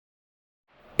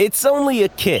It's only a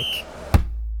kick,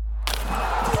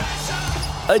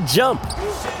 a jump,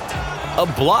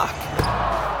 a block.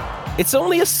 It's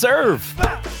only a serve.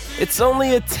 It's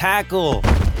only a tackle,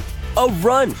 a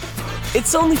run.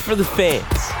 It's only for the fans.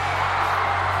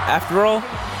 After all,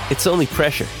 it's only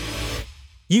pressure.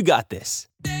 You got this.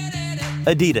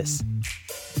 Adidas.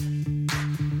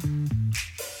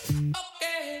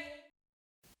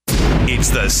 It's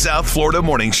the South Florida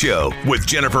Morning Show with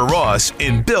Jennifer Ross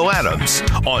and Bill Adams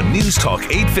on News Talk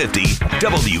 850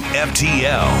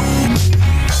 WFTL.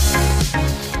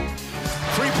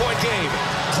 3-point game.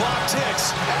 Clock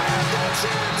ticks. And that's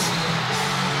it.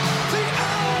 The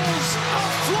Owls of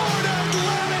Florida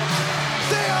Atlantic.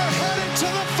 They are headed to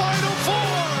the Final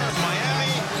Four.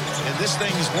 Miami, and this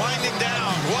thing is winding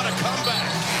down. What a comeback.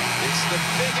 It's the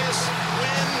biggest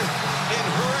win in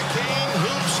Hurricane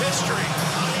Hoops history.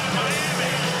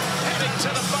 Miami heading to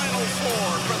the Final Four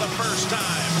for the first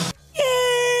time.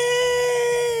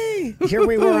 Yay! Here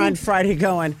we were on Friday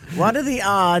going, what are the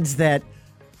odds that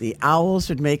the Owls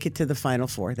would make it to the Final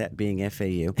Four, that being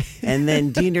FAU? And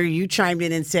then, Diener, you chimed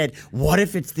in and said, what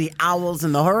if it's the Owls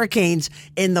and the Hurricanes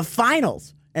in the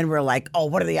finals? And we're like, oh,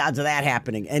 what are the odds of that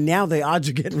happening? And now the odds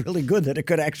are getting really good that it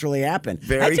could actually happen.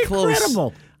 Very That's close.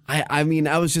 Incredible. I mean,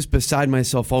 I was just beside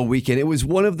myself all weekend. It was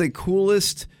one of the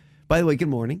coolest. By the way, good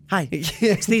morning. Hi.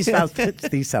 It's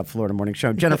the South Florida Morning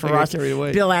Show. Jennifer Ross, carried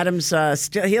away. Bill Adams, is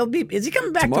he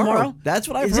coming back tomorrow? That's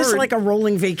what I've heard. Is this like a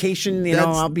rolling vacation?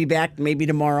 I'll be back maybe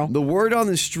tomorrow. The word on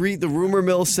the street, the rumor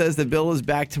mill says that Bill is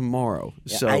back tomorrow.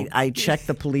 So I checked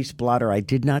the police blotter. I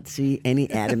did not see any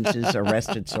Adamses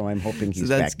arrested, so I'm hoping he's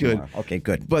that's back good. tomorrow. Okay,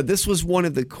 good. But this was one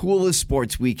of the coolest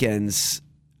sports weekends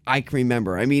I can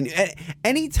remember. I mean,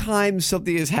 anytime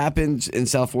something has happened in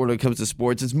South Florida when it comes to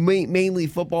sports, it's mainly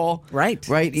football. Right.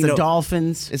 It's the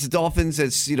Dolphins. It's the Dolphins.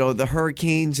 It's, the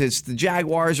Hurricanes. It's the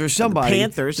Jaguars or somebody. The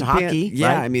Panthers, hockey.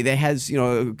 Yeah, right? I mean, they had,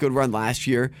 a good run last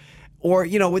year. Or,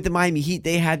 with the Miami Heat,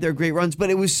 they had their great runs. But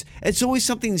it's always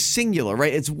something singular,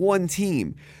 right? It's one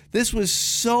team. This was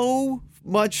so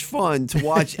much fun to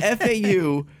watch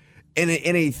FAU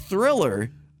in a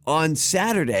thriller on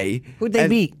Saturday. Who'd they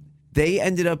beat? They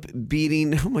ended up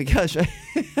beating. Oh my gosh, I'm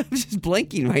just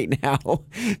blanking right now.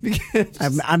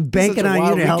 Because I'm banking on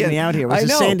you to help me out here. Was it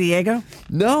San Diego?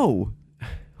 No.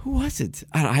 Who was it?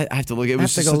 I have to look. It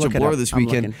was just such a blur this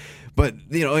weekend. But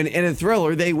in a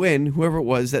thriller, they win. Whoever it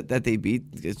was that they beat.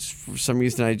 It's for some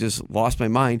reason I just lost my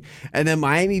mind. And then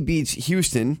Miami beats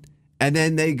Houston. And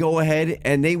then they go ahead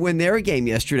and they win their game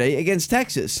yesterday against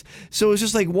Texas. So it was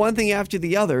just like one thing after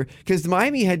the other because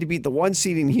Miami had to beat the one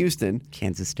seed in Houston.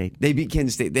 Kansas State. They beat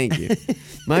Kansas State. Thank you.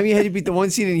 Miami had to beat the one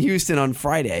seed in Houston on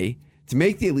Friday to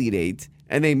make the Elite Eight,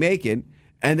 and they make it.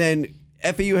 And then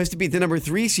FAU has to beat the number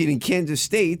 3 seed in Kansas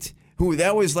State, who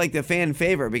that was like the fan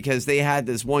favorite because they had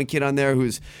this one kid on there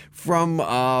who's from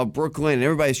Brooklyn and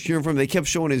everybody's cheering for him. They kept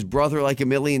showing his brother like a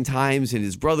million times, and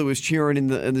his brother was cheering in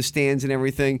the stands and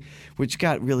everything, which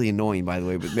got really annoying, by the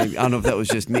way. But maybe I don't know if that was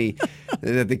just me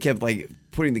that they kept like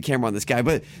putting the camera on this guy.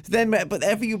 But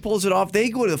FAU pulls it off. They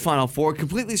go to the Final Four,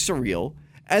 completely surreal.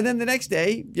 And then the next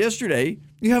day, yesterday,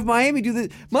 you have Miami do this.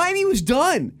 Miami was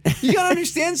done. You got to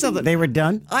understand something. They were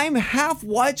done? I'm half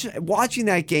watching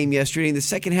that game yesterday in the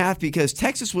second half because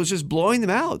Texas was just blowing them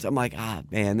out. I'm like,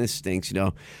 man, this stinks.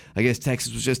 I guess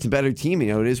Texas was just a better team.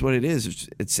 It is what it is.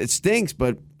 It stinks,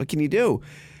 but what can you do?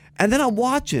 And then I'm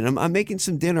watching. I'm making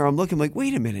some dinner. I'm looking like,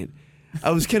 wait a minute.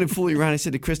 I was kind of fooling around. I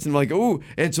said to Kristen, like, oh,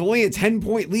 it's only a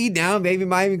 10-point lead now. Maybe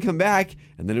Miami can come back.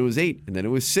 And then it was 8, and then it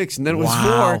was 6, and then it was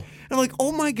 4. And I'm like,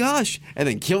 oh my gosh. And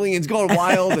then Killian's going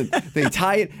wild, and they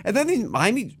tie it. And then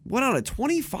Miami went on a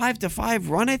 25-5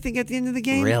 run, I think, at the end of the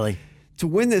game. Really? To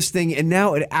win this thing, and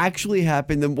now it actually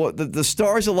happened. And the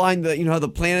stars aligned, how the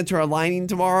planets are aligning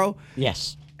tomorrow?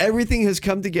 Yes. Everything has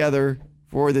come together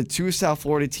for the 2 South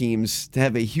Florida teams to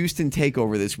have a Houston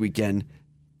takeover this weekend.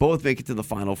 Both make it to the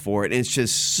Final Four, and it's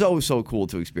just so cool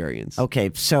to experience. Okay,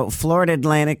 so Florida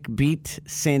Atlantic beat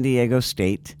San Diego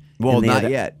State. Well, not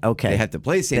yet. Okay. They have to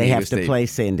play San Diego State. They have to play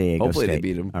San Diego Hopefully State. they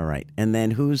beat them. All right. And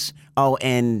then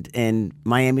and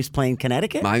Miami's playing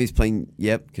Connecticut? Miami's playing,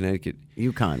 Connecticut.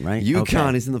 UConn, right?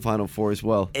 UConn is in the Final Four as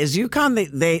well. Is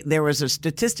UConn, there was a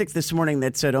statistic this morning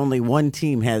that said only one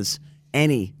team has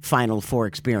any Final Four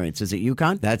experience. Is it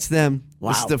UConn? That's them. Wow.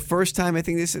 This is the first time, I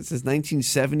think since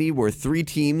 1970, where 3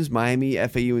 teams, Miami,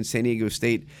 FAU, and San Diego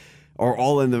State, are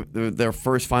all in their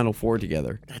first Final Four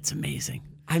together. That's amazing.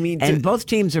 I mean, and both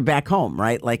teams are back home,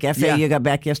 right? Like FAU got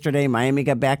back yesterday, Miami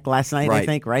got back last night, I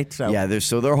think, right?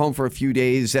 So they're home for a few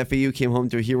days. FAU came home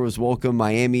to a hero's welcome.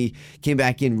 Miami came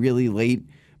back in really late.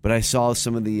 But I saw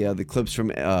some of the clips from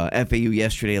FAU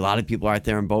yesterday. A lot of people out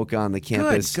there in Boca on the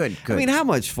campus. Good. I mean, how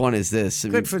much fun is this? I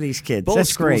mean, Good for these kids. Both That's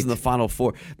schools great. in the Final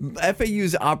Four.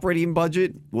 FAU's operating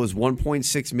budget was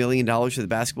 $1.6 million for the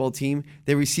basketball team.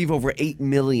 They receive over $8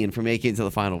 million for making it to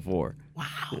the Final Four.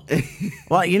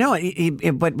 Well, you know,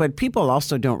 but people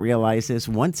also don't realize is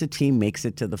once a team makes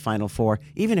it to the Final Four,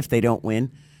 even if they don't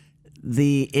win,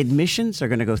 the admissions are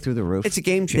going to go through the roof. It's a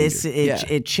game changer.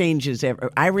 It changes.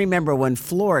 I remember when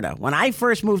I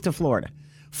first moved to Florida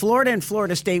and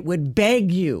Florida State would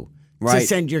beg you to Right.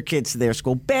 send your kids to their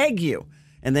school, beg you.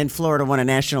 And then Florida won a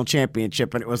national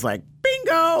championship, and it was like,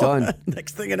 bingo! Done.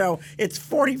 Next thing you know, it's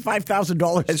 $45,000 to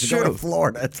go to true.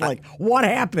 Florida. It's like, what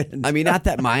happened? I mean, not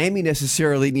that Miami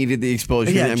necessarily needed the exposure.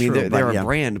 Yeah, I mean, true, they're but a yeah.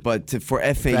 brand, but for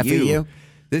FAU, FAU?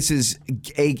 this is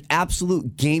a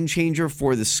absolute game changer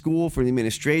for the school, for the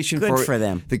administration, Good for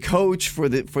them. the coach, for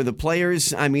the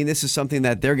players. I mean, this is something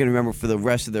that they're going to remember for the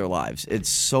rest of their lives. It's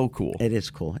so cool. It is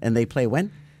cool. And they play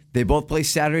when? They both play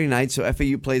Saturday night, so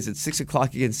FAU plays at 6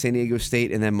 o'clock against San Diego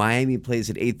State, and then Miami plays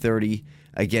at 8:30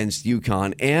 against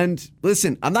UConn. And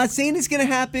listen, I'm not saying it's going to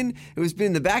happen. It was been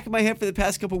in the back of my head for the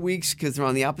past couple of weeks because they're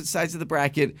on the opposite sides of the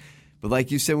bracket. But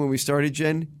like you said when we started,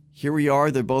 Jen, here we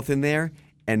are. They're both in there,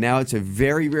 and now it's a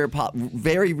very real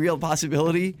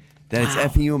possibility that it's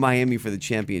FAU and Miami for the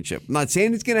championship. I'm not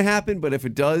saying it's going to happen, but if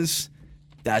it does,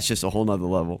 that's just a whole nother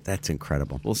level. That's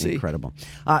incredible. We'll see. Incredible.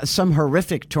 Some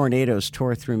horrific tornadoes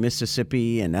tore through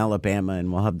Mississippi and Alabama,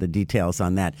 and we'll have the details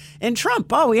on that. And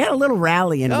Trump, we had a little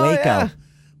rally in Waco. Yeah.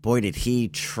 Boy, did he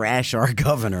trash our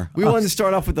governor. We wanted to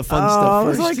start off with the fun I stuff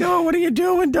was first. like, what are you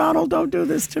doing, Donald? Don't do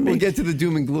this to me. We'll get to the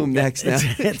doom and gloom next. Now.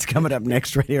 It's coming up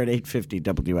next right here at 8:50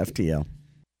 WFTL.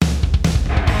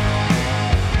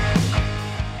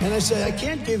 And I said, I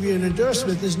can't give you an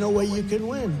endorsement. There's no way you can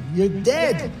win. You're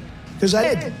dead. Because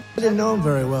I didn't know him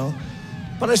very well.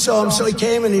 But I saw him, so he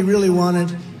came and he really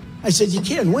wanted. I said, you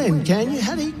can't win, can you?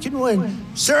 How do you can win?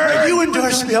 Sir, you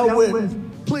endorse me, I'll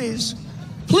win. Please.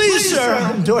 Please,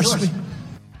 sir, endorse me.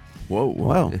 Whoa.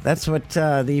 Well, that's what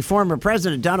the former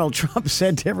President Donald Trump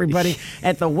said to everybody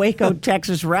at the Waco,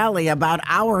 Texas rally about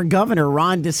our governor,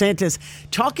 Ron DeSantis,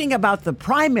 talking about the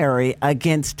primary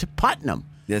against Putnam.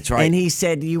 That's right. And he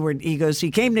said, he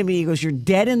came to me, he goes, you're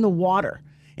dead in the water.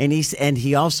 And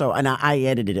he also, and I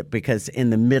edited it because in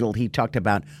the middle he talked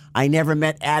about, I never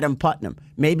met Adam Putnam.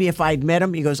 Maybe if I'd met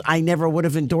him, he goes, I never would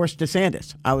have endorsed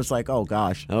DeSantis. I was like, oh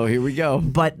gosh. Oh, here we go.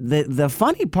 But the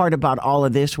funny part about all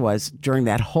of this was during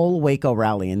that whole Waco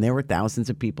rally, and there were thousands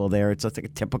of people there. It's like a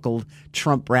typical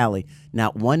Trump rally.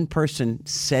 Not one person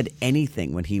said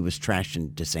anything when he was trashing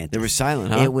DeSantis. They were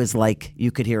silent, huh? It was like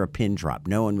you could hear a pin drop.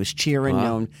 No one was cheering. Wow.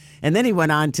 No one. And then he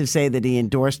went on to say that he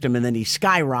endorsed him, and then he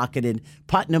skyrocketed.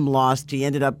 Putnam lost.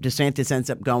 DeSantis ends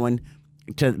up going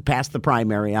to past the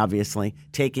primary, obviously,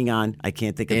 taking on, I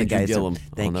can't think of Andrew the guy's Gillum.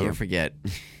 Thank I'll you. never forget.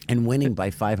 And winning by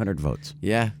 500 votes.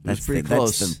 Yeah, it was pretty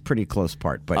close. That's the pretty close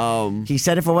part. But he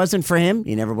said if it wasn't for him,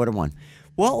 he never would have won.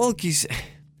 Well, look, he's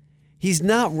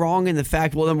not wrong in the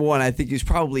fact, well, number one, I think he's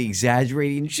probably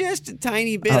exaggerating just a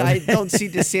tiny bit. I don't see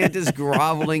DeSantis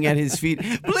groveling at his feet.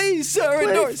 Please, sir,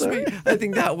 endorse me. I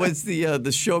think that was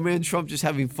the showman Trump just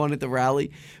having fun at the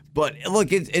rally. But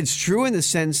look, it's true in the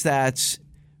sense that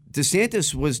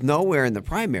DeSantis was nowhere in the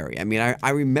primary. I mean, I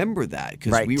remember that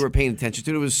because Right. we were paying attention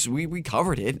to it. It was we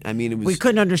covered it. I mean, it was We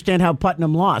couldn't understand how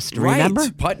Putnam lost. Right. Remember?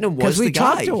 Putnam was because we the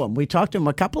talked guy. to him. We talked to him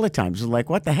a couple of times. It was like,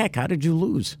 what the heck? How did you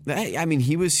lose? I mean,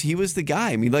 he was the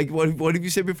guy. I mean, like what have you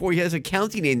said before? He has a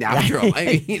county named after him.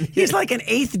 I mean, He's like an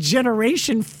 8th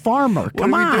generation farmer. what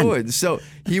Come are on. we doing? So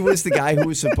he was the guy who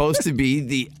was supposed to be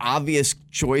the obvious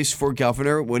choice for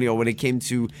governor when it came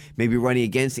to maybe running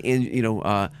against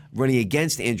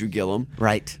Andrew Gillum.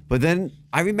 Right. But then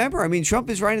I remember, I mean, Trump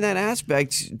is right in that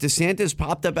aspect. DeSantis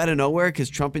popped up out of nowhere because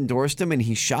Trump endorsed him, and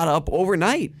he shot up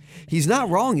overnight. He's not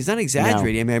wrong. He's not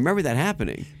exaggerating. I mean, I remember that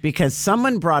happening. Because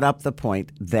someone brought up the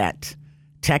point that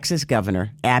Texas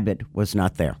Governor Abbott was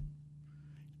not there.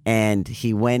 And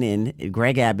he went in,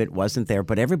 Greg Abbott wasn't there,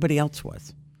 but everybody else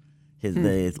was.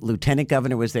 The lieutenant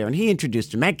governor was there, and he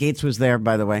introduced him. Matt Gaetz was there,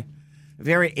 by the way.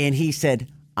 And he said,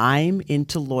 I'm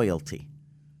into loyalty.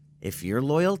 If you're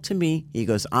loyal to me, he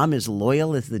goes, I'm as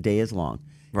loyal as the day is long.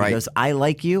 Right. He goes, I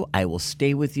like you. I will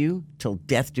stay with you till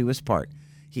death do us part.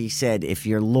 He said, if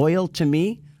you're loyal to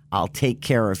me, I'll take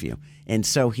care of you. And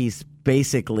so he's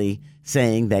basically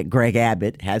saying that Greg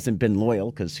Abbott hasn't been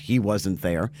loyal because he wasn't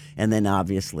there. And then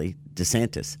obviously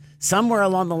DeSantis. Somewhere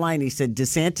along the line, he said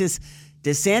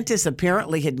DeSantis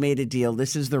apparently had made a deal.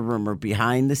 This is the rumor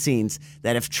behind the scenes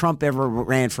that if Trump ever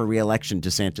ran for re-election,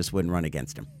 DeSantis wouldn't run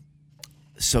against him.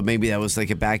 So maybe that was like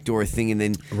a backdoor thing, and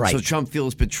then Right. so Trump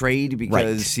feels betrayed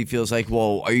because he feels like,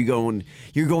 well, you're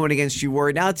going against your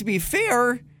word. Now, to be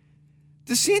fair,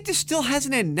 DeSantis still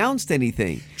hasn't announced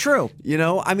anything. True. You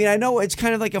know, I mean, I know it's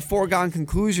kind of like a foregone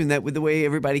conclusion that with the way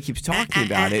everybody keeps talking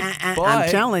about it. But I'm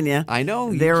telling you. I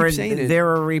know. There keep saying it. there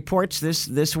are reports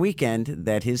this weekend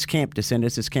that his camp,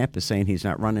 DeSantis' camp, is saying he's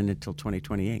not running until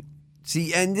 2028.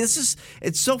 See, and it's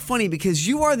so funny because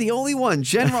you are the only one.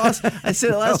 Jen Ross, I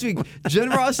said it last week, Jen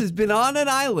Ross has been on an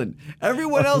island.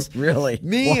 Everyone else, Really?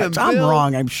 me What? and I'm Bill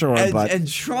wrong, I'm sure, but- and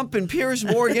Trump and Piers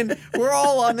Morgan, we're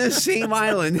all on this same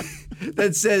island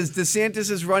that says DeSantis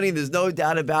is running. There's no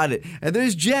doubt about it. And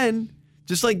there's Jen,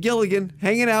 just like Gilligan,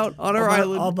 hanging out on her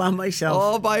island. All by myself.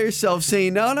 All by herself,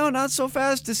 saying, no, not so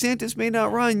fast. DeSantis may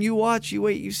not run. You watch, you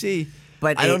wait, you see.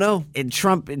 But I don't know. And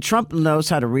Trump knows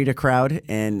how to read a crowd,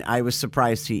 and I was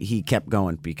surprised he kept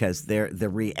going because the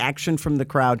reaction from the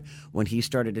crowd when he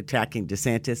started attacking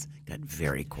DeSantis got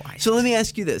very quiet. So let me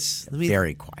ask you this.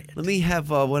 Very quiet. Let me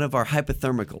have one of our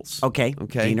hypothermicals. Okay.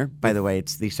 Diener. By the way,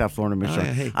 it's the South Florida Mission.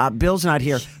 yeah, hey. Bill's not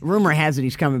here. Rumor has it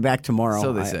he's coming back tomorrow.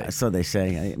 So they say. So they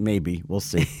say. Maybe. We'll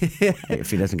see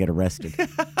if he doesn't get arrested.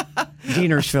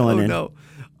 Diener's filling in. No.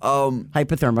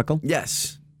 Hypothermical.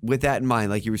 Yes. With that in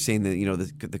mind, like you were saying,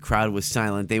 that the crowd was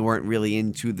silent. They weren't really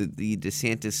into the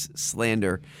DeSantis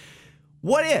slander.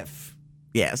 What if,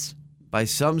 Yes. by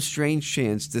some strange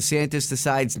chance, DeSantis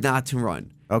decides not to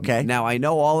run? Okay. Now, I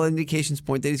know all indications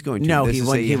point that he's going to. No, This he is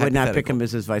would. a He would not pick hypothetical. him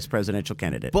as his vice presidential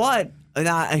candidate. But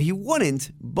he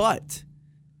wouldn't. But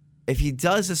if he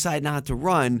does decide not to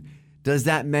run, does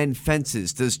that mend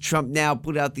fences? Does Trump now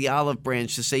put out the olive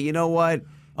branch to say, you know what?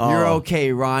 You're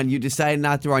okay, Ron. You decided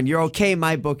not to run. You're okay in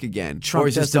my book again. Trump or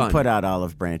is this doesn't done? put out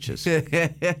olive branches.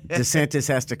 DeSantis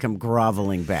has to come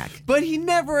groveling back. But he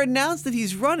never announced that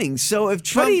he's running. So if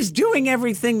Trump, But he's doing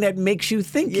everything that makes you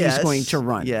think Yes, he's going to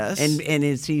run. yes. And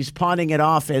he's pawning it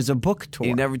off as a book tour.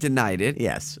 he never denied it.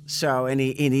 Yes. So and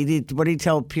he did. What did he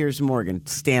tell Piers Morgan?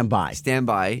 Stand by. Stand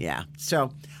by. Yeah.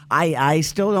 So I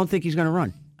still don't think he's going to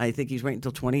run. I think he's waiting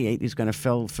until 28. He's going to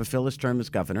fulfill his term as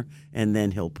governor, and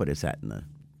then he'll put his hat in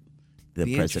the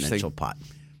Be presidential interesting. pot.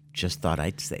 Just thought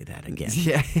I'd say that again.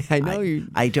 Yeah, I know you.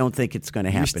 I don't think it's going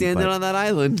to happen. You're standing but on that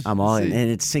island. I'm all in, See?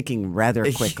 and it's sinking rather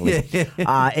quickly.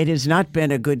 It has not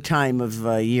been a good time of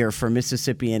year for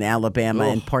Mississippi and Alabama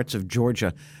and parts of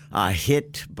Georgia,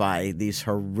 hit by these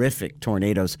horrific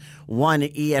tornadoes. One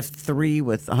EF3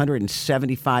 with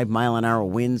 175 mile an hour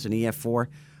winds, and EF4.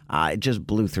 It just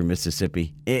blew through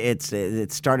Mississippi.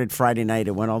 It started Friday night.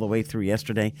 It went all the way through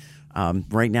yesterday.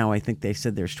 Right now, I think they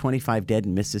said there's 25 dead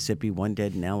in Mississippi, 1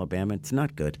 dead in Alabama. It's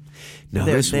not good. No,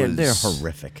 they're they're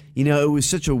horrific. You know, it was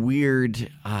such a weird,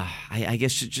 I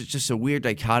guess, just a weird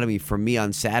dichotomy for me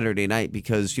on Saturday night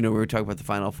because, we were talking about the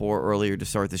Final Four earlier to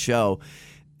start the show.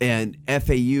 And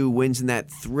FAU wins in that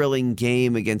thrilling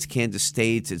game against Kansas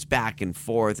State. It's back and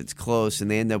forth. It's close. And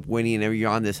they end up winning and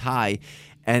you're on this high.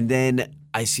 And then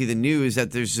I see the news that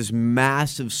there's this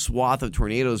massive swath of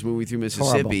tornadoes moving through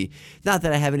Mississippi. Not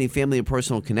that I have any family or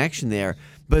personal connection there,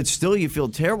 but still you feel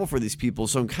terrible for these people.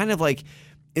 So I'm kind of like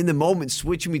in the moment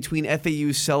switching between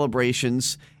FAU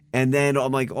celebrations and then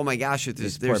I'm like, oh my gosh,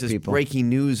 there's this people. breaking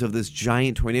news of this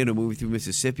giant tornado moving through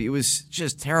Mississippi. It was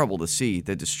just terrible to see.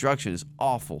 The destruction is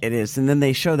awful. It is. And then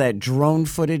they show that drone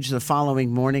footage the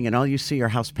following morning, and all you see are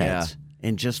house pads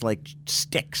and just like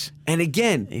sticks. And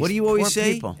again, These what do you always poor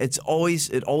say? people. It always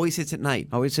hits at night.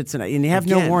 Always hits tonight. And you have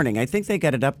no Again. warning. I think they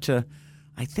got it up to,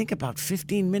 about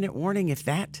 15-minute warning, if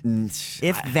that.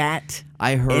 If that.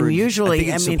 I heard. And usually, I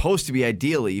think it's supposed to be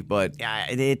ideally, but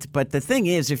But the thing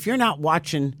is, if you're not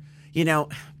watching,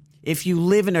 if you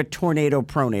live in a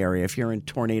tornado-prone area, if you're in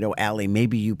Tornado Alley,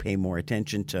 maybe you pay more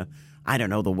attention to, I don't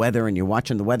know, the weather, and you're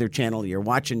watching the Weather Channel, you're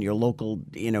watching your local,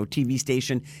 TV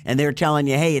station, and they're telling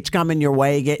you, hey, it's coming your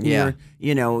way, get in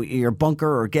your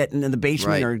bunker or get in the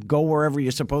basement Right. or go wherever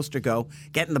you're supposed to go,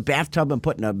 get in the bathtub and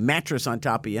putting a mattress on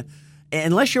top of you.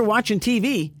 Unless you're watching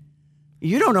TV,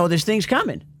 you don't know this thing's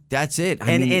coming. that's it.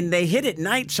 And they hit at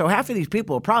night, so half of these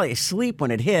people are probably asleep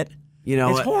when it hit.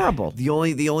 It's horrible. The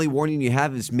only warning you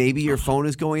have is maybe your phone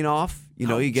is going off.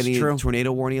 You're getting true.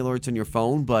 tornado warning alerts on your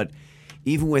phone, but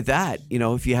even with that,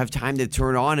 if you have time to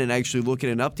turn on and actually look at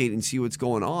an update and see what's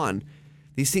going on,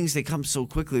 these things, they come so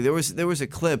quickly. There was a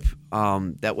clip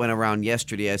that went around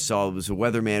yesterday. I saw it was a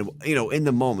weatherman. In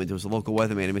the moment, there was a local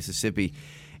weatherman in Mississippi,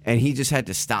 and he just had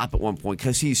to stop at one point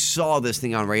because he saw this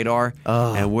thing on radar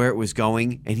and where it was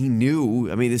going, and he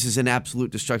knew. I mean, this is an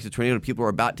absolute destructive tornado. People are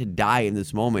about to die in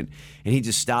this moment, and he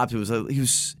just stopped. It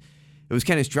was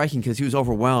kind of striking because he was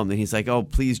overwhelmed, and he's like, "Oh,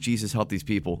 please, Jesus, help these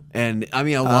people!" And I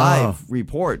mean, a live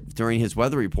report during his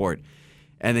weather report.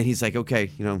 And then he's like, okay,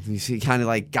 he kind of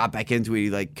like got back into it. He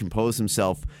like composed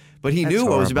himself, but he That's knew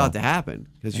what was horrible. about to happen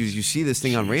because you see this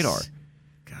thing on radar.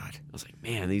 God. I was like,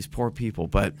 man, these poor people.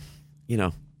 But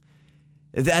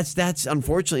that's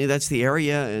unfortunately that's the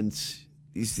area, and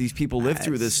these people live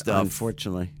through this stuff.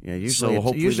 Unfortunately, yeah. So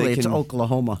hopefully Usually they it's can-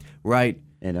 Oklahoma. Right.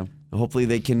 Hopefully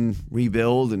they can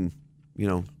rebuild and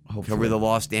cover the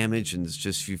lost damage, and it's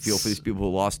just you feel for these people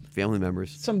who lost family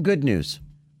members. Some good news.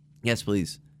 Yes,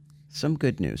 please. Some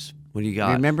good news. What do you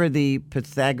got? Remember the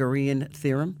Pythagorean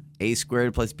theorem? A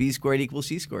squared plus B squared equals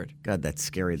C squared. God, that's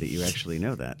scary that you actually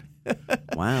know that.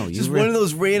 Wow. Just one of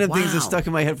those random things that Wow. stuck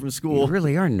in my head from school. You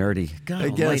really are nerdy. God I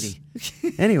guess.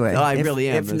 almighty. Anyway, No, I really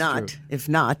am. If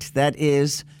not, that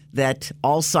is that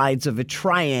all sides of a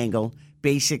triangle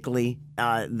basically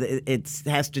it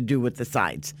has to do with the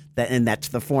sides. And that's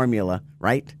the formula,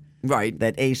 right? Right.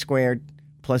 That A squared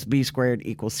plus B squared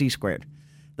equals C squared.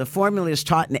 The formula is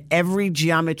taught in every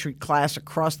geometry class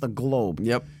across the globe.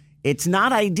 Yep. It's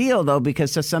not ideal, though,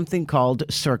 because of something called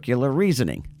circular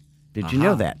reasoning. Did you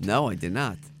know that? No, I did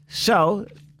not. So,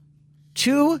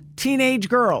 2 teenage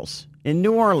girls in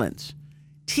New Orleans,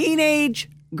 teenage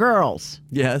girls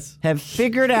Yes. have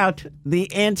figured out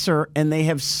the answer and they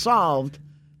have solved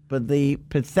the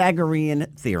Pythagorean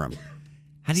theorem.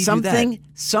 How do you do that?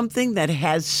 Something that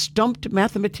has stumped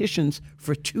mathematicians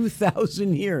for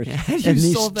 2,000 years. How did you And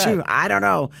these solve that? I don't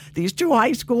know. These 2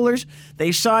 high schoolers,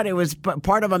 they saw it. It was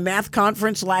part of a math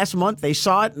conference last month. They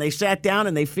saw it and they sat down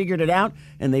and they figured it out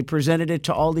and they presented it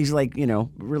to all these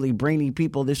really brainy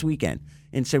people this weekend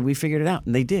and said, we figured it out.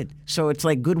 And they did. So it's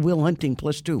like Goodwill Hunting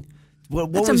plus 2.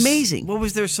 That's amazing. What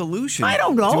was their solution? I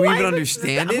don't know. Do we even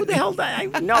understand it? Who the hell? I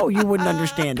know you wouldn't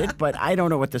understand it, but I don't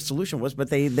know what the solution was. But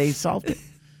they solved it.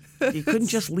 You couldn't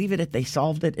just leave it at they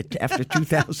solved it after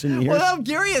 2,000 years. Well, I'm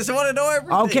curious. I want to know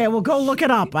everything. Okay, well, go look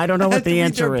it up. I don't know I have what to the read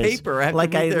answer their is. paper. I have to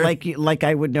like read their- like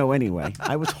I would know anyway.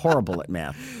 I was horrible at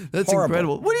math. That's Horrible.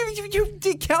 incredible. What do you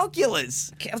did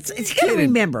calculus? You got to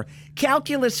remember,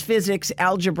 calculus, physics,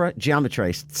 algebra,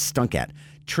 geometry stunk at.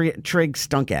 Trig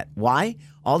stunk at. Why?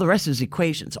 All the rest is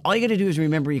equations. All you got to do is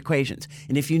remember equations.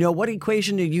 And if you know what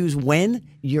equation to use when,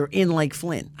 you're in like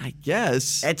Flynn. I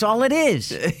guess. That's all it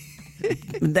is.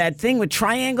 That thing with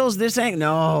triangles, this ain't.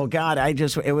 No, God,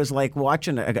 it was like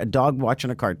watching a dog watching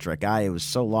a card trick. I was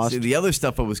so lost. See, the other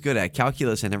stuff I was good at.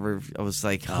 Calculus, I was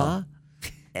like, huh?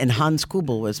 And Hans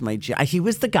Kubel was he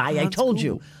was the guy I told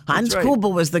you. Hans right.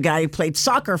 Kubel was the guy who played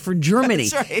soccer for Germany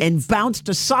That's right. and bounced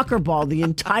a soccer ball the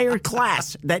entire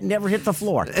class that never hit the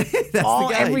floor. the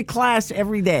guy. Every class,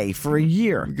 every day for a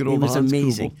year. Good He old was Hans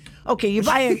amazing. Kubel. Okay,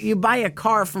 you buy a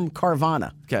car from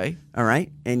Carvana. Okay. All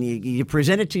right, and you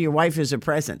present it to your wife as a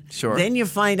present. Sure. Then you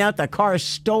find out the car is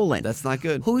stolen. That's not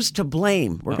good. Who's to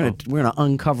blame? We're gonna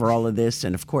uncover all of this,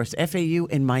 and of course, FAU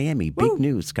in Miami. Big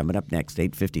news coming up next.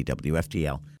 8:50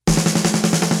 WFTL.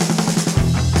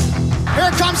 Here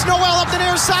comes Noel up the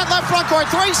near side, left front court.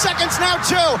 3 seconds now,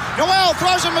 2. Noel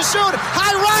throws it, Massoud.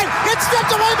 High right. It's stripped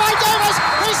away by Davis.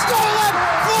 He stole it.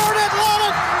 Florida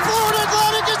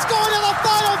Atlantic is going to the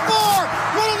Final Four.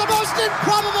 One of the most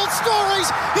improbable stories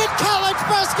in college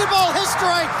basketball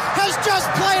history has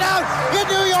just played out in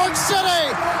New York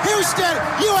City. Houston,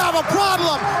 you have a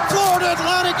problem. Florida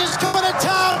Atlantic is coming to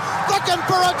town looking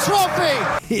for a trophy.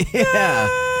 Yeah.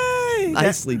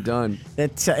 Nicely done.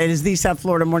 It is the South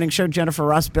Florida Morning Show. Jennifer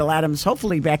Ross, Bill Adams,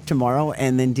 hopefully back tomorrow,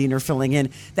 and then Diener filling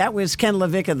in. That was Ken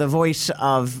LaVicka, the voice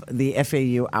of the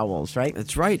FAU Owls, right?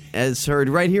 That's right. As heard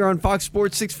right here on Fox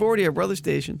Sports 640, our brother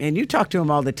station. And you talk to him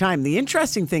all the time. The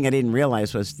interesting thing I didn't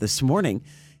realize was this morning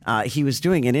he was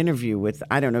doing an interview with,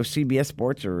 I don't know, CBS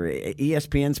Sports or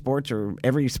ESPN Sports or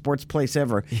every sports place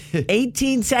ever.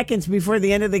 18 seconds before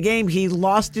the end of the game, he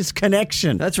lost his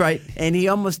connection. That's right. And he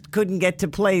almost couldn't get to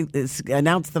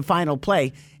announce the final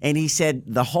play. And he said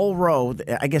the whole row,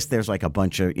 I guess there's like a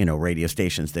bunch of, radio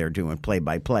stations there doing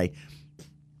play-by-play.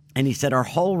 And he said our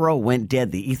whole row went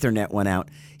dead. The Ethernet went out.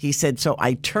 He said, so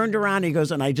I turned around, he goes,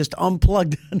 and I just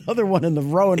unplugged another one in the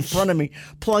row in front of me,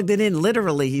 plugged it in.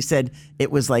 Literally, he said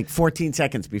it was like 14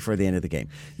 seconds before the end of the game.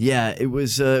 Yeah, it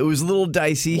was a little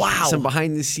dicey. Wow. Some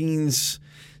behind-the-scenes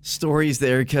stories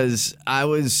there because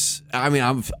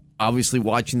I'm obviously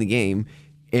watching the game,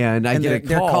 and I get a call.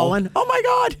 They're calling, oh, my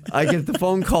God. I get the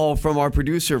phone call from our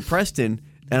producer, Preston,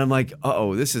 and I'm like,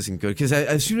 uh-oh, this isn't good. Because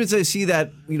as soon as I see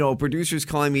that, producers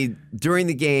calling me during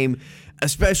the game,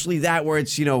 especially that where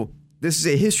it's, this is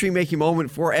a history-making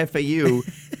moment for FAU.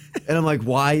 And I'm like,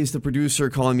 why is the producer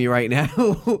calling me right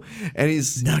now? And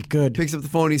he's Not good. Picks up the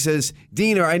phone. He says,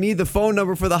 Diener, I need the phone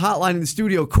number for the hotline in the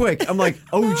studio quick. I'm like,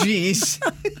 oh, geez.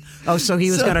 Oh, so he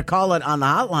was going to call it on the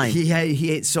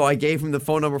hotline. So I gave him the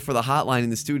phone number for the hotline in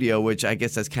the studio, which I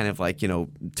guess that's kind of like,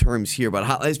 terms here,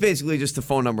 but it's basically just the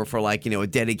phone number for like, a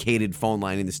dedicated phone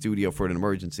line in the studio for an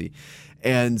emergency.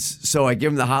 And so I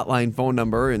give him the hotline phone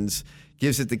number and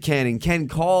gives it to Ken, and Ken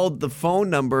called the phone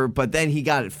number, but then he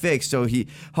got it fixed, so he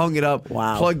hung it up,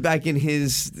 plugged back in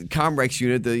his Comrex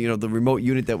unit, the remote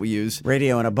unit that we use.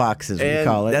 Radio in a box, as we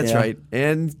call it. That's right.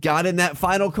 And got in that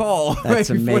final call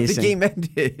that's right before amazing. the game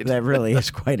ended. That really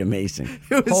is quite amazing.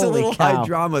 It was Holy a little cow. high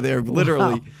drama there,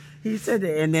 literally. Wow. He said,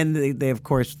 and then they, of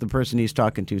course, the person he's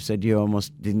talking to said you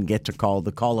almost didn't get to call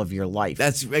the call of your life.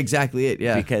 That's exactly it,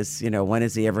 yeah. Because, when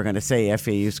is he ever going to say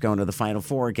FAU's going to the Final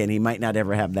Four again? He might not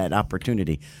ever have that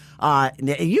opportunity.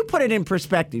 You put it in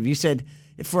perspective. You said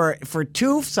for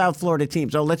two South Florida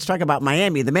teams, let's talk about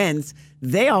Miami, the men's,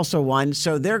 they also won,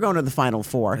 so they're going to the Final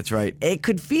Four. That's right. It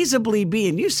could feasibly be,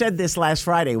 and you said this last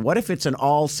Friday, what if it's an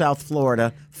all South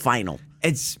Florida final?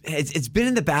 It's been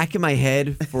in the back of my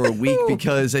head for a week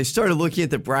because I started looking at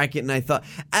the bracket and I thought,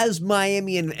 as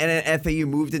Miami and FAU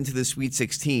moved into the Sweet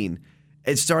 16,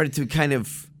 it started to kind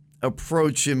of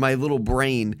approach in my little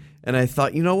brain, and I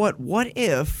thought, you know what? What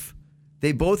if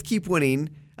they both keep winning?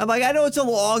 I'm like, I know it's a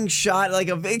long shot, like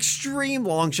an extreme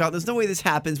long shot. There's no way this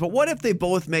happens, but what if they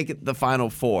both make it the Final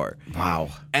Four? Wow.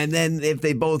 And then if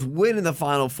they both win in the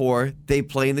Final Four, they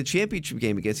play in the championship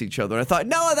game against each other. And I thought,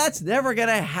 no, that's never going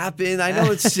to happen. I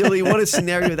know it's silly. What a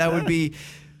scenario that would be.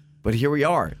 But here we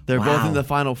are. They're both in the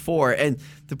Final Four. And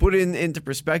to put it into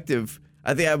perspective,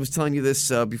 I think I was telling you this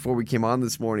before we came on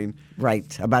this morning.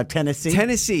 Right, about Tennessee?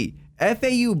 Tennessee.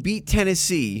 FAU beat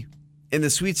Tennessee in the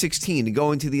Sweet 16 to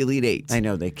go into the Elite Eight. I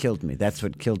know, they killed me. That's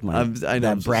what killed my I know, that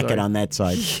I'm so bracket sorry. on that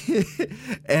side.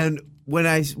 And when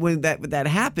that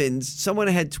happened, someone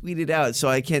had tweeted out, so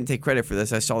I can't take credit for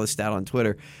this. I saw the stat on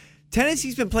Twitter.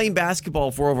 Tennessee's been playing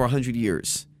basketball for over 100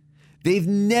 years. They've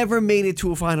never made it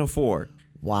to a Final Four.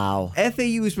 Wow.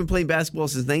 FAU has been playing basketball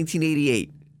since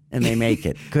 1988. And they make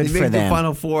it. Good they for make them. the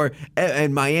Final Four.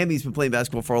 And Miami's been playing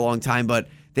basketball for a long time, but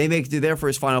they make it to their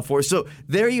first Final Four. So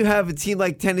there you have a team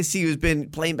like Tennessee who's been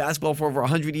playing basketball for over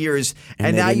 100 years.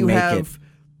 And they now didn't you make have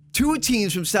two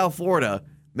teams from South Florida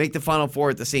make the Final Four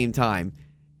at the same time.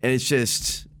 And it's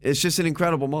just an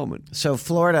incredible moment. So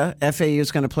Florida, FAU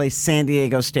is going to play San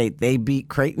Diego State. They beat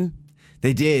Creighton.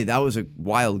 They did. That was a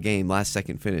wild game, last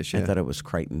second finish. Yeah. I thought it was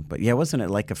Creighton. But yeah, wasn't it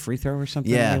like a free throw or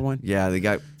something? Yeah, They won? yeah, they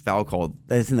got foul called.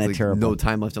 Isn't that terrible? No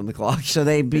time left on the clock. So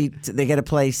they got to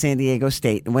play San Diego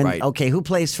State. Right. Okay, who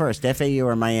plays first, FAU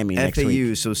or Miami next FAU.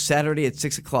 week? So Saturday at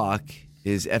 6 o'clock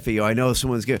is FAU. I know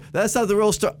someone's good. That's not the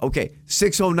real start. Okay,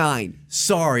 6:09.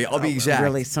 Sorry, I'll be exact.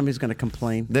 Really? Somebody's going to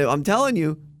complain? I'm telling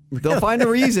you, they'll find a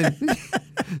reason.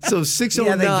 So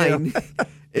 6:09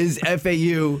 is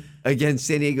FAU against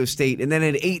San Diego State, and then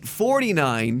at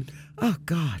 8:49. Oh,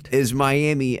 God. Is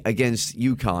Miami against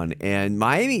UConn. And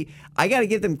Miami, I got to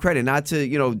give them credit, not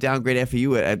to downgrade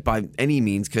FAU by any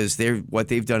means, because what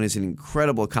they've done is an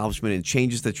incredible accomplishment and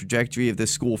changes the trajectory of this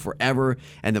school forever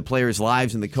and the players'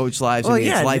 lives and the coach' lives. Well,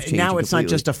 it's life-changing now it's completely. not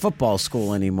just a football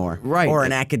school anymore. Right. Or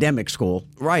an academic school.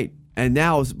 Right. And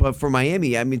now, but for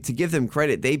Miami, I mean, to give them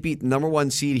credit, they beat number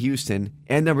 1 seed Houston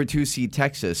and number 2 seed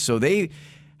Texas. So they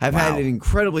have had an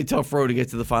incredibly tough road to get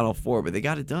to the Final Four, but they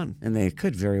got it done. And they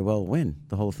could very well win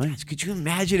the whole thing. Could you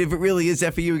imagine if it really is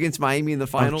FAU against Miami in the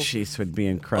final? Oh, jeez, would be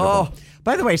incredible. Oh,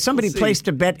 by the way, somebody we'll see. placed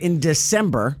a bet in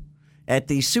December at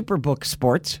the Superbook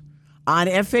Sports on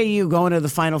FAU going to the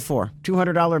Final Four.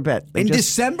 $200 bet.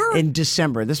 December? In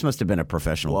December. This must have been a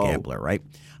professional gambler, right?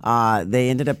 They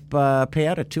ended up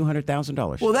payout at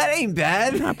 $200,000. Well, that ain't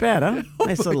bad. Not bad, huh?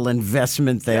 Nice little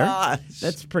investment there. Gosh.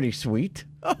 That's pretty sweet.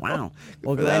 Wow.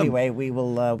 Well, for them. anyway, we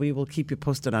will keep you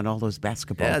posted on all those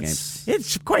basketball Yeah, games.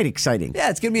 It's quite exciting.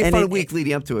 Yeah, it's going to be a fun week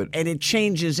leading up to it. And it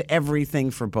changes everything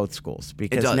for both schools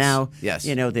because does. now, Yes.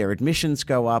 their admissions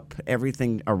go up.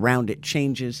 Everything around it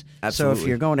changes. Absolutely. So if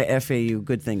you're going to FAU,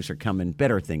 good things are coming.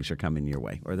 Better things are coming your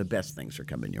way, or the best things are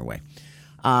coming your way.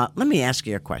 Let me ask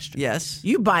you a question. Yes.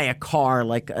 You buy a car,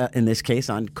 like in this case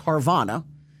on Carvana,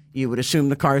 you would assume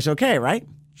the car is okay, right?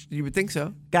 You would think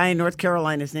so. Guy in North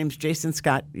Carolina, his name's Jason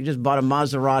Scott. He just bought a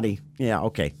Maserati. Yeah,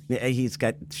 okay. He's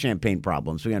got champagne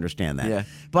problems. We understand that. Yeah.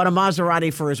 Bought a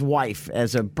Maserati for his wife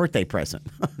as a birthday present.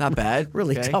 Not bad.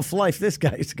 Really Okay. tough life this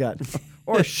guy's got.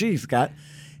 Or she's got.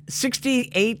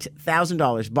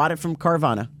 $68,000. Bought it from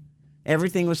Carvana.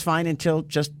 Everything was fine until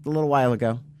just a little while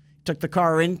ago. Took the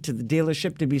car into the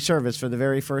dealership to be serviced for the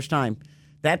very first time.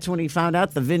 That's when he found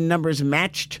out the VIN numbers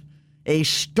matched a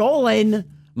stolen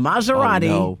Maserati Oh,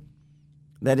 no.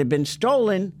 that had been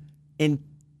stolen in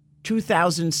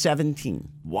 2017.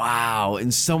 Wow.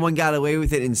 And someone got away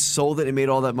with it and sold it and made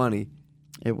all that money.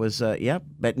 It was, yep.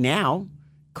 But now,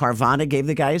 Carvana gave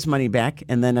the guy his money back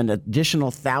and then an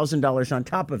additional $1,000 on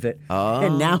top of it. Oh.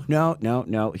 And now,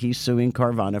 no, he's suing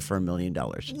Carvana for $1 million.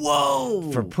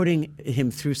 Whoa. For putting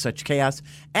him through such chaos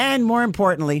and, more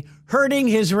importantly, hurting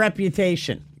his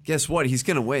reputation. Guess what? He's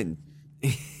going to win.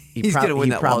 He's going to win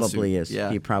he that probably lawsuit. is.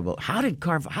 Yeah. He probably. How did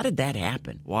that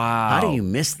happen? Wow. How do you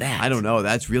miss that? I don't know.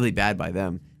 That's really bad by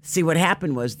them. See, what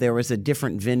happened was there was a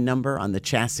different VIN number on the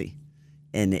chassis,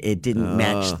 and it didn't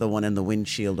match the one on the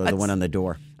windshield or the one on the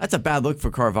door. That's a bad look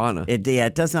for Carvana.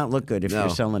 It does not look good if No. you're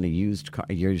selling a used car.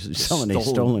 You're selling a Stolen.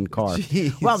 stolen car.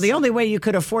 Jeez. Well, the only way you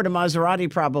could afford a Maserati,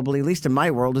 probably, at least in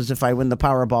my world, is if I win the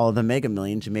Powerball of the Mega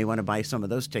Millions. You may want to buy some of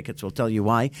those tickets. We'll tell you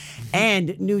why.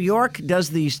 And New York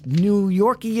does the New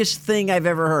Yorkiest thing I've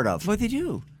ever heard of. What they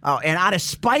do? Oh, and out of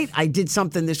spite, I did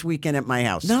something this weekend at my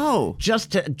house. No. Just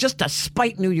to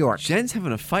spite New York. Jen's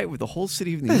having a fight with the whole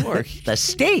city of New York. The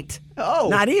state. Oh.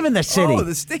 Not even the city. Oh,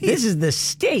 the state. This is the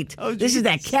state. Oh, this is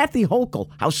that geez. Kathy Hochul.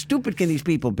 How stupid can these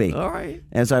people be? All right.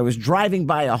 As I was driving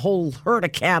by a whole herd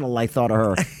of cattle, I thought of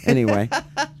her. Anyway,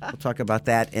 we'll talk about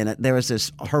that. And there was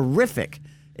this horrific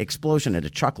explosion at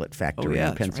a chocolate factory yeah,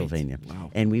 in that's right. Pennsylvania.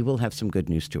 Wow. And we will have some good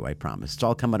news, too, I promise. It's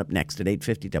all coming up next at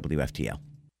 8:50 WFTL.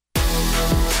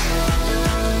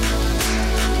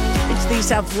 It's the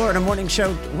South Florida Morning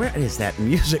Show. Where is that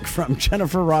music from?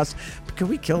 Jennifer Ross. Can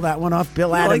we kill that one off? Bill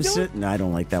You like Adams. that one? No, I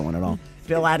don't like that one at all.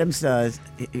 Bill Adams,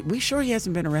 we sure he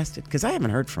hasn't been arrested? Because I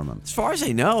haven't heard from him. As far as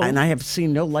I know. And I have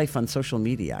seen no life on social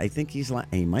media. I think he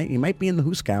might be in the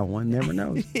Hooskow. One never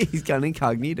knows. He's got an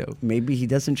incognito. Maybe he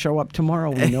doesn't show up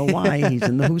tomorrow. We know why. He's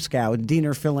in the Hooskow.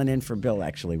 Diener filling in for Bill,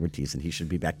 actually. We're teasing. He should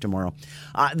be back tomorrow.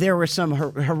 There were some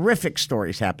horrific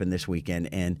stories happen this weekend,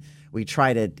 and we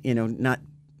try to, not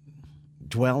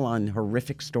dwell on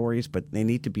horrific stories, but they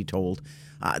need to be told.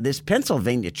 This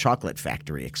Pennsylvania chocolate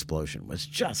factory explosion was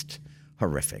just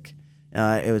horrific.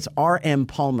 It was R.M.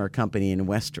 Palmer Company in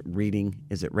West Reading.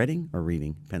 Is it Reading or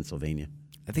Reading, Pennsylvania?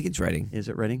 I think it's Reading. Is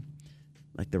it Reading?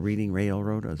 Like the Reading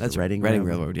Railroad? Or is That's it Reading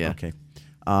Railroad, yeah. Okay.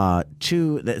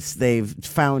 They've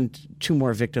found 2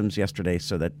 more victims yesterday,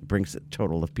 so that brings the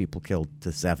total of people killed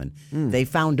to 7. They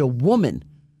found a woman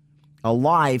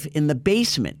alive in the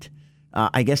basement.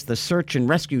 I guess the search and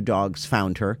rescue dogs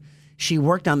found her. She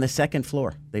worked on the 2nd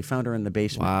floor. They found her in the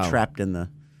basement, Wow. trapped in the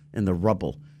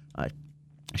rubble.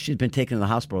 She's been taken to the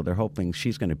hospital. They're hoping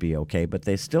she's going to be okay, but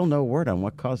there's still no word on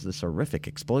what caused this horrific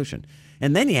explosion.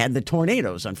 And then you had the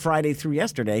tornadoes on Friday through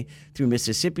yesterday through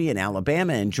Mississippi and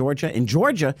Alabama and Georgia. In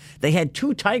Georgia, they had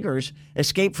 2 tigers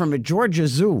escape from a Georgia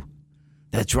zoo.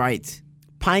 That's right.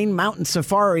 Pine Mountain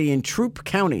Safari in Troup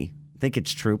County. I think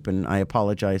it's Troup, and I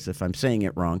apologize if I'm saying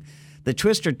it wrong. The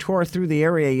twister tore through the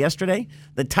area yesterday.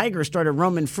 The tigers started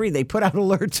roaming free. They put out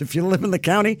alerts, if you live in the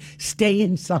county, stay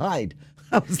inside.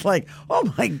 I was like,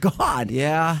 oh, my God.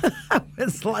 Yeah. I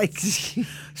was like,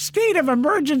 state of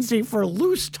emergency for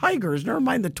loose tigers. Never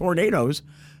mind the tornadoes.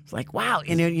 It's like, wow.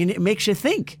 And it makes you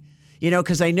think.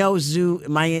 Because I know Zoo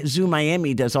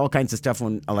Miami does all kinds of stuff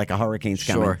when like a hurricane's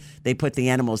coming. Sure. They put the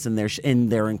animals in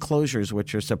their enclosures,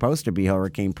 which are supposed to be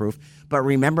hurricane proof. But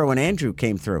remember when Andrew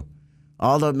came through?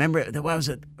 What was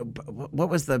it? What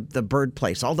was the bird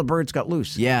place? All the birds got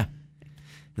loose. Yeah.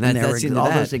 And That's into all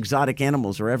that. those exotic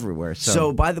animals are everywhere.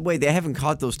 So, by the way, they haven't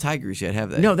caught those tigers yet,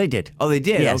 have they? No, they did. Oh, they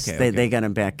did? Yes, Okay, they got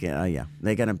him back. Yeah,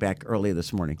 they got him back early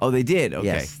this morning. Oh, they did? Okay.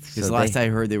 Yes. Because So last I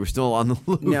heard, they were still on the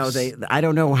loose. No, I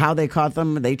don't know how they caught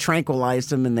them. They tranquilized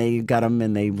them and they got them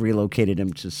and they relocated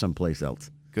them to someplace else.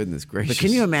 Goodness gracious. But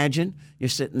can you imagine? You're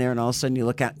sitting there and all of a sudden you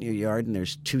look out in your yard and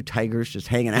there's 2 tigers just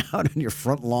hanging out on your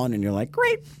front lawn and you're like,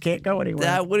 great, can't go anywhere.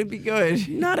 That wouldn't be good.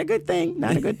 Not a good thing.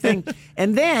 Not a good thing.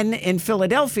 And then in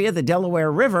Philadelphia, the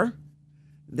Delaware River,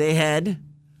 they had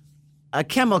a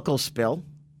chemical spill.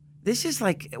 This is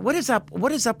like, what is up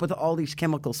with all these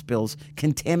chemical spills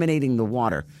contaminating the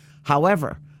water?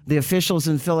 However, the officials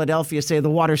in Philadelphia say the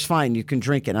water's fine. You can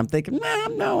drink it. I'm thinking,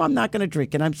 no, I'm not going to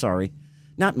drink it. I'm sorry.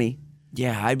 Not me.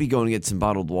 Yeah, I'd be going to get some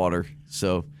bottled water.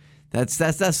 So that's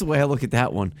the way I look at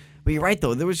that one. But you're right,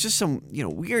 though. There was just some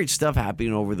weird stuff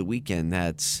happening over the weekend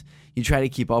that's you try to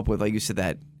keep up with. Like you said,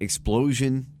 that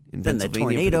explosion in Then the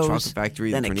Pennsylvania for tornadoes, the chocolate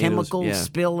factory. then the a tornadoes, chemical yeah.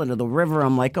 spill into the river.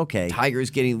 I'm like, okay. Tigers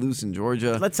getting loose in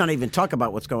Georgia. Let's not even talk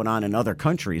about what's going on in other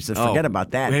countries. Oh, Forget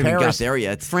about that. we haven't Paris, got there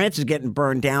yet. France is getting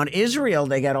burned down. Israel,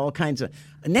 they got all kinds of.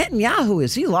 Netanyahu,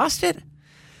 has he lost it?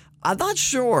 I'm not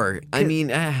sure. I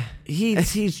mean,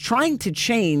 He's trying to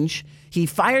change. He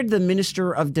fired the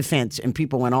Minister of Defense, and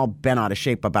people went all bent out of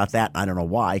shape about that. I don't know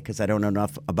why, because I don't know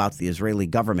enough about the Israeli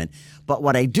government. But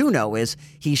what I do know is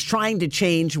he's trying to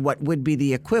change what would be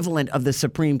the equivalent of the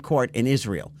Supreme Court in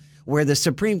Israel, where the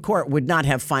Supreme Court would not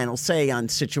have final say on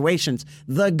situations.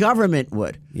 The government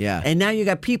would. Yeah. And now you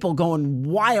got people going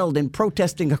wild and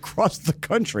protesting across the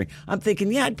country. I'm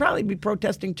thinking, yeah, I'd probably be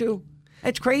protesting too.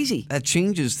 That's crazy. That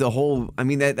changes the whole. I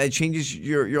mean, that changes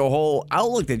your whole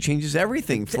outlook. That changes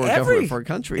everything for a government, for a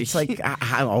country. It's like,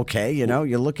 okay,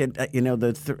 you look at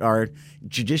our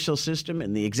judicial system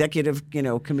and the executive,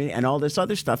 committee and all this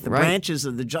other stuff. The branches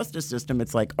of the justice system.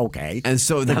 It's like, okay, and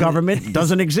so the government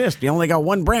doesn't exist. You only got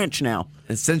one branch now.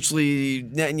 Essentially,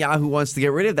 Netanyahu wants to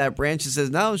get rid of that branch and says,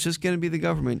 no, it's just going to be the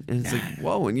government. And it's like,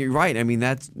 whoa, and you're right. I mean,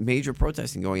 that's major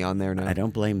protesting going on there now. I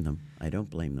don't blame them.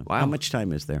 Wow. How much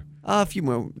time is there? A few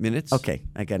more minutes. Okay,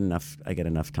 I got enough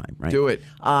time, right? Do it.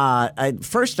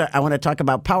 First, I want to talk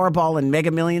about Powerball and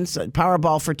Mega Millions.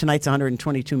 Powerball for tonight's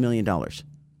 $122 million.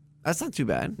 That's not too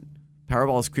bad.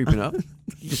 Powerball's creeping up.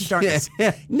 You're starting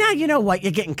Now you know what?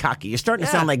 You're getting cocky. You're starting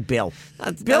to sound like Bill.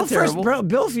 Bill,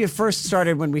 if you first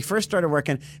started, when we first started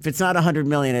working, if it's not $100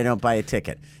 million, I don't buy a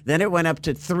ticket. Then it went up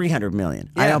to $300 million.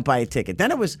 I don't buy a ticket.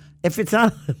 Then it was, if it's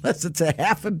not, unless it's a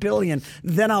 $500 million,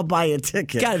 then I'll buy a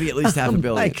ticket. Got to be at least $500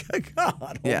 million. Like,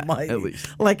 God almighty. At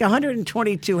least. Like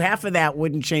 122, half of that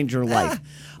wouldn't change your life.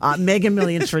 Mega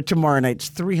Millions for tomorrow night's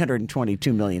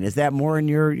 $322 million. Is that more in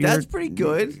your That's pretty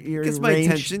good. Your Gets my range?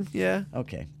 attention. Yeah.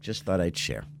 Okay, just thought I'd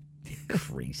share.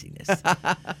 Craziness.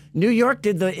 New York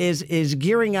is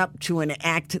gearing up to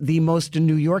enact the most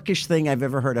New Yorkish thing I've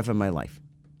ever heard of in my life.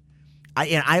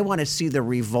 I want to see the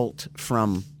revolt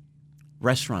from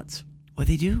restaurants. What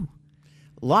they do?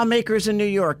 Lawmakers in New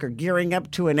York are gearing up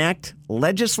to enact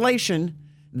legislation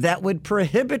that would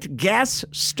prohibit gas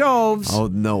stoves Oh,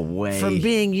 no way. from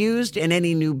being used in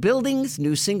any new buildings,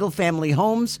 new single-family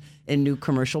homes, and new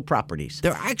commercial properties.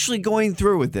 They're actually going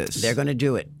through with this. They're going to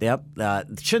do it. Yep.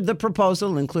 Should the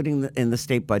proposal, including in the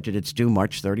state budget, it's due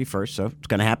March 31st, so it's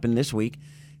going to happen this week.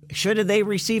 Should they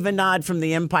receive a nod from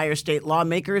the Empire State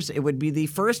lawmakers, it would be the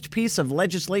first piece of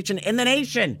legislation in the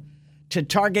nation to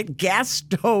target gas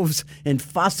stoves and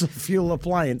fossil fuel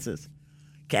appliances.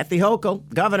 Kathy Hochul,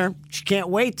 governor, she can't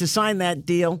wait to sign that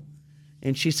deal,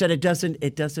 and she said it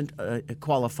doesn't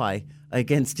qualify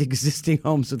against existing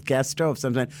homes with gas stoves.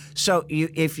 So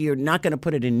if you're not going to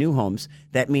put it in new homes,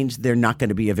 that means they're not going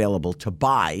to be available to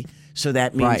buy. So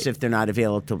that means if they're not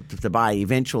available to buy,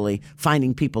 eventually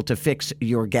finding people to fix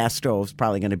your gas stove is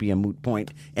probably going to be a moot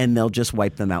point, and they'll just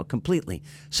wipe them out completely.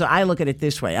 So I look at it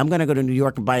this way. I'm going to go to New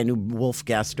York and buy a new Wolf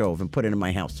gas stove and put it in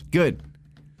my house. Good.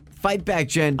 Fight back,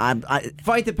 Jen.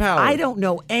 Fight the power. I don't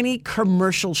know any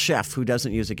commercial chef who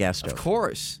doesn't use a gas stove. Of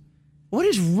course. What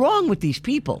is wrong with these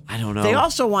people? I don't know. They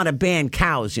also want to ban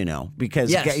cows,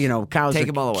 because cows Take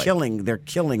them all away. They're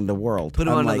killing the world. Put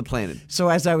them on another planet. So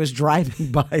as I was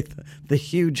driving by the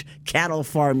huge cattle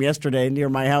farm yesterday near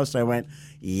my house, I went,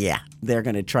 yeah, they're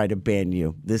going to try to ban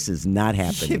you. This is not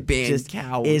happening. Ban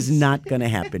cows. Is not going to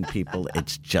happen, people.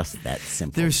 It's just that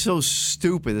simple. They're so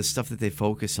stupid, the stuff that they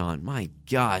focus on. My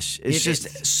gosh. It's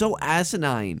just so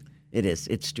asinine. It is.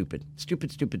 It's stupid.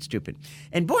 Stupid.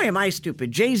 And boy, am I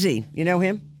stupid. Jay-Z, you know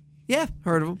him? Yeah,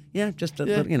 heard of him. Yeah, just a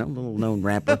little known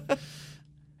rapper.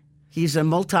 He's a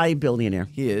multi-billionaire.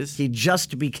 He is. He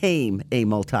just became a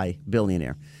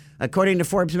multi-billionaire. According to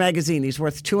Forbes magazine, he's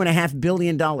worth $2.5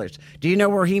 billion. Do you know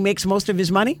where he makes most of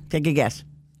his money? Take a guess.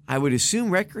 I would assume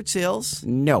record sales.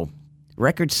 No.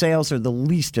 Record sales are the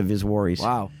least of his worries.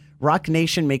 Wow. Rock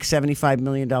Nation makes $75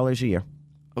 million a year.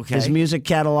 Okay. His music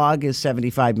catalog is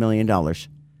 $75 million.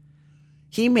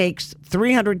 He makes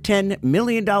 $310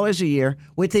 million a year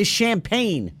with his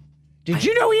champagne. Did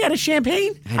you know he had a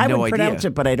champagne? I had no would idea. pronounce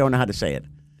it, but I don't know how to say it.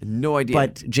 No idea.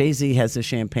 But Jay-Z has a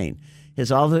champagne.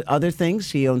 His all the other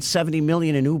things, he owns $70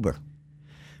 million in Uber.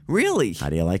 Really? How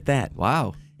do you like that?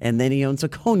 Wow. And then he owns a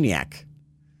cognac.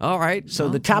 All right. So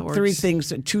well, the top that three works.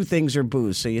 things, two things are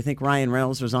booze. So you think Ryan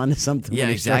Reynolds was onto something Yeah, when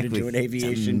he exactly. started doing It's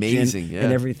aviation, amazing, gin, yeah.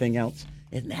 and everything else?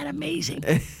 Isn't that amazing?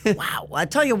 Wow. I'll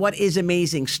tell you what is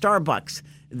amazing. Starbucks,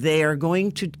 they are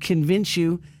going to convince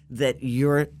you that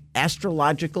your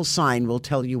astrological sign will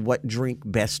tell you what drink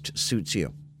best suits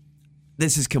you.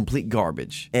 This is complete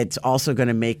garbage. It's also going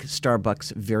to make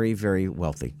Starbucks very, very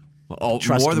wealthy.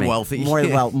 Trust more than me. wealthy.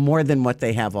 More than what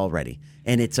they have already.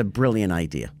 And it's a brilliant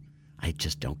idea. I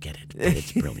just don't get it. But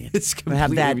it's brilliant. It's We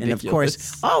have that, completely and of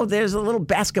course, ridiculous. there's a little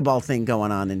basketball thing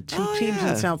going on, and two teams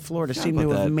yeah. in South Florida Forgot seem to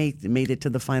about have that. made it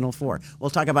to the Final Four. We'll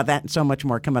talk about that and so much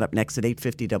more coming up next at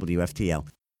 8:50 WFTL.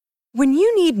 When you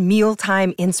need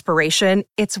mealtime inspiration,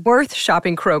 it's worth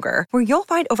shopping Kroger, where you'll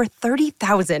find over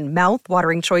 30,000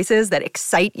 mouth-watering choices that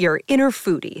excite your inner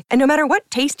foodie. And no matter what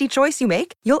tasty choice you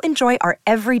make, you'll enjoy our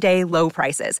everyday low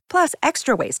prices, plus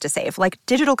extra ways to save, like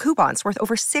digital coupons worth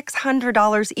over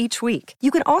 $600 each week. You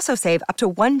can also save up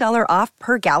to $1 off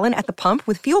per gallon at the pump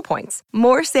with fuel points.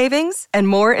 More savings and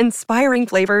more inspiring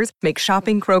flavors make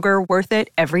shopping Kroger worth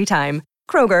it every time.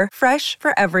 Kroger, fresh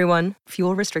for everyone.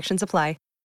 Fuel restrictions apply.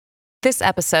 This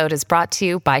episode is brought to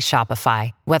you by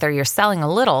Shopify. Whether you're selling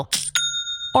a little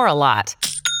or a lot,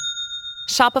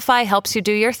 Shopify helps you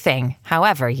do your thing,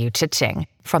 however you cha-ching.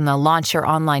 From the launch your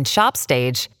online shop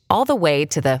stage, all the way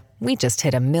to the we just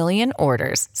hit 1 million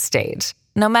orders stage.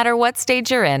 No matter what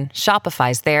stage you're in,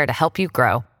 Shopify's there to help you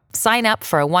grow. Sign up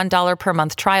for a $1 per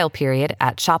month trial period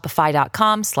at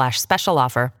shopify.com/special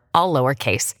offer, all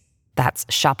lowercase. That's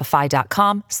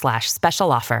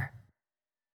shopify.com/special offer.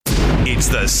 It's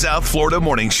the South Florida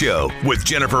Morning Show with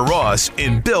Jennifer Ross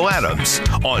and Bill Adams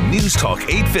on News Talk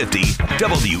 850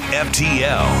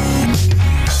 WFTL.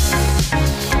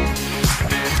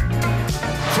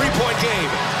 3-point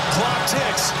game. Clock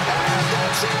ticks. And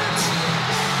that's it.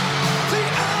 The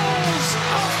Owls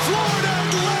of Florida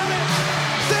Atlantic.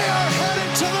 They are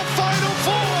headed to the Final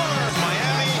Four.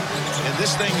 Miami, and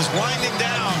this thing is winding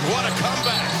down. What a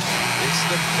comeback. It's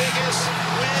the biggest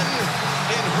win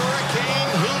in Hurricane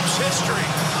Hoops history.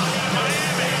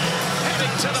 Miami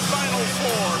heading to the Final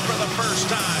Four for the first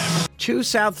time. Two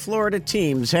South Florida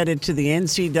teams headed to the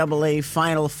NCAA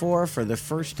Final Four for the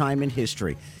first time in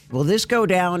history. Will this go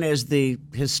down as the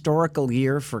historical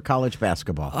year for college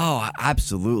basketball? Oh,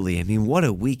 absolutely. I mean, what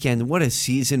a weekend. What a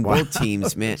season. Both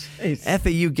teams, man.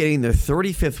 FAU getting their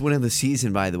 35th win of the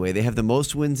season, by the way. They have the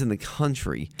most wins in the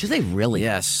country. Do they really?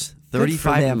 Yes.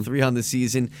 35-3 on the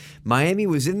season. Miami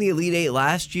was in the Elite Eight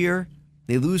last year.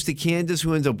 They lose to Kansas,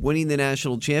 who ends up winning the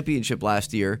national championship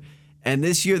last year. And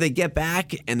this year they get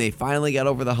back, and they finally got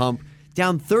over the hump.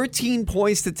 Down 13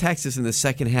 points to Texas in the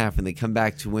second half, and they come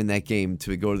back to win that game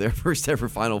to go to their first ever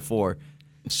Final Four.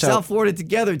 So, South Florida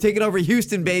together, taking over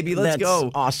Houston, baby. Let's go.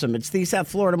 That's awesome. It's the South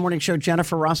Florida Morning Show.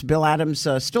 Jennifer Ross, Bill Adams,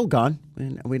 still gone.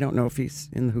 And we don't know if he's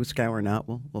in the Hooskow or not.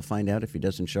 We'll find out if he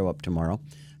doesn't show up tomorrow.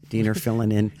 Diener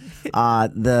filling in.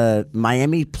 The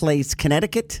Miami plays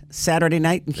Connecticut Saturday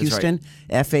night in Houston.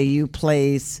 Right. FAU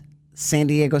plays San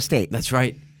Diego State. That's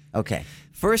right. Okay.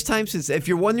 First time since, if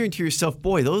you're wondering to yourself,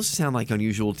 boy, those sound like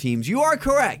unusual teams, you are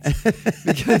correct.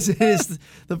 Because it is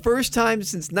the first time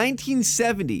since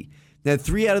 1970 that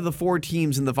 3 out of the 4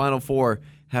 teams in the Final Four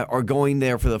are going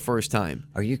there for the first time.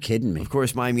 Are you kidding me? Of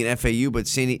course, Miami and FAU, but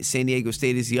San Diego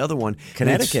State is the other one.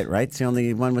 Connecticut, right? It's the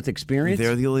only one with experience?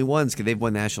 They're the only ones because they've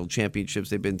won national championships.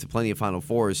 They've been to plenty of Final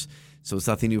Fours, so it's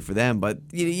nothing new for them. But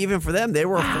even for them, they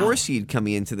were a 4 seed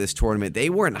coming into this tournament. They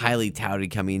weren't highly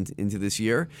touted coming into this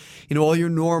year. All your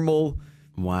normal...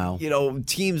 Wow.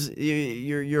 Teams,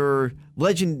 your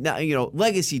legend,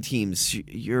 legacy teams,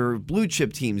 your blue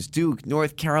chip teams, Duke,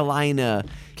 North Carolina,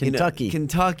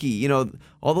 Kentucky,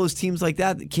 all those teams like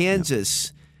that,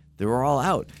 Kansas, they were all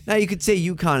out. Now you could say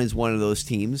UConn is one of those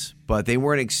teams, but they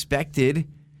weren't expected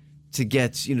to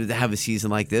get, to have a season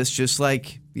like this, just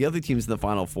like the other teams in the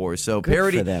Final Four. So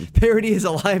parity is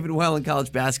alive and well in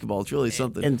college basketball. It's really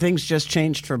something. And things just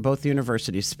changed for both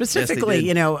universities.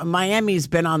 Specifically, Miami's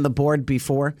been on the board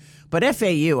before, but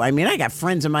FAU, I got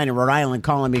friends of mine in Rhode Island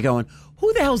calling me going,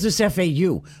 who the hell's this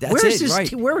FAU?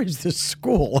 Where is this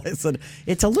school? I said,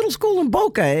 it's a little school in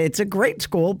Boca. It's a great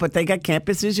school, but they got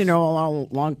campuses, all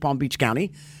along Palm Beach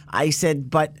County. I said,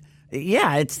 but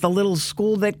yeah, it's the little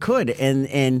school that could.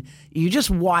 And you just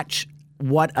watch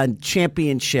what a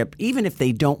championship, even if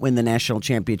they don't win the national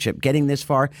championship, getting this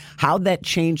far, how that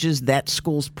changes that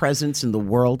school's presence in the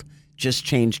world just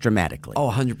changed dramatically. Oh,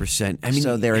 100%.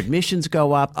 So their admissions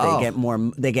go up.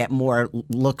 They get more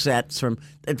looks at from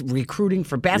recruiting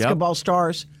for basketball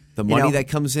stars. The money that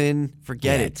comes in,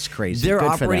 forget it. It's crazy. Their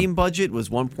operating budget was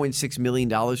 $1.6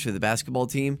 million for the basketball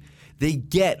team. They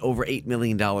get over $8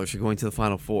 million for going to the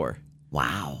Final Four.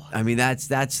 Wow.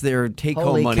 That's their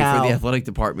take-home money for the athletic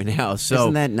department now. So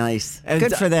isn't that nice?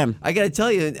 Good for them. I got to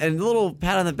tell you, and a little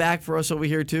pat on the back for us over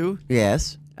here, too.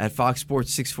 Yes. At Fox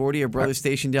Sports 640, our brother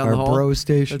station down the hall. Our bro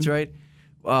station. That's right.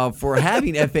 For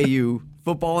having FAU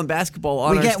football and basketball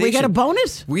on our station. We get a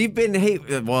bonus? We've been,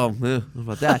 how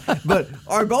about that? But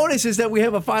our bonus is that we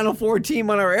have a Final Four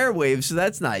team on our airwaves, so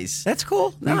that's nice. That's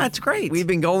cool. No, that's great. We've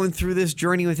been going through this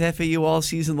journey with FAU all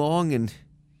season long, and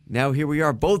now here we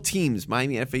are, both teams,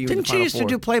 Miami and FAU. Didn't in the Final you used Four. to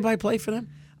do play-by-play for them?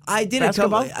 I did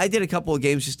a couple of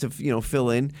games just to fill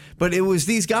in, but it was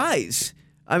these guys.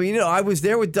 I mean, I was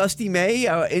there with Dusty May.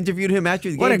 I interviewed him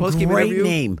after the What game. a Post-game great interview.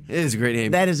 name. It is a great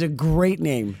name. That is a great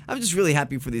name. I'm just really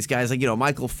happy for these guys. Like,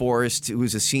 Michael Forrest, who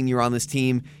was a senior on this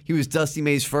team. He was Dusty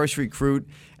May's first recruit.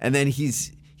 And then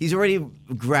he's already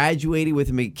graduated with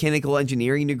a mechanical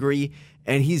engineering degree.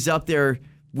 And he's up there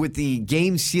with the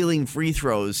game-sealing free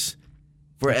throws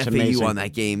for That's FAU amazing. on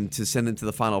that game to send them to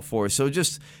the Final Four. So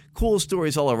just cool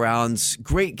stories all around.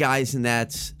 Great guys on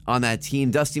that team.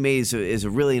 Dusty May is a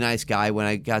really nice guy when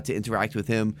I got to interact with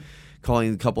him,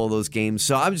 calling a couple of those games.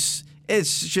 So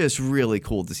it's just really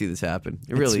cool to see this happen.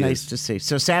 It really It's nice is. to see.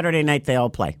 So Saturday night they all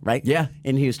play, right? Yeah.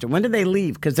 In Houston. When did they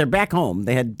leave? Because they're back home.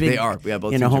 They had big They are. Yeah,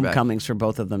 both teams are back. homecomings for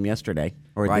both of them yesterday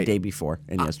or Right. the day before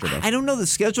and yesterday. I don't know the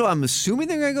schedule. I'm assuming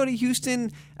they're going to go to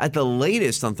Houston at the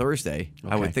latest on Thursday.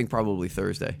 I would Okay. think probably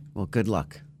Thursday. Well, good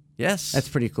luck. Yes. That's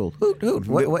pretty cool. Hoot, hoot.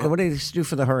 What do they do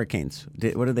for the Hurricanes?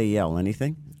 What do they yell?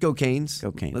 Anything? Go Canes.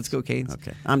 Go Canes. Let's go Canes.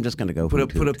 Okay. I'm just going to go Put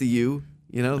hoot, up hoot. the U.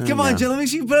 Come no. on, Jen. Let me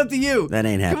see you put up the U. That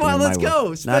ain't happening. Come on, in let's my go.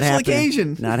 world. Special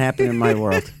occasion. Not happening in my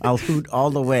world. I'll hoot all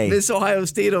the way. Miss Ohio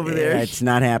State over there. Yeah, it's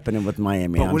not happening with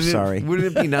Miami. But I'm wouldn't sorry.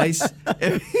 Wouldn't it be nice?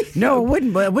 No, it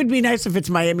wouldn't. But it would be nice if it's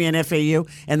Miami and FAU,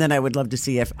 and then I would love to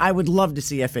see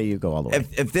FAU go all the way.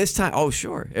 if this time, oh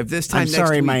sure. If this time I'm next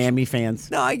sorry, week, Miami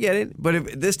fans. No, I get it. But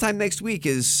if this time next week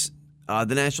is the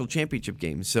national championship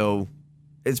game, so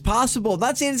it's possible.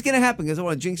 Not saying it's going to happen because I don't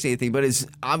want to jinx anything, but it's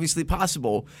obviously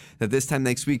possible that this time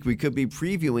next week we could be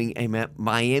previewing a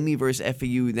Miami versus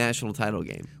FAU national title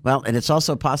game. Well, and it's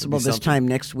also possible Could be this something. time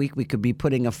next week we could be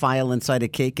putting a file inside a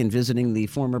cake and visiting the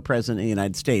former president of the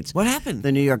United States. What happened?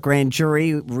 The New York grand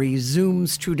jury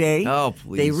resumes today. Oh,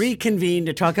 please. They reconvene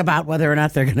to talk about whether or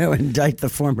not they're going to indict the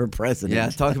former president. Yeah,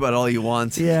 talk about all you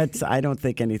want. Yeah, I don't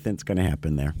think anything's going to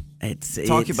happen there.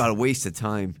 Talk about a waste of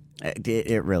time.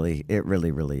 It really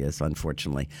is,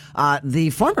 unfortunately.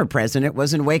 The former president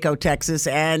was in Waco, Texas,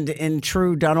 and in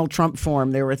true Donald Trump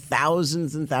form, there were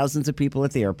thousands and thousands of people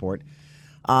at the airport.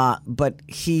 But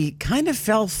he kind of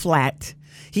fell flat.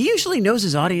 He usually knows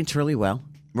his audience really well.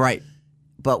 Right.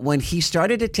 But when he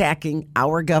started attacking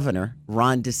our governor,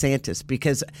 Ron DeSantis,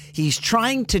 because he's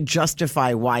trying to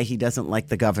justify why he doesn't like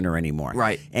the governor anymore.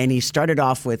 Right. And he started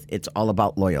off with, it's all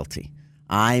about loyalty.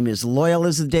 I'm as loyal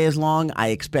as the day is long. I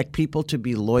expect people to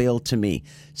be loyal to me.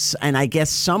 And I guess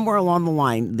somewhere along the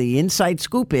line, the inside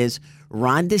scoop is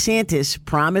Ron DeSantis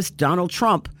promised Donald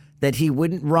Trump that he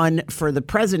wouldn't run for the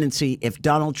presidency if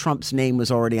Donald Trump's name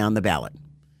was already on the ballot.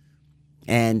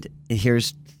 And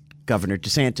here's Governor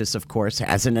DeSantis, of course,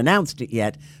 hasn't announced it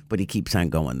yet, but he keeps on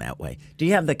going that way. Do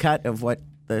you have the cut of what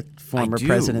the former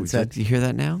president said? Do you hear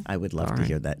that now? I would love to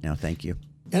hear that now. Thank you.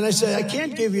 And I said, I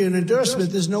can't give you an endorsement.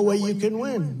 There's no way you can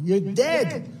win. You're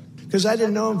dead. Because I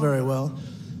didn't know him very well.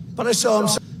 But I saw him.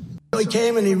 So he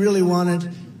came and he really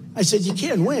wanted. I said, you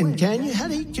can't win, can you? How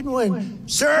do you can win?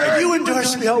 Sir, if you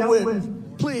endorse me, I'll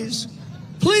win. Please.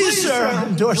 Please, sir,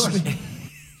 endorse me.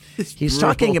 He's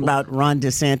talking about Ron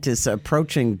DeSantis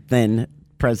approaching then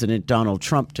President Donald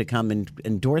Trump to come and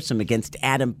endorse him against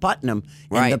Adam Putnam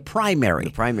in the primary.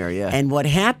 The primary, yeah. And what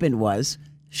happened was,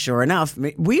 sure enough,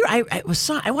 I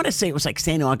want to say it was like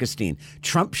St. Augustine.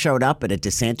 Trump showed up at a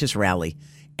DeSantis rally,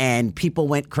 and people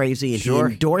went crazy, and he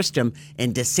endorsed him,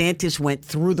 and DeSantis went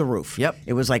through the roof. Yep.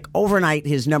 It was like overnight,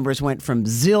 his numbers went from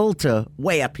zil to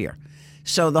way up here.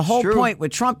 So the whole point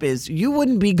with Trump is you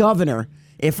wouldn't be governor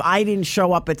if I didn't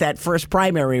show up at that first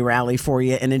primary rally for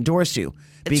you and endorse you,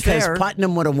 because fair.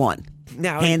 Putnam would have won,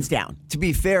 hands down. To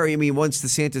be fair, I mean, once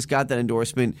DeSantis got that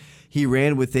endorsement, he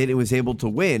ran with it and was able to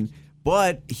win.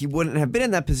 But he wouldn't have been in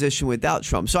that position without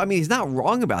Trump. So, I mean, he's not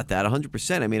wrong about that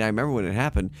 100%. I mean, I remember when it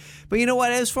happened. But you know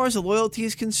what? As far as the loyalty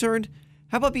is concerned,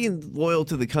 how about being loyal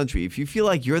to the country? If you feel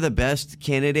like you're the best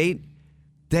candidate,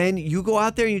 then you go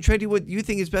out there and you try to do what you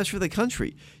think is best for the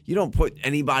country. You don't put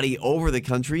anybody over the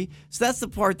country. So that's the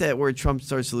part where Trump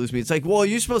starts to lose me. It's like, well,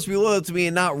 you're supposed to be loyal to me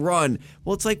and not run.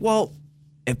 Well, it's like, well,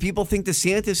 if people think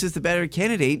DeSantis is the better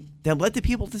candidate, then let the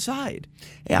people decide.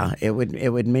 Yeah, it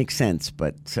would make sense,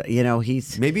 but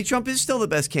he's maybe Trump is still the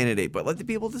best candidate, but let the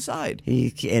people decide.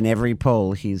 He in every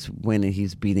poll he's winning,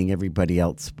 he's beating everybody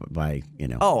else by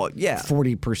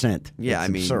 40%. Yeah, It's I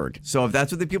mean, absurd. So if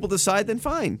that's what the people decide, then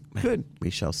fine, good. We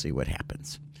shall see what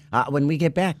happens when we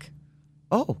get back.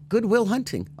 Oh, Goodwill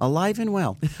Hunting, alive and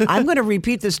well. I'm going to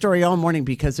repeat this story all morning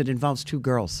because it involves two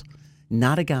girls,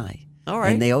 not a guy. All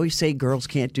right. And they always say girls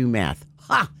can't do math.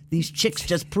 Ha! These chicks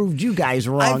just proved you guys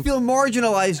wrong. I feel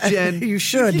marginalized, Jen. You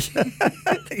should.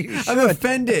 I'm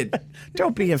offended.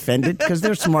 Don't be offended because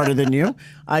they're smarter than you.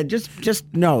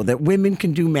 Just know that women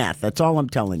can do math. That's all I'm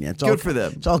telling you. It's Good for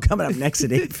them. It's all coming up next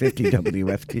at 8:50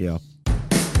 WFTO.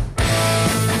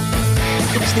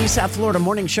 It's the South Florida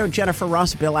Morning Show. Jennifer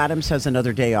Ross, Bill Adams has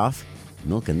another day off.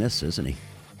 Milking this, isn't he?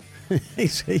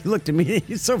 He looked at me.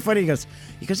 He's so funny. He goes,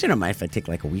 you don't mind if I take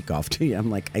like a week off, do you?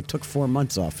 I'm like, I took 4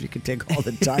 months off. You can take all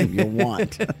the time you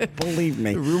want. Believe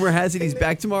me. Rumor has it he's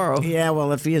back tomorrow. Yeah,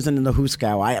 well, if he isn't in the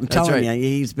Hooskow, I'm telling you,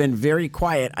 he's been very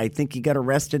quiet. I think he got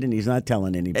arrested and he's not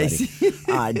telling anybody.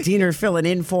 Diener filling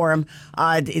in for him.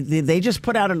 They just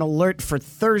put out an alert for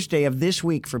Thursday of this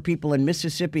week for people in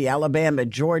Mississippi, Alabama,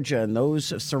 Georgia, and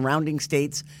those surrounding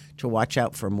states to watch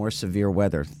out for more severe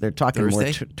weather. They're talking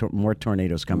more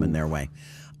tornadoes coming their way.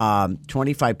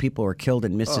 25 people were killed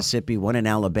in Mississippi, one in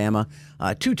Alabama.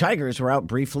 2 tigers were out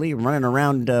briefly running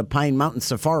around Pine Mountain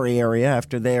Safari area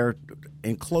after their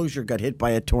enclosure got hit by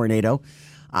a tornado.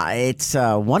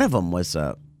 One of them was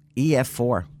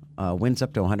EF4, winds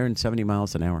up to 170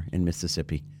 miles an hour in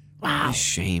Mississippi. Wow. What a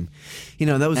shame.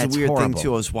 That was That's a weird horrible. thing,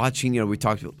 too. I was watching, we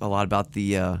talked a lot about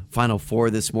the Final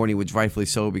Four this morning, which rightfully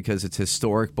so because it's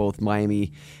historic, both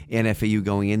Miami and FAU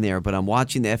going in there. But I'm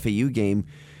watching the FAU game,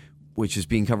 which is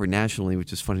being covered nationally,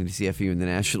 which is funny to see FAU in the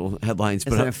national headlines.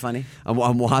 Isn't it funny?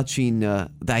 I'm watching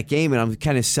that game, and I'm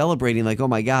kind of celebrating, like, oh,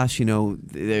 my gosh,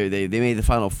 they made the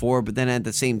Final Four. But then at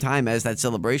the same time, as that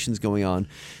celebration's going on,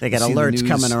 They got alerts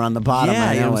coming around the bottom. Yeah,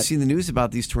 I know I'm it. seeing the news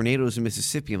about these tornadoes in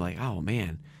Mississippi. I'm like, oh,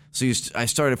 man. So I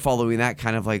started following that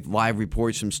kind of like live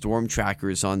reports from storm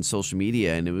trackers on social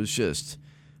media, and it was just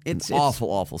an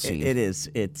awful scene. It is.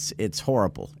 It's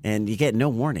horrible, and you get no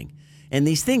warning. And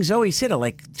these things always hit at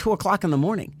like 2:00 in the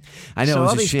morning. I know. So it was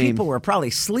all a these shame. people were probably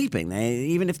sleeping.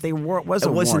 Even if they was a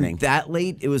It wasn't warning. that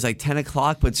late. It was like 10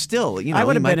 o'clock, but still, I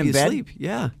would have might been be in bed. asleep.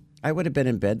 Yeah, I would have been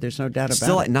in bed. There's no doubt about it.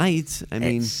 still at night. I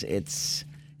mean,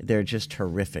 they're just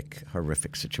horrific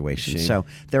situations. Shame. So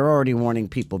they're already warning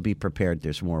people, be prepared.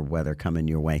 There's more weather coming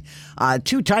your way.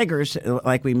 2 tigers,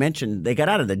 like we mentioned, they got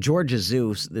out of the Georgia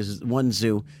zoo. There's one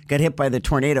zoo, got hit by the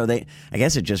tornado. I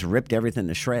guess it just ripped everything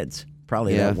to shreds.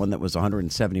 Probably that one that was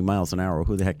 170 miles an hour.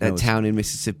 Who the heck knows? that town in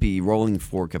Mississippi, Rolling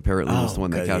Fork, apparently was the one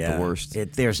that got the worst.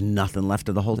 There's nothing left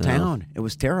of the whole town. It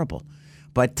was terrible.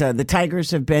 But the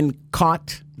tigers have been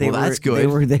caught. That's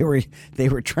good. They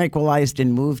were tranquilized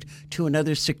and moved to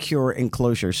another secure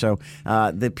enclosure. So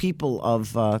the people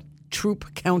of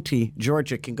Troup County,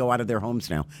 Georgia, can go out of their homes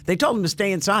now. They told them to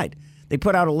stay inside. They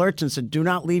put out alerts and said, "Do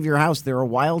not leave your house. There are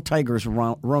wild tigers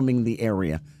roaming the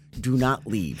area. Do not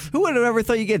leave." Who would have ever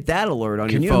thought you get that alert on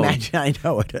Can your you phone? imagine? I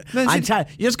know it.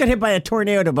 You just got hit by a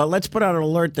tornado, but let's put out an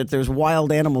alert that there's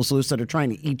wild animals loose that are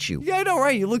trying to eat you. Yeah, I know,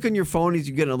 right? You look on your phone as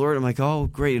you get an alert. I'm like, oh,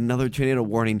 great, another tornado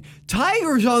warning.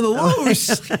 Tigers on the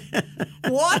loose.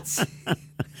 What?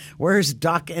 Where's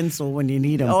Doc Ensel when you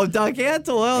need him? Oh, Doc Antle.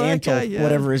 Oh, that guy, yeah.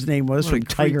 Whatever his name was, What a from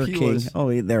Tiger creep he King. was.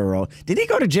 Oh, they're all. Did he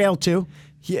go to jail too?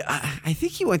 Yeah, I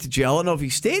think he went to jail. I don't know if he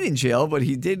stayed in jail, but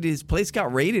he did. His place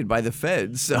got raided by the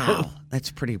feds. So. Wow,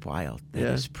 that's pretty wild. That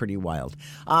is Yeah. pretty wild.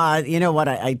 You know what?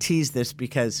 I tease this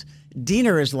because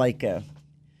Diener is like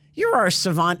you're our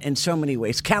savant in so many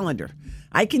ways. Calendar.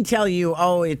 I can tell you,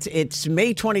 it's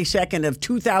May 22nd of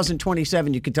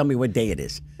 2027. You can tell me what day it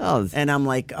is. Oh. And I'm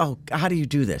like, oh, how do you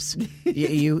do this?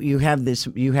 you have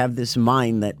this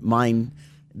mind that mine.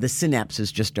 The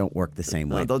synapses just don't work the same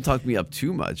way. No, don't talk me up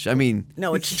too much. I mean,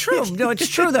 No, it's true. No, it's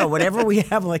true though. Whenever we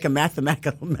have like a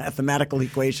mathematical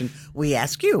equation, we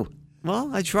ask you. well,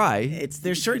 I try.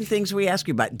 There's certain things we ask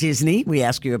you about. Disney, we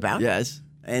ask you about. Yes.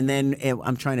 And then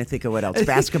I'm trying to think of what else.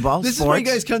 Basketball, This sports. is what you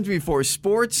guys come to me for: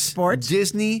 sports,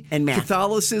 Disney, and math.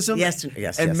 Catholicism, Yes,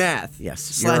 and math.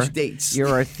 Yes, /dates.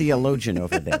 You're a theologian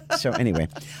over there. So anyway,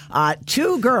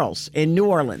 2 girls in New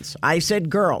Orleans. I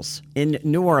said girls in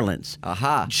New Orleans.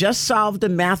 Aha. Just solved a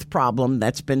math problem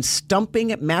that's been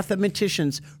stumping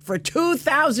mathematicians for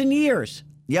 2,000 years.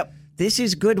 Yep. This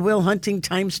is Goodwill Hunting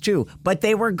times 2. But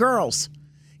they were girls.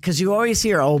 Because you always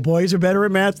hear, oh, boys are better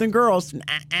at math than girls.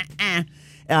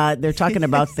 They're talking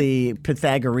about the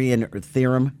Pythagorean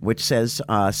theorem, which says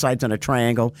sides on a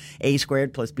triangle, a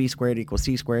squared plus b squared equals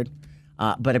c squared.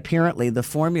 But apparently the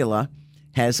formula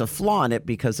has a flaw in it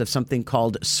because of something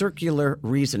called circular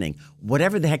reasoning.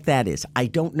 Whatever the heck that is, I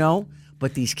don't know,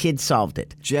 but these kids solved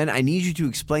it. Jen, I need you to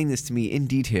explain this to me in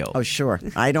detail. Oh, sure.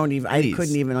 I Please.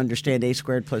 couldn't even understand a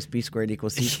squared plus b squared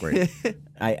equals c squared.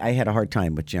 I had a hard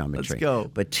time with geometry. Let's go.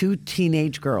 But 2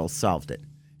 teenage girls solved it.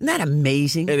 Isn't that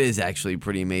amazing? It is actually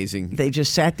pretty amazing. They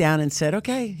just sat down and said,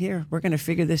 okay, here, we're going to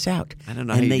figure this out. I don't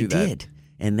know and how they you do that. did.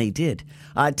 And they did.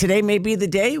 Today may be the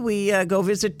day we go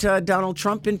visit Donald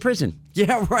Trump in prison.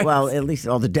 Yeah, right. Well, at least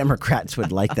all the Democrats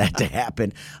would like that to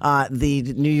happen. The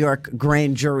New York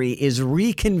grand jury is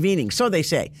reconvening. So they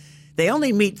say. They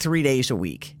only meet 3 days a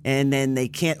week. And then they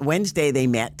can't. Wednesday they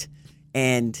met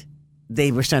and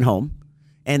they were sent home.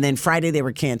 And then Friday they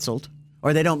were canceled,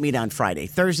 or they don't meet on Friday.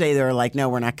 Thursday they were like, no,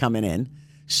 we're not coming in.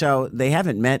 So they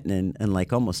haven't met in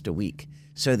like almost a week.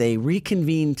 So they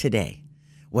reconvene today.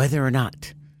 Whether or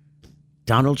not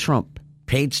Donald Trump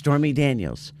paid Stormy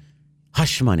Daniels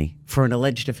hush money for an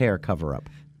alleged affair cover-up.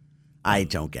 I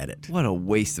don't get it. What a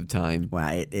waste of time.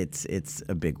 Well, it's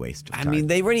a big waste of time. I mean,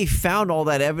 they already found all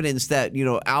that evidence that,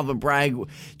 Alvin Bragg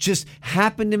just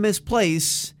happened to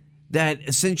misplace that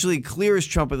essentially clears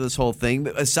Trump of this whole thing.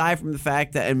 But aside from the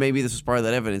fact that, and maybe this was part of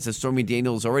that evidence, that Stormy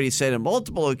Daniels already said on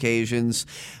multiple occasions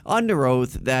under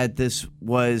oath that this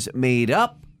was made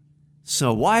up.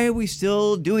 So why are we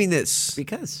still doing this?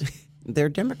 Because they're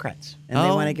Democrats, and they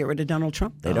want to get rid of Donald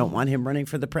Trump. They don't want him running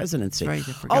for the presidency. Right,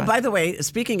 I forgot. Oh, by the way,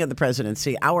 speaking of the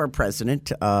presidency, our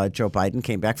president, Joe Biden,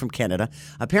 came back from Canada,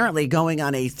 apparently going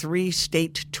on a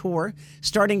 3-state tour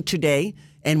starting today.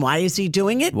 And why is he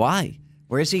doing it? Why?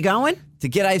 Where is he going? To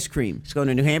get ice cream. He's going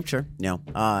to New Hampshire. No,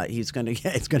 he's going to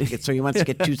get. So he wants to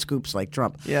get 2 scoops like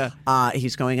Trump. Yeah.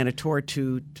 He's going on a tour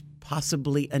to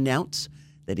possibly announce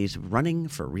that he's running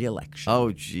for re-election.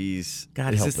 Oh, geez.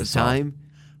 God is help this us the all. time?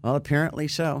 Well, apparently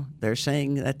so. They're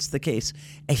saying that's the case.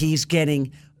 He's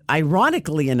getting,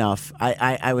 ironically enough,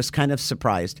 I was kind of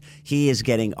surprised. He is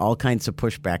getting all kinds of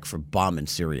pushback for bombing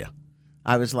Syria.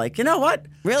 I was like, you know what?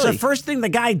 Really? It's the first thing the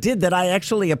guy did that I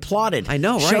actually applauded. I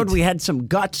know, right? Showed we had some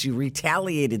guts. You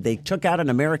retaliated. They took out an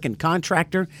American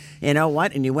contractor. You know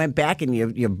what? And you went back and you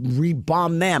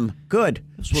re-bombed them. Good.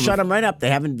 Shut them right up.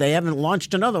 They haven't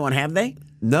launched another one, have they?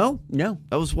 No. No.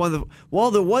 That was one of the.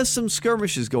 Well, there was some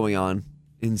skirmishes going on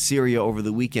in Syria over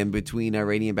the weekend between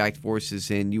Iranian-backed forces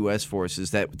and U.S.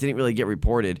 forces that didn't really get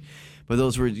reported, but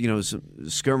those were some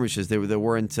skirmishes. There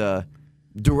weren't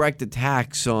direct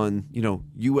attacks on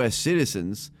U.S.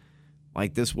 citizens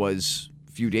like this was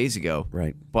a few days ago.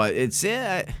 Right. But it's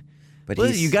But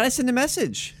listen, you got to send a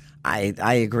message. I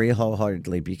agree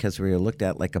wholeheartely because we were looked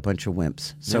at like a bunch of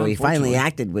wimps. So Yeah, he finally unfortunately.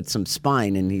 acted with some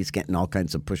spine, and he's getting all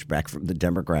kinds of pushback from the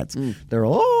Democrats. They're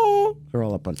all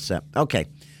up on set. Okay,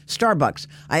 Starbucks.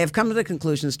 I have come to the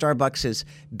conclusion Starbucks has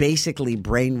basically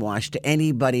brainwashed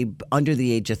anybody under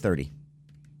the age of 30,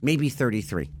 maybe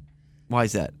 33. Why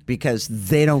is that? Because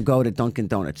they don't go to Dunkin'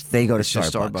 Donuts. They go to It's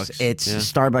just Starbucks. Starbucks. It's Yeah.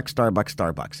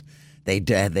 Starbucks. They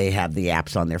have the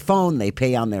apps on their phone. They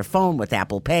pay on their phone with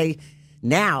Apple Pay.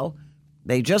 Now,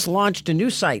 they just launched a new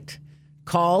site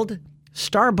called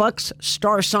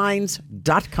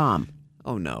StarbucksStarsigns.com.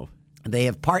 Oh, no. They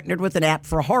have partnered with an app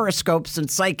for horoscopes and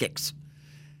psychics.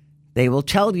 They will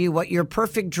tell you what your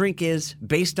perfect drink is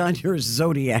based on your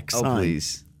zodiac sign. Oh,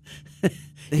 please.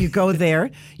 You go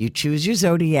there, you choose your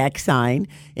zodiac sign,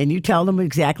 and you tell them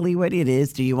exactly what it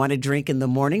is. Do you want to drink in the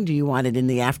morning? Do you want it in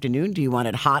the afternoon? Do you want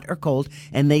it hot or cold?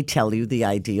 And they tell you the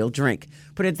ideal drink.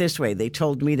 Put it this way. They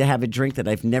told me to have a drink that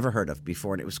I've never heard of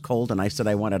before, and it was cold, and I said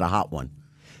I wanted a hot one.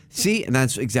 See, and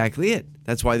that's exactly it.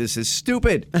 That's why this is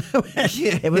stupid.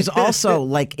 It was also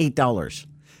like $8,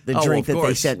 the Oh, drink of that they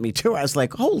course. sent me to. I was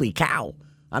like, holy cow.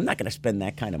 I'm not going to spend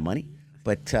that kind of money.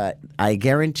 But I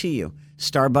guarantee you,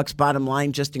 Starbucks' bottom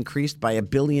line just increased by $1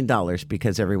 billion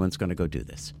because everyone's going to go do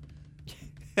this.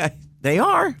 They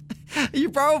are.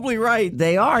 You're probably right.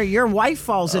 They are. Your wife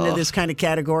falls into this kind of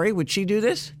category. Would she do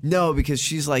this? No, because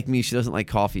she's like me. She doesn't like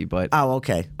coffee, but Oh,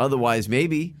 okay. otherwise,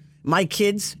 maybe. My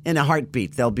kids, in a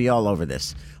heartbeat, they'll be all over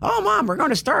this. Oh, Mom, we're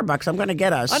going to Starbucks. I'm going to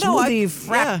get a smoothie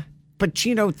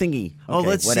frappuccino thingy. Oh, Okay,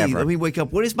 let's whatever. see. Let me wake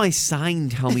up. What does my sign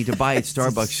tell me to buy at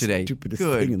Starbucks today? Stupidest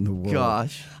Good thing in the world.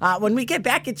 gosh. When we get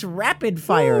back, it's rapid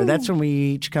fire. That's when we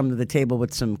each come to the table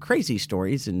with some crazy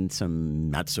stories and some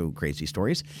not so crazy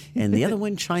stories. And the other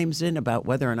one chimes in about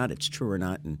whether or not it's true or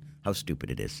not and how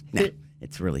stupid it is. Nah,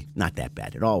 it's really not that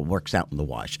bad. It all works out in the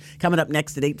wash. Coming up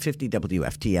next at 8:50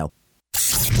 WFTL.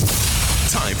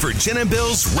 Time for Jen and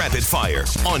Bill's Rapid Fire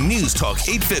on News Talk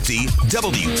 850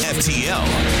 WFTL.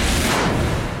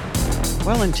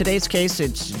 Well, in today's case,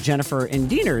 it's Jennifer and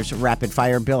Diener's rapid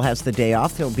fire. Bill has the day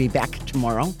off. He'll be back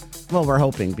tomorrow. Well, we're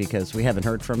hoping because we haven't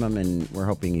heard from him, and we're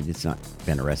hoping he's not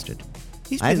been arrested.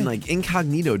 He's I been haven't- like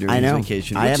incognito during I know. his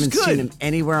vacation. I which is haven't good. seen him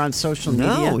anywhere on social No,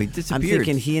 media. he I'm disappeared.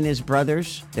 thinking he and his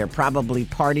brothers, they're probably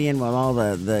partying with all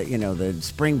the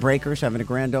spring breakers, having a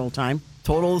grand old time.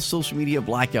 Total social media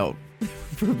blackout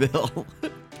for Bill.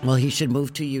 Well, he should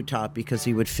move to Utah because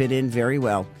he would fit in very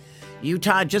well.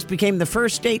 Utah just became the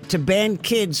first state to ban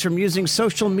kids from using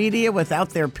social media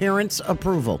without their parents'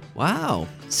 approval. Wow.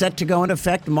 Set to go into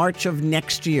effect March of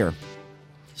next year.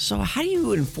 So how do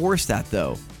you enforce that,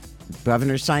 though?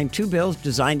 Governor signed 2 bills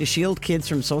designed to shield kids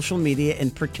from social media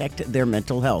and protect their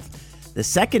mental health. The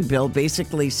second bill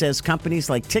basically says companies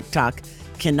like TikTok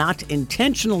cannot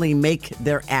intentionally make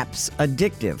their apps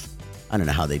addictive. I don't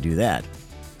know how they do that.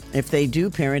 If they do,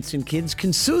 parents and kids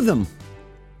can sue them.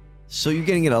 So you're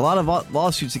going to get a lot of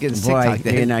lawsuits against Boy, TikTok.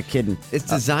 Then. you're not kidding. It's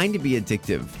designed to be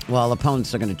addictive. Well,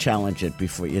 opponents are going to challenge it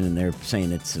before, and they're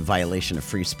saying it's a violation of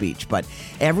free speech. But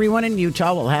everyone in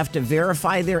Utah will have to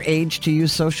verify their age to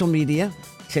use social media,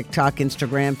 TikTok,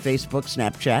 Instagram, Facebook,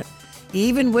 Snapchat.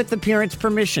 Even with the parents'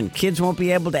 permission, kids won't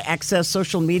be able to access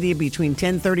social media between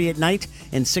 10:30 at night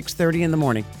and 6:30 in the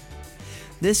morning.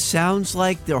 This sounds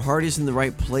like their heart is in the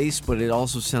right place, but it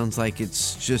also sounds like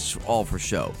it's just all for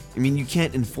show. I mean, you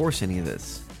can't enforce any of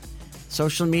this.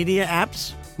 Social media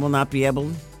apps will not be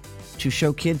able to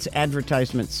show kids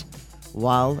advertisements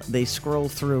while they scroll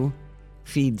through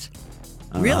feeds.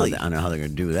 Really? I don't know how they're going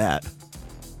to do that.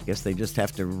 I guess they just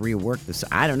have to rework this.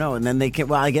 I don't know. And then they can,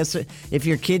 well, I guess if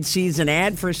your kid sees an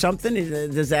ad for something,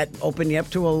 does that open you up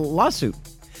to a lawsuit?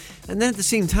 And then at the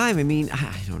same time, I mean,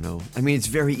 I don't know. I mean, it's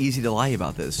very easy to lie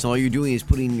about this. So all you're doing is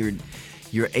putting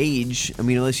your age. I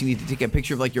mean, unless you need to take a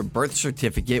picture of like your birth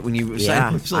certificate when you sign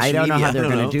up with social I don't know media. how they're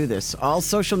going to do this. All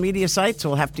social media sites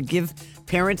will have to give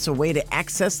parents a way to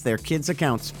access their kids'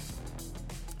 accounts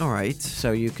All right.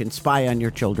 so you can spy on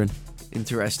your children.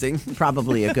 Interesting.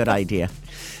 Probably a good idea.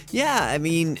 Yeah, I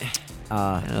mean,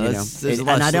 there's a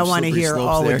lot and of I don't want to slippery hear,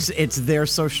 slopes there. it's their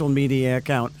social media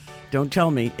account. Don't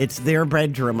tell me. It's their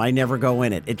bedroom. I never go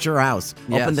in it. It's your house.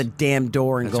 Yes. Open the damn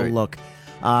door and That's go right. look.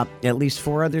 At least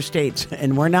 4 other states,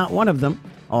 and we're not one of them.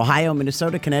 Ohio,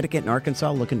 Minnesota, Connecticut, and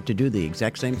Arkansas looking to do the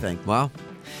exact same thing. Wow.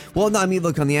 Well, no, I mean,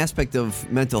 look, on the aspect of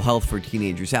mental health for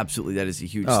teenagers, absolutely, that is a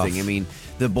huge thing. I mean,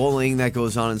 the bullying that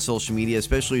goes on in social media,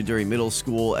 especially during middle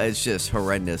school, it's just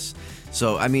horrendous.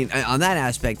 So, I mean, on that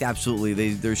aspect,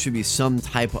 absolutely, there should be some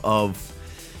type of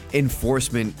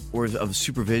enforcement or of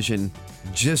supervision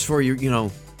just for your,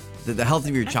 the health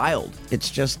of your child. It's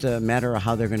just a matter of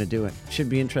how they're going to do it. Should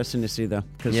be interesting to see, though,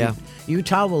 because Yeah.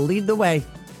 Utah will lead the way.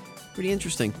 Pretty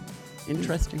interesting.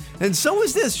 Interesting. And so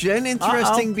is this, Jen.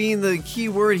 Interesting being the key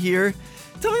word here.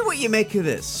 Tell me what you make of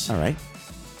this. All right.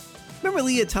 Remember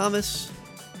Leah Thomas,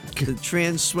 the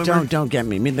trans swimmer? Don't get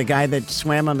me. I mean, the guy that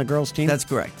swam on the girls' team? That's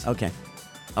correct. Okay.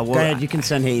 Well, Go ahead. You can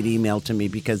send hate email to me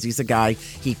because he's a guy.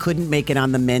 He couldn't make it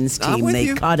on the men's I'm team. with They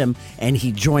you. cut him, and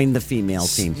he joined the female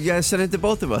team. You guys send it to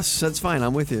both of us. That's fine.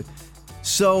 I'm with you.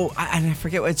 So, I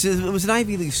forget. It was an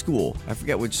Ivy League school. I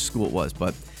forget which school it was,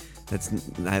 but that's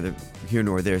neither here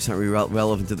nor there. It's not really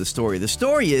relevant to the story. The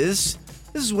story is,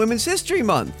 this is Women's History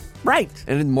Month. Right.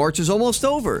 And March is almost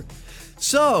over.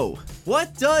 So,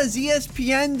 what does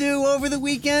ESPN do over the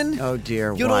weekend? Oh,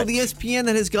 dear, Good what? old ESPN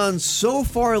that has gone so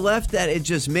far left that it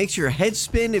just makes your head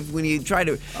spin when you try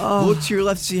to look to your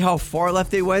left to see how far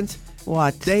left they went.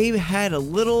 What? They had a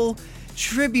little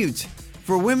tribute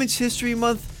for Women's History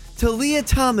Month to Leah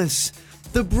Thomas,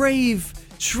 the brave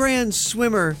trans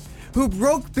swimmer who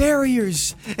broke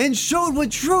barriers and showed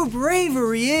what true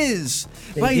bravery is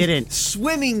by didn't.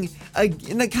 swimming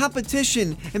in a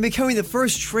competition and becoming the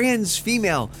first trans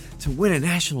female to win a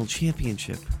national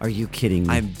championship. Are you kidding me?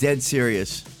 I'm dead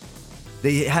serious.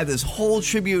 They had this whole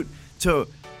tribute to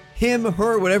him,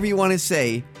 her, whatever you want to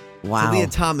say, Wow. to Leah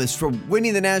Thomas for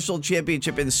winning the national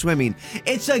championship in swimming.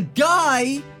 It's a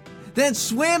guy that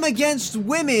swam against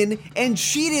women and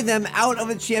cheated them out of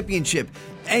a championship.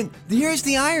 And here's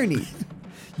the irony.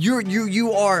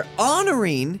 You are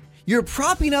honoring, you're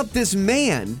propping up this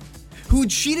man who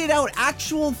cheated out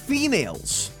actual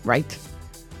females Right.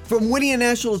 from winning a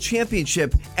national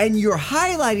championship, and you're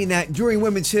highlighting that during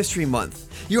Women's History Month.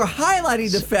 You're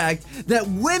highlighting the fact that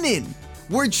women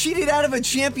were cheated out of a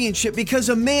championship because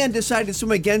a man decided to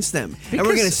swim against them, and we're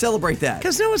going to celebrate that.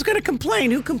 Because no one's going to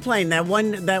complain. Who complained? That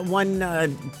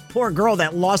one poor girl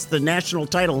that lost the national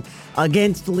title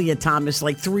against Leah Thomas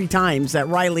like 3 times, that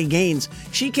Riley Gaines,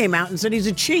 she came out and said he's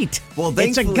a cheat. Well, it's a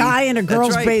thankfully- guy in a that's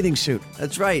girl's right. bathing suit.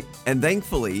 That's right, and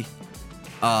thankfully,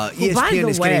 by ESPN the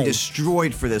is getting way-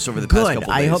 destroyed for this over the past Good.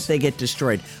 couple days. I hope they get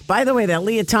destroyed. By the way, that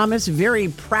Leah Thomas very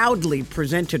proudly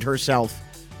presented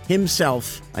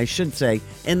himself, I should say,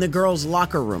 in the girls'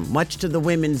 locker room, much to the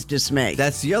women's dismay.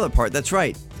 That's the other part. That's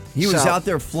right. He was So- out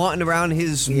there flaunting around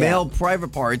his male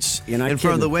private parts You're in not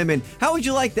front of the kidding. women. How would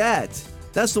you like that?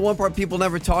 That's the one part people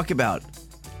never talk about.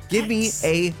 Give me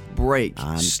a break.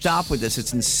 Stop with this.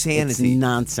 It's insanity. It's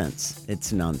nonsense.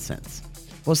 It's nonsense.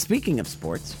 Well, speaking of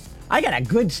sports, I got a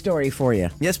good story for you.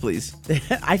 Yes, please.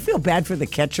 I feel bad for the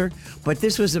catcher, but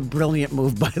this was a brilliant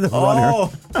move by the runner.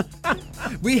 Oh,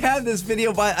 we have this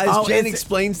video as Jen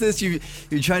explains this. You're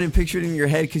trying to picture it in your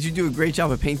head because you do a great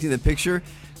job of painting the picture.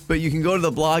 But you can go to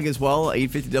the blog as well,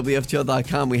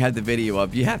 850WFTL.com. We had the video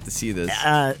up. You have to see this.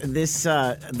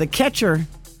 The catcher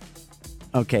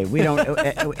Okay, we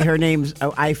don't. Her name's.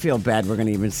 I feel bad. We're going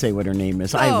to even say what her name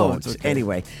is. I won't. It's okay.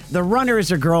 Anyway, the runner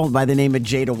is a girl by the name of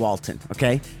Jada Walton.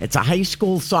 Okay, it's a high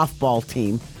school softball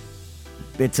team.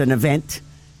 It's an event.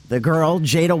 The girl,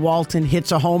 Jada Walton,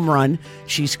 hits a home run.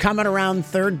 She's coming around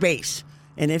third base.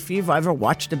 And if you've ever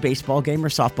watched a baseball game or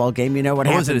softball game, you know what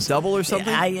happens. Was it a double or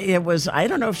something? It was. I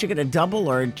don't know if she got a double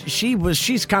or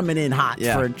she's coming in hot.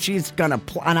 Yeah. She's gonna.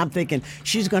 And I'm thinking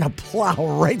she's gonna plow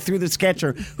right through this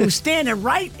catcher who's standing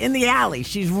right in the alley.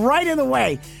 She's right in the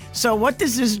way. So what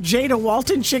does this Jada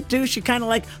Walton chick do? She kind of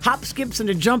like hop, skips, and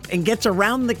a jump and gets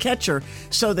around the catcher.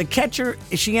 So the catcher,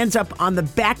 she ends up on the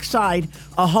backside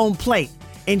of home plate.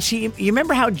 And you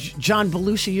remember how John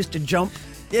Belushi used to jump?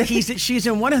 She's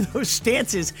in one of those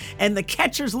stances, and the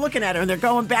catcher's looking at her, and they're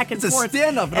going back and forth. It's a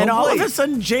stand-up. And all of a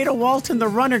sudden, Jada Walton, the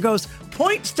runner,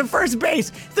 points to first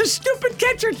base. The stupid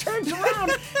catcher turns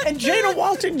around, and Jada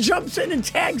Walton jumps in and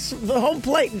tags the home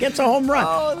plate and gets a home run.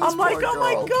 I'm like, oh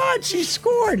my God, she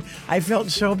scored. I felt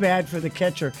so bad for the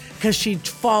catcher because she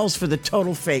falls for the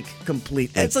total fake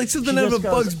completely. It's like something out of a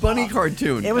Bugs Bunny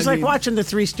cartoon. It was like watching the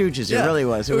Three Stooges. Yeah. It really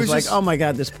was. It was like, oh my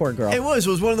God, this poor girl. It was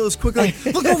one of those quick, like,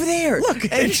 look over there. Look,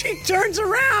 and she turns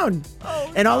around.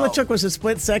 And all it took was a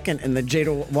split second, and the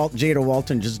Jada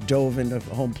Walton just dove into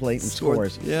home plate and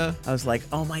scores. Yeah. I was like,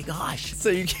 oh my gosh. So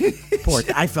you can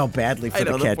I felt badly for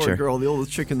the catcher. The poor girl, the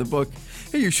oldest trick in the book.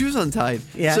 Hey, your shoe's untied.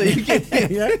 Yeah. So you can,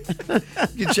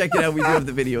 you can check it out. We do have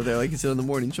the video there, like I said, on the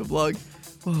Morning Show blog.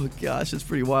 Oh gosh, it's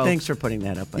pretty wild. Thanks for putting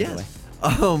that up, by the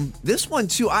way. This one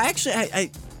too. I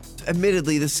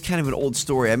admittedly, this is kind of an old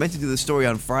story. I meant to do this story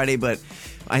on Friday, but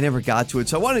I never got to it.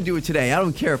 So I want to do it today. I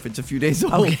don't care if it's a few days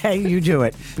old. Okay, you do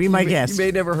it. Be my guest. You may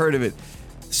have never heard of it.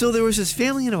 So there was this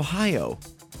family in Ohio,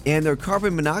 and their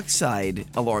carbon monoxide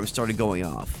alarm started going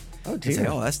off. Oh, dear. It's like,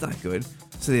 oh, that's not good.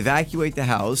 So they evacuate the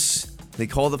house. They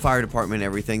call the fire department and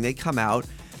everything. They come out.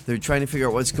 They're trying to figure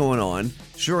out what's going on.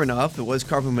 Sure enough, it was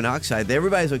carbon monoxide.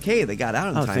 Everybody's okay. They got out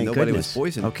in time. Thank Nobody goodness. was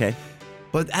poisoned. Okay.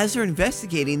 But as they're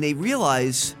investigating, they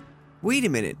realize, wait a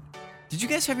minute. Did you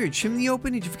guys have your chimney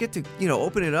open? Did you forget to,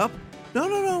 open it up?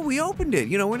 No. We opened it.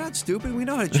 We're not stupid. We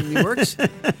know how a chimney works.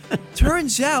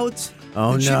 Turns out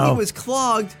the chimney was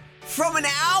clogged from an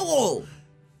owl.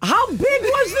 How big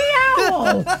was the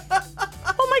owl?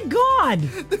 Oh my God.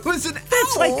 There was an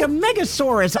That's owl. like a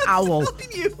Megasaurus owl. I'm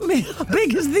telling you. I mean, how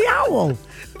big is the owl?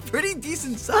 Pretty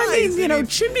decent size. I mean,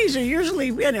 chimneys are usually,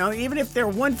 even if they're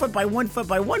 1 foot by 1 foot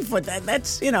by 1 foot,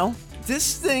 that's.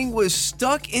 This thing was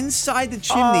stuck inside the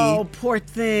chimney. Oh, poor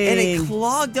thing. And it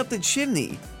clogged up the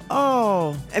chimney.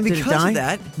 Oh. And Did it because die? of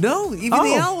that, no, even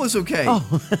the owl was okay.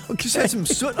 Oh, okay. Just had some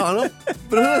soot on him.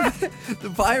 But the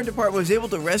fire department was able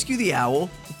to rescue the owl.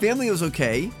 The family was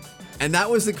okay. And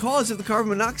that was the cause of the carbon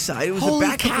monoxide. It was Holy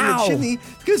the backup cow. from the chimney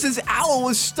because this owl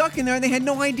was stuck in there and they had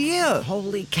no idea.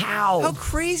 Holy cow. How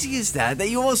crazy is that? That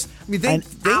you almost, An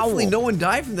thankfully owl. no one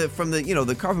died from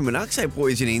the carbon monoxide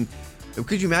poisoning.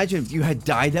 Could you imagine if you had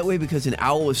died that way because an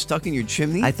owl was stuck in your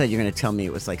chimney? I thought you were going to tell me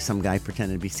it was like some guy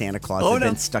pretending to be Santa Claus Oh, had no.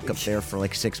 been stuck up there for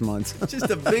like 6 months. Just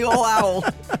a big old owl.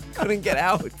 Couldn't get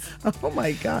out. Oh,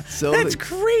 my God. So That's they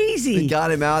crazy.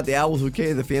 got him out. The owl's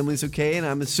okay. The family's okay. And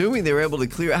I'm assuming they were able to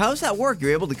clear it. How does that work?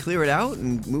 You're able to clear it out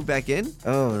and move back in?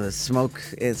 Oh, the smoke.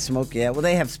 It's smoke, yeah. Well,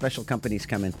 they have special companies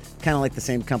come in, kind of like the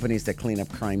same companies that clean up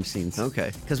crime scenes.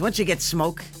 Okay. Because once you get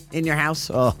smoke in your house,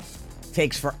 it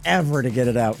takes forever to get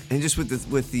it out. And just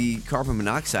with the carbon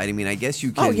monoxide, I mean, I guess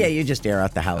you can. Oh, yeah, you just air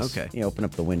out the house. Okay. You open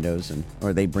up the windows,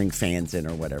 or they bring fans in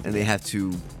or whatever. And they have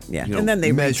to and then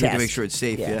they measure retest. to make sure it's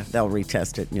safe. Yeah. They'll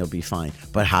retest it and you'll be fine.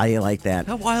 But how you like that?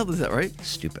 How wild is that, right?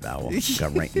 Stupid owl.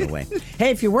 Got right in the way. Hey,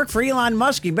 if you work for Elon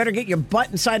Musk, you better get your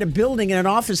butt inside a building in an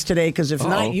office today, because if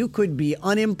not, you could be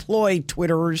unemployed,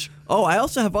 Twitterers. Oh, I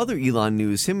also have other Elon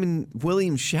news. Him and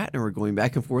William Shatner are going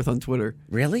back and forth on Twitter.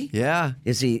 Really? Yeah.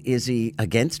 Is he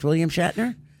against William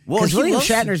Shatner? Well, Because he William loves-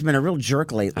 Shatner's been a real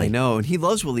jerk lately. I know, and he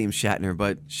loves William Shatner,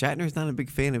 but Shatner's not a big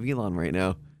fan of Elon right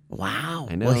now. Wow.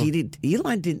 I know. Well,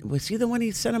 Elon didn't. Was he the one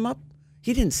who sent him up?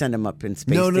 He didn't send him up in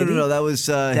space. No. did he? That was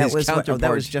his counterpart.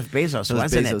 that was Jeff Bezos, That was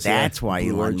wasn't it? Bezos, yeah. That's why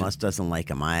Blue Elon Origin. Musk doesn't like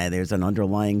him. There's an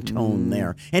underlying tone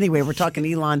there. Anyway, we're talking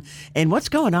Elon, and what's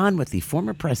going on with the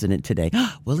former president today?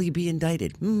 Will he be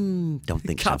indicted? Don't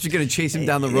think Cops so. are going to chase him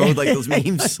down the road like those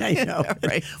memes. I know.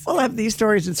 Right. We'll have these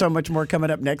stories and so much more coming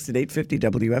up next at 8:50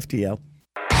 WFTL.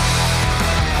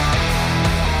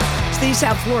 It's the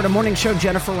South Florida Morning Show.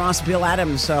 Jennifer Ross, Bill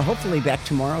Adams, hopefully back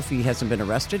tomorrow if he hasn't been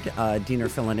arrested. Diener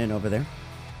filling in over there.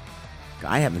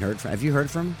 I haven't heard from. Have you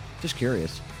heard from him? Just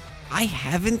curious. I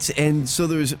haven't, and so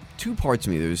there's two parts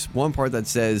of me. There's one part that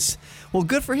says, well,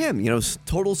 good for him.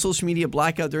 Total social media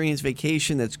blackout during his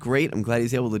vacation. That's great. I'm glad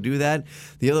he's able to do that.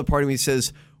 The other part of me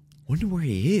says, wonder where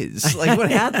he is. Like, what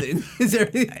happened? Is there?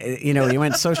 You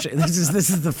went social. This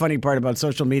is the funny part about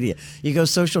social media. You go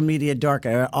social media dark.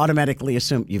 I automatically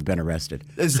assume you've been arrested.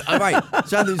 All right,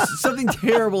 so there's something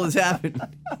terrible has happened.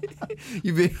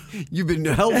 You've been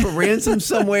held for ransom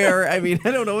somewhere. I mean,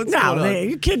 I don't know what's going on. Are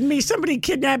you kidding me? Somebody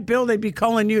kidnapped Bill. They'd be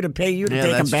calling you to pay you to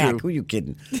take him back. True. Who are you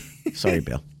kidding? Sorry,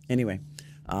 Bill. Anyway.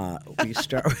 We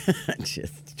start.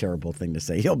 Just a terrible thing to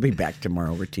say. He'll be back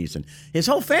tomorrow. We're teasing. His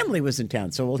whole family was in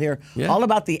town, so we'll hear all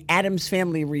about the Addams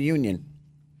family reunion.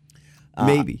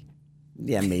 Maybe.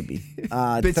 Yeah, maybe.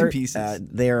 Bits and pieces.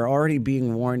 They are already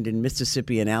being warned in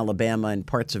Mississippi and Alabama and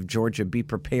parts of Georgia. Be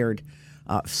prepared.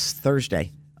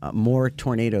 Thursday, more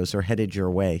tornadoes are headed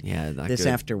your way. Yeah, not this good.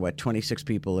 After 26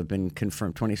 people have been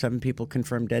confirmed. 27 people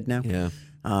confirmed dead now. Yeah.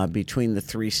 Between the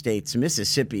three states.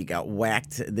 Mississippi got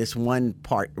whacked. This one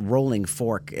part, Rolling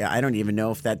Fork. I don't even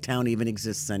know if that town even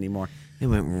exists anymore. It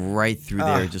went right through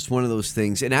there. Just one of those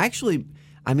things. And actually,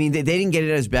 I mean, they didn't get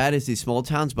it as bad as these small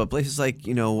towns, but places like,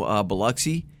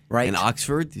 Biloxi and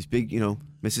Oxford, these big,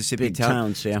 Mississippi Big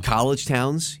towns, yeah. College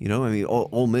towns, I mean,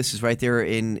 Ole Miss is right there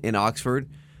in Oxford.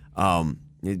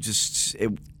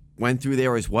 It went through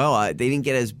there as well. They didn't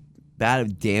get as bad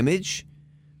of damage.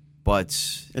 But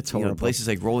it's horrible. Places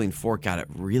like Rolling Fork got it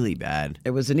really bad.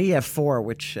 It was an EF4,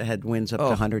 which had winds up to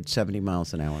 170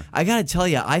 miles an hour. I got to tell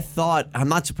you, I'm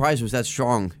not surprised it was that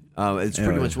strong. It's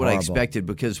pretty much what I expected,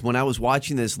 because when I was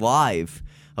watching this live,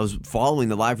 I was following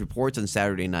the live reports on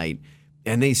Saturday night,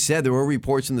 and they said there were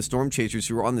reports from the storm chasers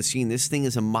who were on the scene. This thing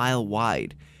is a mile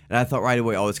wide. And I thought right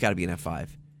away, it's got to be an F5.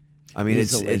 I mean,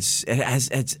 it's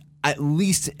at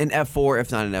least an F4,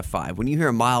 if not an F5. When you hear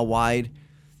a mile wide,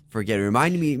 forget it.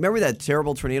 Reminded me, remember that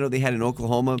terrible tornado they had in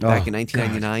Oklahoma back in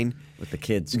 1999? God. With the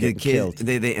kids getting killed.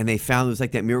 They found, it was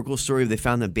like that miracle story. They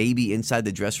found the baby inside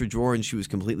the dresser drawer and she was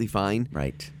completely fine.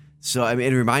 Right. So, I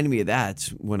mean, it reminded me of that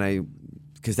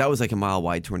because that was like a mile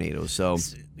wide tornado. So,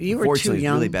 you were too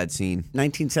young. Really bad scene.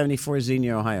 1974,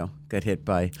 Xenia, Ohio got hit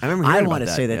by. I remember hearing I want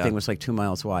about to say that yeah. thing was like 2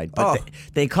 miles wide. But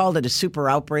they called it a super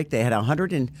outbreak. They had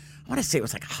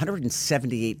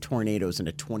 178 tornadoes in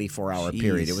a 24-hour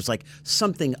period. It was like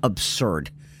something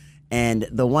absurd. And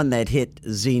the one that hit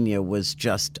Xenia was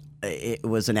it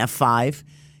was an F5,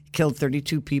 killed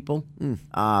 32 people,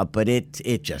 but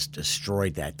it just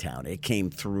destroyed that town. It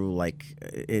came through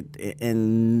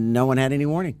and no one had any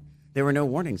warning. There were no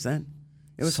warnings then.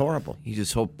 It was horrible. You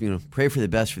just hope, pray for the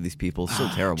best for these people. It's so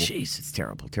terrible. Jeez, it's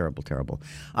terrible, terrible, terrible.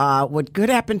 What could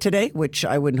happen today, which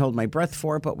I wouldn't hold my breath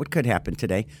for, but what could happen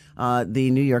today,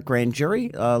 the New York grand jury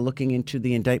looking into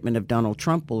the indictment of Donald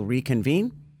Trump will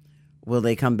reconvene. Will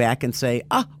they come back and say,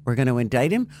 we're going to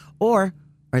indict him? Or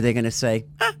are they going to say,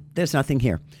 there's nothing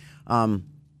here?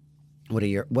 What are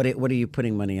you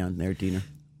putting money on there, Dina?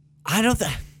 I don't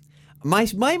think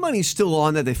my money's still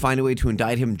on that they find a way to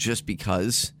indict him just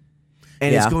because.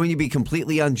 And it's going to be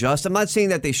completely unjust. I'm not saying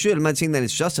that they should. I'm not saying that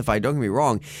it's justified. Don't get me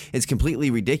wrong. It's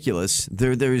completely ridiculous.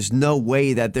 There is no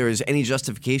way that there is any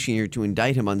justification here to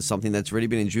indict him on something that's already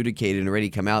been adjudicated and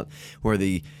already come out where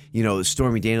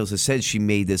Stormy Daniels has said she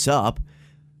made this up.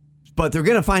 But they're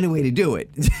going to find a way to do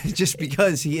it just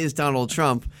because he is Donald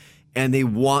Trump. And they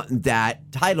want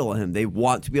that title on him. They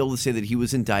want to be able to say that he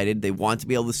was indicted. They want to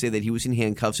be able to say that he was in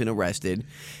handcuffs and arrested.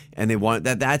 And they want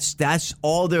that's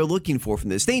all they're looking for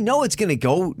from this. They know it's going to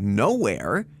go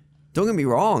nowhere. Don't get me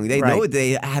wrong. They know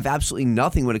they have absolutely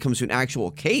nothing when it comes to an actual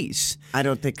case. I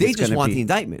don't think they just want the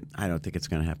indictment. I don't think it's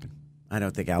going to happen. I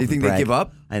don't think Alvin You think Bragg, they give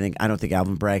up? I don't think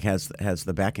Alvin Bragg has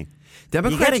the backing.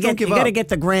 Democrats don't give up. You got to get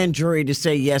the grand jury to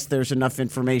say, yes, there's enough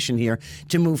information here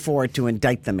to move forward to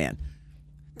indict the man.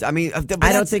 I mean,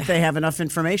 I don't think they have enough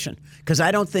information because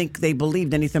I don't think they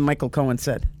believed anything Michael Cohen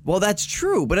said. Well, that's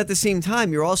true, but at the same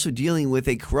time, you're also dealing with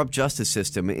a corrupt justice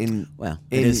system in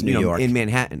New York, in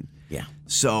Manhattan. Yeah,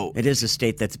 so it is a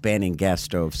state that's banning gas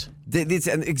stoves.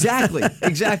 Exactly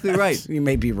right. You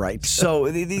may be right.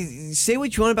 So say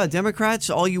what you want about Democrats,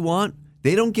 all you want.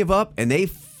 They don't give up, and they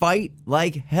fight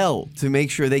like hell to make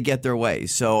sure they get their way.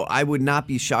 So I would not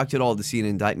be shocked at all to see an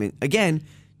indictment again,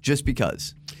 just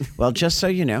because. Well, just so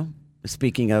you know,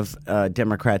 speaking of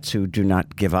Democrats who do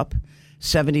not give up,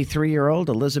 73-year-old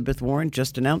Elizabeth Warren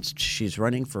just announced she's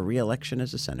running for re-election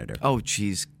as a senator. Oh,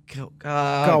 geez.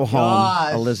 Go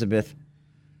home, Elizabeth.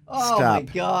 Oh Stop. my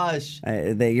gosh.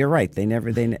 You're right.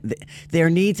 There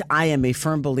needs. I am a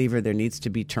firm believer. There needs to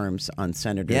be terms on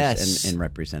senators Yes. and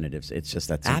representatives. It's just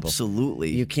that simple.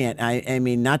 Absolutely. You can't. I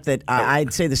mean, not that.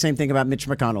 I'd say the same thing about Mitch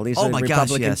McConnell. He's Oh a my gosh,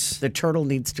 Republican. yes. The turtle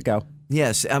needs to go.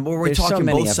 Yes, we're There's so talking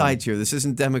many both of them. sides here. This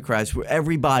isn't Democrats.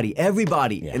 Everybody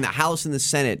in the House and the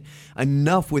Senate.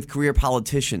 Enough with career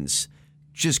politicians.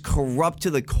 Just corrupt to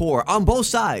the core on both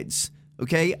sides.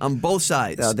 Okay, on both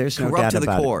sides. No, there's no corrupt doubt to the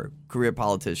about it. core. Career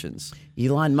politicians.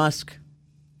 Elon Musk,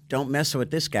 don't mess with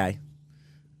this guy.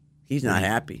 He's not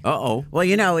happy. Uh-oh. Well,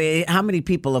 how many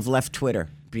people have left Twitter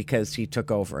because he took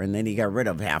over and then he got rid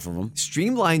of half of them?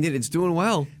 Streamlined it. It's doing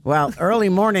well. Well, early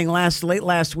morning, late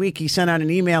last week, he sent out an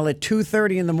email at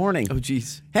 2:30 in the morning. Oh,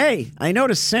 geez. Hey, I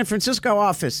noticed San Francisco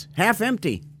office half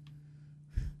empty.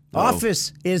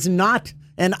 Office is not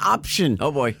an option.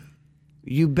 Oh, boy.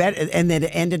 You bet. And it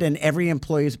ended in every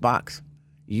employee's box.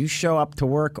 You show up to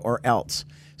work or else.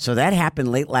 So that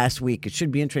happened late last week. It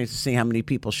should be interesting to see how many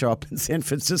people show up in San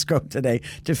Francisco today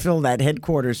to fill that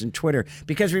headquarters and Twitter.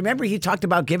 Because remember, he talked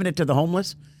about giving it to the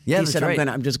homeless? Yeah, he that's said, right.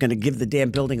 I'm just going to give the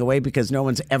damn building away because no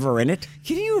one's ever in it.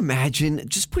 Can you imagine?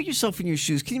 Just put yourself in your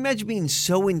shoes. Can you imagine being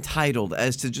so entitled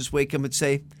as to just wake up and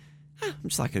say, I'm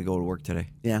just not going to go to work today?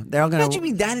 Yeah, they're all going Imagine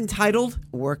being that entitled?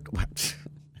 work.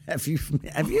 Have you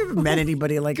ever met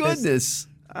anybody like this?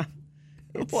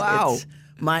 Goodness. Wow. It's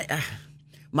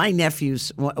my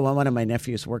nephews. One of my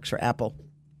nephews works for Apple,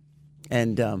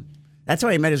 and that's how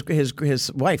I met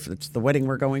his wife. It's the wedding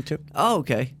we're going to. Oh,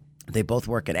 okay. They both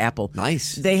work at Apple.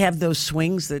 Nice. They have those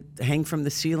swings that hang from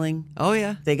the ceiling. Oh,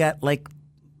 yeah. They got like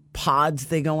pods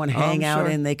they go and hang out sure.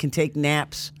 in. They can take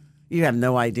naps. You have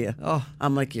no idea. Oh.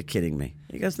 I'm like, you're kidding me.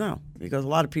 He goes, no. He goes, a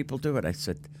lot of people do it. I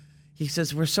said, he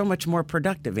says, we're so much more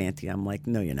productive, Auntie. I'm like,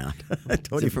 no, you're not. Don't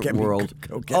even Different get me- world.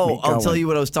 go get me I'll going. tell you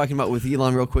what I was talking about with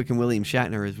Elon real quick and William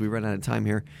Shatner as we run out of time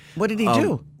here. What did he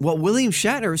do? Well, William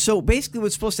Shatner, so basically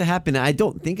what's supposed to happen, I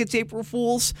don't think it's April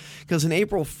Fool's, because on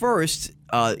April 1st,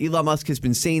 Elon Musk has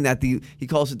been saying that he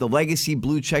calls it the legacy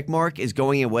blue check mark is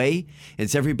going away.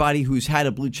 It's everybody who's had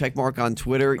a blue check mark on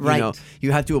Twitter. Right.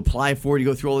 You have to apply for it. You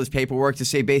go through all this paperwork to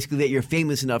say basically that you're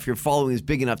famous enough, your following is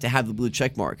big enough to have the blue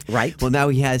check mark. Right. Well, now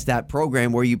he has that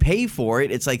program where you pay for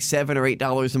it. It's like $7 or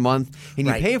 $8 a month, and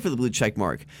you Right. pay for the blue check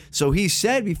mark. So he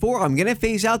said before, I'm going to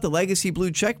phase out the legacy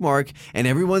blue check mark, and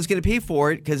everyone's going to pay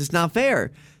for it because it's not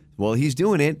fair. Well, he's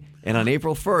doing it. And on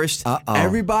April 1st,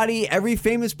 every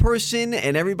famous person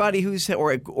and everybody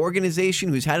or organization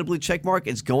who's had a blue check mark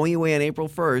is going away on April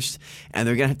 1st, and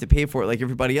they're going to have to pay for it like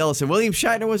everybody else. And William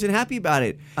Shatner wasn't happy about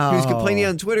it. He was complaining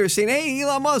on Twitter saying, hey,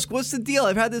 Elon Musk, what's the deal?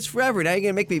 I've had this forever. Now you're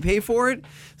going to make me pay for it?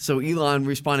 So Elon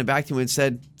responded back to him and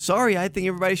said, sorry, I think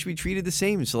everybody should be treated the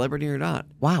same, celebrity or not.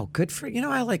 Wow, good for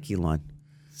I like Elon.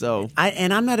 So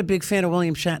I'm not a big fan of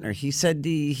William Shatner. He said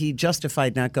he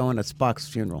justified not going to Spock's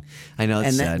funeral. I know,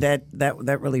 it's and sad.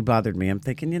 that really bothered me. I'm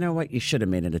thinking, you know what? You should have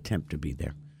made an attempt to be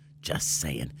there. Just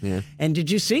saying. Yeah. And did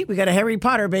you see? We got a Harry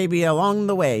Potter baby along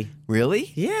the way.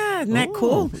 Really? Yeah, isn't that Oh,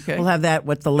 cool? okay. We'll have that.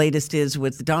 What the latest is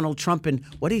with Donald Trump and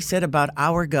what he said about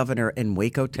our governor in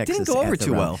Waco, Texas. Didn't go over at the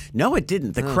too rally. well. No, it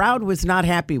didn't. The crowd was not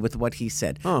happy with what he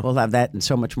said. We'll have that and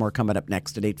so much more coming up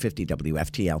next at 8:50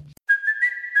 WFTL.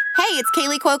 Hey, it's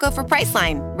Kaylee Cuoco for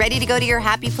Priceline. Ready to go to your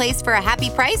happy place for a happy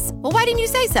price? Well, why didn't you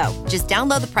say so? Just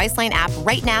download the Priceline app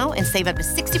right now and save up to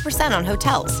 60% on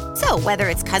hotels. So whether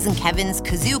it's Cousin Kevin's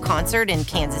Kazoo Concert in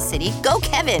Kansas City, go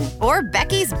Kevin, or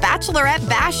Becky's Bachelorette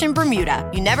Bash in Bermuda,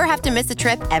 you never have to miss a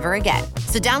trip ever again.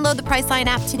 So download the Priceline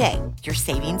app today. Your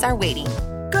savings are waiting.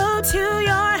 Go to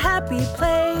your happy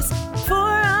place for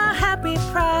a happy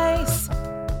price.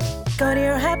 Go to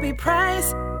your happy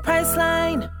price,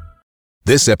 Priceline.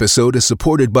 This episode is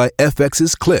supported by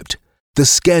FX's Clipped, the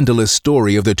scandalous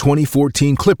story of the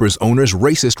 2014 Clippers owner's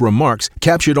racist remarks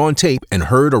captured on tape and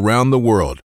heard around the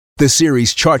world. The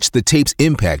series charts the tape's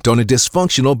impact on a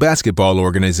dysfunctional basketball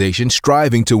organization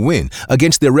striving to win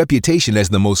against their reputation as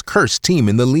the most cursed team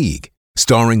in the league.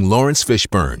 Starring Lawrence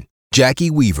Fishburne, Jackie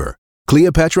Weaver,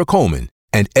 Cleopatra Coleman,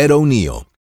 and Ed O'Neill.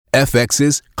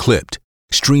 FX's Clipped,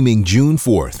 streaming June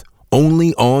 4th,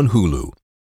 only on Hulu.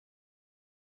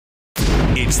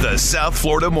 It's the South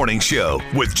Florida Morning Show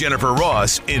with Jennifer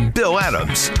Ross and Bill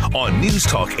Adams on News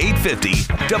Talk 850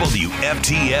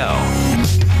 WFTL.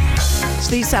 It's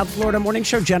the South Florida Morning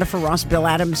Show. Jennifer Ross, Bill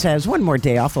Adams has one more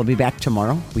day off. He'll be back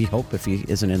tomorrow, we hope, if he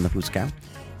isn't in the Hooskow.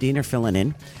 Deaner filling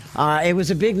in. It was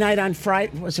a big night on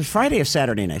Friday. Was it Friday or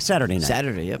Saturday night? Saturday night.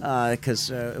 Saturday, yep. Because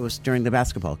it was during the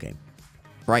basketball game.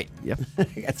 Right, yep.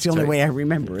 That's the only way I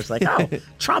remember. It's like, oh,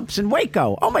 Trump's in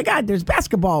Waco. Oh, my God, there's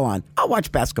basketball on. I'll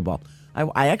watch basketball.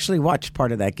 I actually watched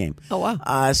part of that game. Oh,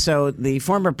 wow. So the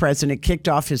former president kicked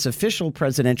off his official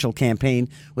presidential campaign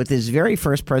with his very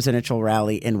first presidential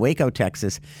rally in Waco,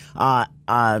 Texas.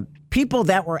 People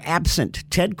that were absent,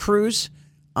 Ted Cruz,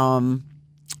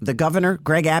 the governor,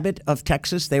 Greg Abbott of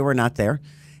Texas, they were not there.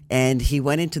 And he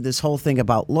went into this whole thing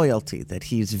about loyalty, that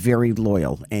he's very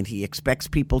loyal and he expects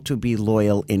people to be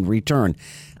loyal in return,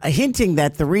 hinting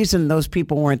that the reason those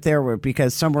people weren't there were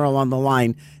because somewhere along the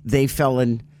line they fell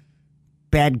in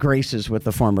bad graces with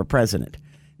the former president.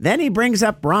 Then he brings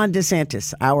up Ron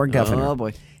DeSantis, our governor. Oh,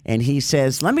 boy. And he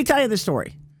says, let me tell you the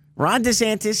story. Ron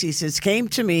DeSantis, he says, came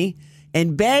to me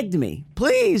and begged me,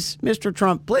 please, Mr.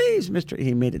 Trump, please, Mr.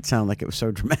 He made it sound like it was so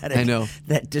dramatic. I know.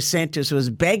 That DeSantis was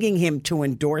begging him to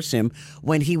endorse him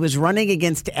when he was running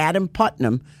against Adam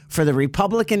Putnam for the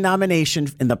Republican nomination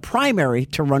in the primary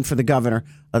to run for the governor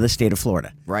of the state of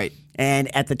Florida. Right.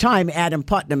 And at the time, Adam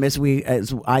Putnam, as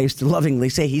I used to lovingly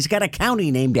say, he's got a county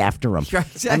named after him. Right,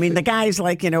 exactly. I mean, the guy's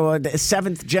like, a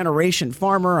seventh generation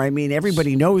farmer. I mean,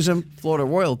 everybody knows him. Florida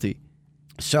royalty.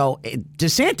 So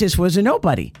DeSantis was a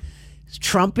nobody.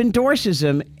 Trump endorses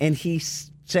him, and he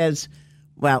says,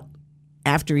 well,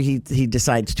 after he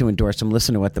decides to endorse him,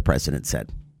 listen to what the president said.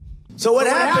 So what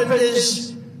happened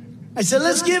is, I said,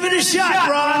 let's give it a shot,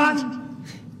 Ron.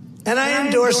 And I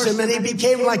endorsed him, and he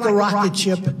became like a rocket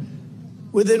ship.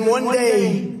 Within one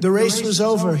day, the race was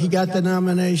over. He got the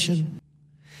nomination.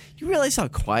 You realize how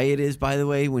quiet it is, by the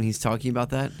way, when he's talking about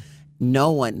that?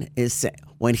 No one is saying.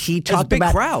 When he talked a big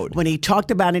about crowd. When he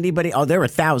talked about anybody, there were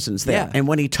thousands there. Yeah. And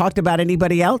when he talked about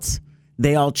anybody else,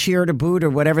 they all cheered or booed or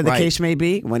whatever the Right. case may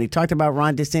be. When he talked about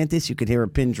Ron DeSantis, you could hear a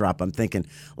pin drop. I'm thinking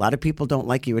a lot of people don't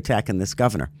like you attacking this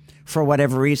governor for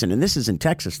whatever reason. And this is in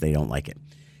Texas; they don't like it.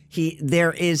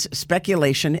 There is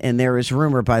speculation and there is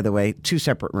rumor, by the way, two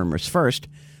separate rumors. First,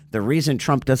 the reason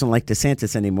Trump doesn't like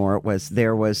DeSantis anymore was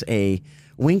there was a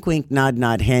wink, wink, nod,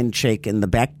 nod handshake in the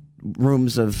back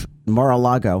rooms of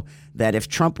Mar-a-Lago that if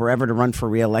Trump were ever to run for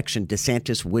re-election,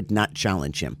 DeSantis would not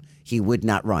challenge him. He would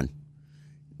not run.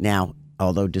 Now,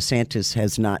 although DeSantis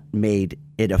has not made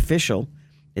it official,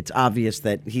 it's obvious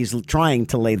that he's trying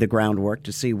to lay the groundwork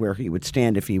to see where he would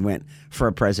stand if he went for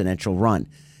a presidential run.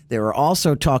 There's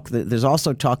also talk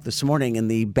this morning in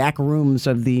the back rooms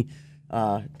of the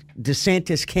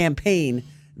DeSantis campaign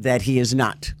that he is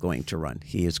not going to run.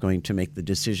 He is going to make the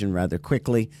decision rather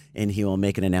quickly, and he will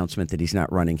make an announcement that he's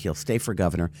not running. He'll stay for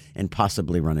governor and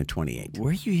possibly run in 28.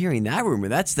 Where are you hearing that rumor?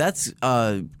 That's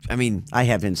I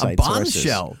have inside a sources.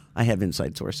 bombshell. I have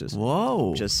inside sources.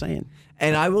 Whoa. Just saying.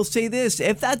 And I will say this,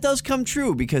 if that does come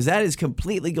true, because that is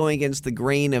completely going against the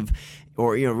grain of,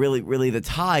 or really the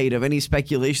tide of any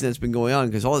speculation that's been going on,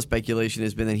 because all the speculation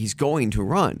has been that he's going to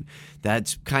run.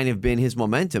 That's kind of been his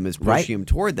momentum, is pushing him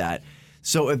toward that.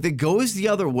 So if it goes the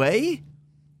other way,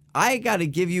 I got to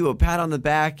give you a pat on the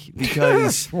back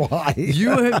because Why? You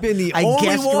have been the I only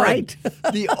guessed one, right.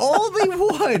 the only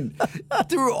one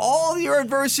through all your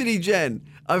adversity, Jen,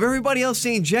 of everybody else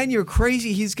saying, Jen, you're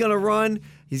crazy. He's going to run.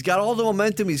 He's got all the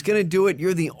momentum. He's going to do it.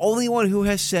 You're the only one who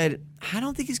has said, I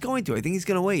don't think he's going to. I think he's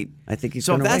going to wait. I think he's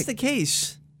so going to wait. So if that's the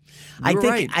case,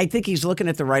 I think he's looking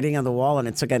at the writing on the wall, and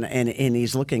it's again, and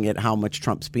he's looking at how much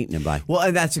Trump's beaten him by. Well,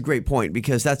 and that's a great point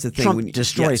because that's the thing. Trump when you,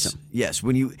 destroys yes, him. Yes,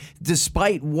 when you,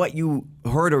 despite what you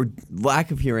heard or lack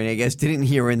of hearing, I guess, didn't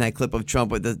hear in that clip of Trump,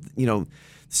 but the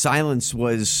silence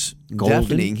was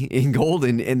deafening and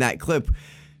golden in that clip.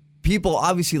 People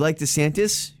obviously like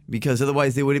DeSantis because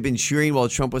otherwise they would have been cheering while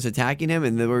Trump was attacking him,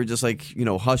 and they were just like,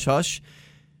 hush, hush.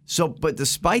 So, but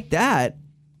despite that,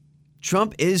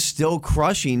 Trump is still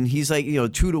crushing. He's like,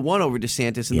 2-1 over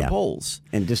DeSantis in the polls.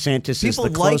 And DeSantis People is the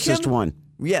like closest him. one.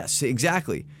 Yes,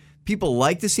 exactly. People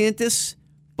like DeSantis,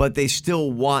 but they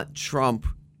still want Trump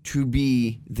to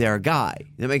be their guy.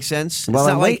 That makes sense? Well,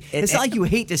 it's not like you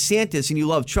hate DeSantis and you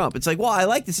love Trump. It's like, well, I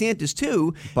like DeSantis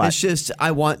too. But it's just I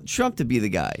want Trump to be the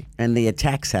guy. And the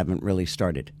attacks haven't really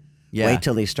started. Yeah. Wait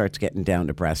till he starts getting down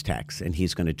to brass tacks, and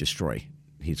he's going to destroy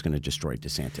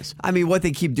DeSantis. I mean, what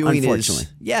they keep doing Unfortunately.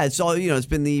 is, it's all, it's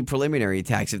been the preliminary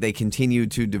attacks if they continue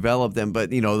to develop them. But,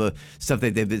 the stuff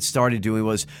that they've started doing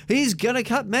was, he's going to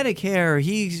cut Medicare.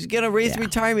 He's going to raise the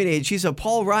retirement age. He's a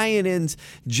Paul Ryan and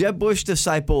Jeb Bush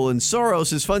disciple, and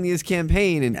Soros is funding his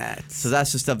campaign. And so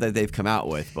that's the stuff that they've come out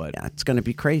with. But yeah, it's going to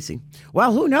be crazy.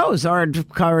 Well, who knows?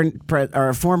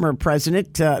 Our former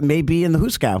president may be in the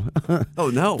Huskow.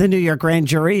 Oh, no. The New York grand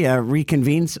jury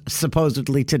reconvenes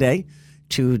supposedly today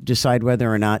to decide whether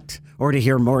or not, or to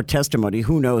hear more testimony.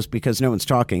 Who knows, because no one's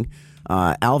talking,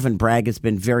 Alvin Bragg has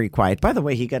been very quiet. By the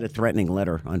way, he got a threatening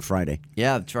letter on Friday.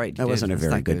 Yeah, that's right. That wasn't a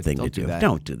very good thing to do.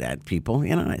 Don't do that, people.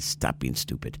 Stop being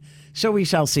stupid. So we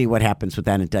shall see what happens with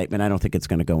that indictment. I don't think it's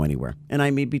going to go anywhere. And I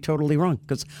may be totally wrong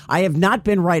because I have not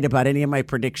been right about any of my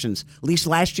predictions. At least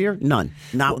last year, none.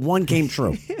 Not one came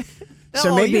true.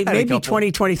 So maybe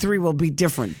 2023 will be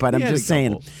different, but I'm just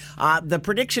saying. The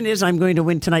prediction is I'm going to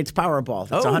win tonight's Powerball.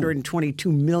 It's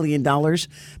 $122 million.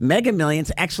 Mega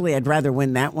Millions. Actually, I'd rather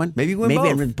win that one. Maybe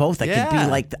win both.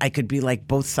 I could be like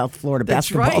both South Florida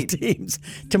basketball teams.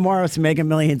 Tomorrow's Mega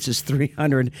Millions is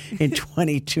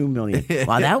 $322 million.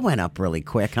 Wow, that went up really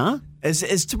quick, huh?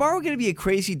 Is tomorrow going to be a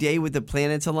crazy day with the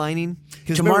planets aligning?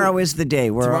 Tomorrow is the day.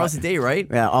 Tomorrow's the day, right?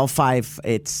 Yeah, all five.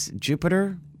 It's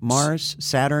Jupiter, Mars,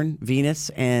 Saturn, Venus,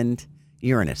 and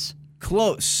Uranus.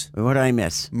 Close. What did I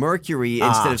miss? Mercury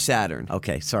instead of Saturn.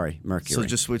 Okay, sorry, Mercury. So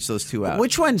just switch those two out.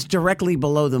 Which one's directly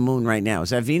below the moon right now?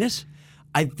 Is that Venus?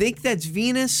 I think that's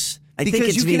Venus. I think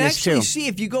it's you can Venus actually too. see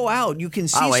if you go out, you can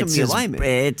see some of the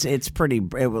alignment. It's pretty.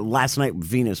 Last night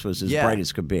Venus was as bright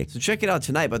as could be. So check it out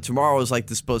tonight. But tomorrow is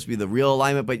supposed to be the real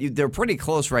alignment. But they're pretty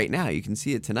close right now. You can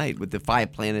see it tonight with the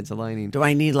 5 planets aligning. Do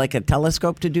I need like a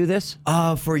telescope to do this?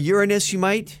 For Uranus, you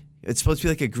might. It's supposed to be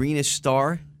like a greenish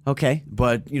star. Okay.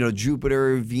 But,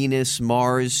 Jupiter, Venus,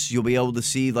 Mars, you'll be able to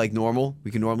see like normal. We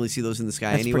can normally see those in the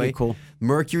sky That's anyway. pretty cool.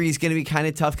 Mercury is going to be kind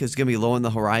of tough because it's going to be low on the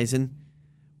horizon.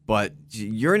 But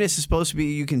Uranus is supposed to be,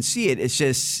 you can see it. It's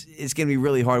going to be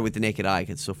really hard with the naked eye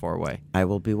because it's so far away. I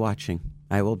will be watching.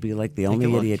 I will be like the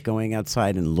only idiot going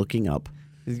outside and looking up,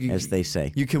 as they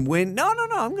say. You can win. No.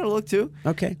 I'm going to look too.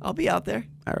 Okay. I'll be out there.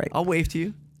 All right. I'll wave to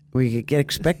you. We could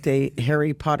expect a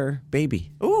Harry Potter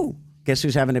baby. Ooh. Guess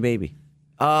who's having a baby?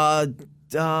 I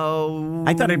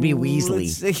thought it'd be Weasley.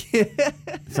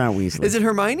 It's not Weasley. Is it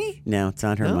Hermione? No, it's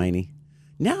not Hermione.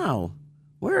 No.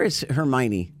 Where is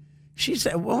Hermione?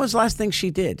 When was the last thing she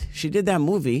did? She did that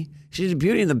movie. She did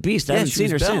Beauty and the Beast. I haven't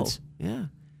seen her since. Yeah.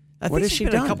 What has she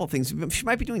done? A couple things. She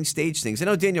might be doing stage things. I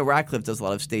know Daniel Radcliffe does a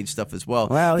lot of stage stuff as well.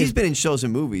 Well, he's been in shows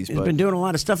and movies. He's been doing a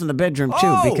lot of stuff in the bedroom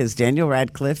too, because Daniel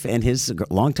Radcliffe and his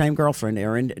longtime girlfriend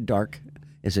Erin Darke.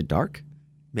 Is it Darke?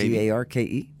 Maybe. Darke?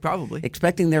 Probably.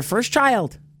 Expecting their first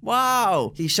child.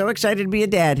 Wow. He's so excited to be a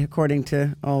dad, according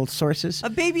to all sources. A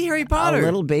baby Harry Potter. A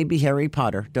little baby Harry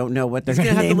Potter. Don't know what they're going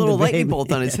to name have the little baby. lightning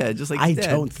bolt on his head, just like his dad.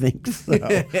 I don't think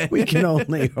so. We can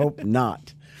only hope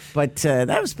not. But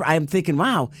I'm thinking,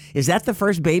 wow, is that the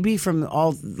first baby from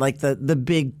all, like the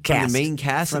big cast? From the main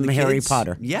cast from of the Harry kids?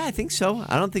 Potter. Yeah, I think so.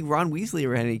 I don't think Ron Weasley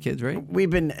ever had any kids, right? We've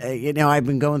been, I've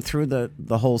been going through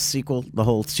the whole sequel, the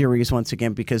whole series once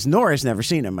again, because Nora's never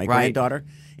seen him, my granddaughter.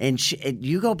 And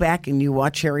you go back and you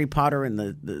watch Harry Potter and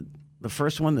the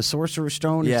first one, the Sorcerer's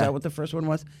Stone. Yeah. Is that what the first one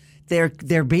was?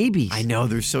 They're babies. I know,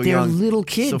 they're so they're young. They're little So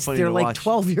kids. funny They're to like watch.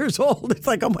 12 years old. It's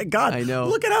like, oh my God. I know.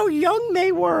 Look at how young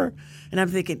they were. And I'm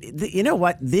thinking, you know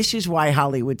what? This is why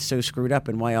Hollywood's so screwed up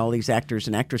and why all these actors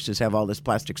and actresses have all this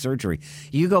plastic surgery.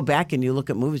 You go back and you look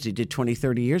at movies you did 20,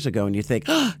 30 years ago and you think,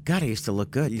 oh, God, I used to look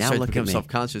good. You now start look to become at me.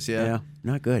 self-conscious, yeah.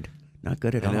 Not good. Not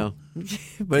good at all. I know.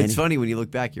 But it's funny when you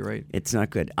look back, you're right. It's not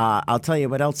good. I'll tell you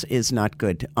what else is not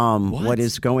good. What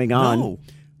is going on? No.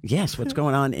 Yes, what's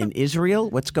going on in Israel?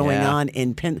 What's going on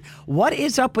in What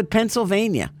is up with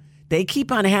Pennsylvania? They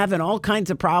keep on having all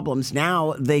kinds of problems.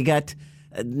 Now they got,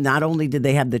 not only did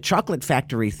they have the chocolate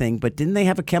factory thing, but didn't they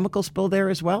have a chemical spill there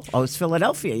as well? Oh, it's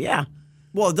Philadelphia, yeah.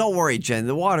 Well, don't worry, Jen.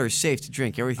 The water is safe to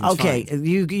drink. Everything's okay, fine.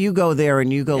 You go there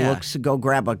and you go go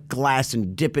grab a glass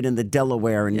and dip it in the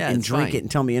Delaware and drink fine. it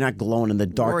and tell me you're not glowing in the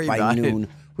dark by noon.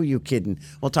 Who are you kidding?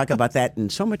 We'll talk about that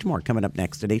and so much more coming up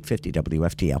next at 8:50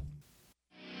 WFTL.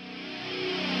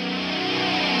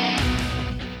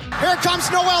 Here comes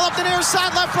Noel up the near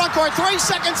side, left front court. 3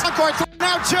 seconds front court.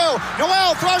 Now 2.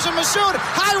 Noel throws it Masood.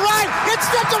 High right. It's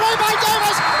stripped away by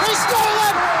Davis. He stole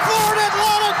it. Florida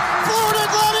Atlantic. Florida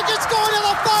Atlantic is going to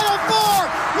the Final Four.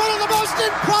 One of the most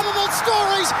improbable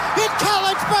stories in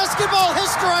college basketball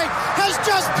history has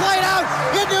just played out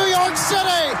in New York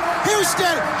City.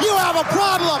 Houston, you have a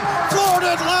problem.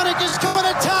 Florida Atlantic is coming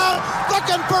to town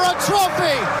looking for a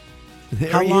trophy.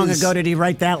 How long ago did he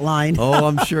write that line? Oh,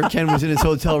 I'm sure Ken was in his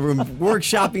hotel room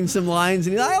workshopping some lines,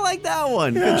 and I like that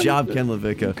one. Good job, Ken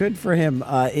LaVicka. Good for him.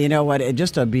 You know what?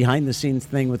 Just a behind-the-scenes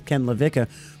thing with Ken LaVicka,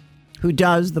 who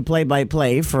does the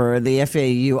play-by-play for the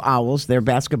FAU Owls, their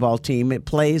basketball team. It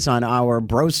plays on our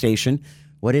bro station,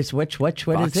 What is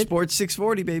it? Sports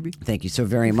 640, baby. Thank you so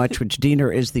very much, which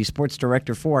Diener is the sports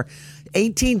director for.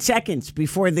 18 seconds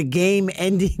before the game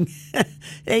ending.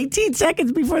 18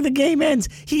 seconds before the game ends,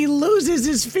 he loses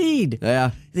his feed.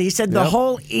 Yeah. He said the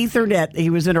whole Ethernet, he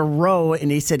was in a row,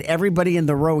 and he said everybody in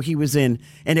the row he was in,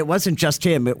 and it wasn't just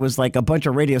him, it was like a bunch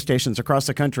of radio stations across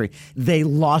the country, they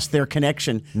lost their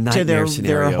connection to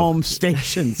their home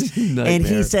stations. And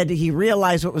he said he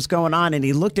realized what was going on, and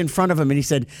he looked in front of him, and he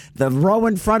said the row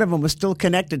in front of him was still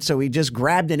connected, so he just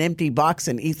grabbed an empty box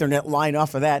and Ethernet line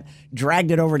off of that, dragged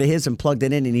it over to his and plugged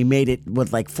it in, and he made it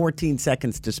with like 14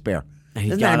 seconds to spare.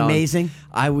 Isn't that amazing?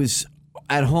 I was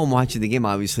at home watching the game.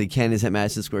 Obviously, Ken is at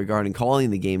Madison Square Garden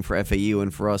calling the game for FAU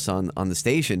and for us on the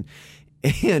station.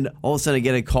 And all of a sudden, I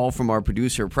get a call from our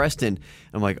producer, Preston.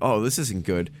 I'm like, oh, this isn't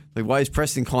good. Like, why is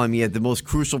Preston calling me at the most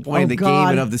crucial point of the game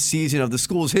and of the season of the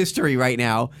school's history right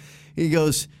now? He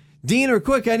goes, Diener,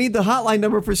 quick, I need the hotline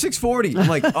number for 640. I'm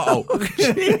like, uh-oh.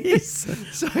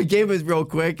 So I gave it real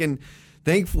quick, and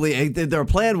thankfully, their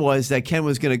plan was that Ken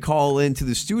was going to call into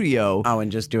the studio. Oh,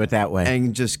 and just do it that way.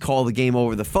 And just call the game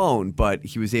over the phone, but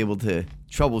he was able to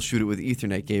troubleshoot it with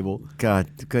Ethernet cable. God,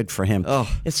 good for him. Oh.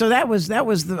 So that was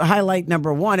the highlight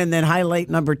number one, and then highlight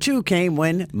number two came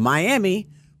when Miami,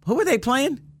 who were they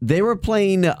playing? They were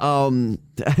playing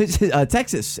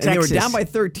Texas, and they were down by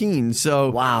 13,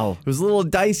 so wow. It was a little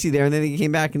dicey there, and then they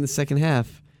came back in the second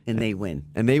half. And they win.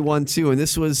 And they won, too, and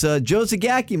this was Joe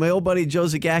Zagacki, my old buddy Joe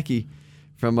Zagacki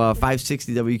from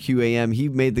 560 WQAM. He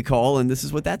made the call, and this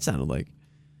is what that sounded like.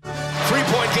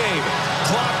 3-point game.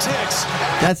 Clock ticks.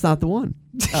 That's not the one.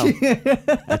 Oh,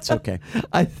 that's okay.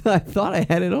 I thought I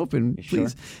had it open.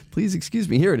 Please excuse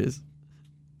me. Here it is.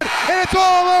 It's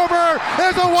all over.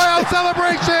 There's a wild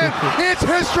celebration. It's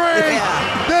history.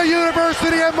 Yeah. The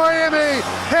University of Miami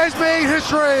has made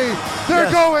history.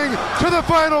 They're going to the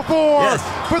Final Four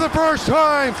for the first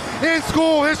time in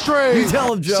school history. You tell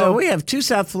them, Joe. So we have two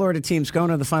South Florida teams going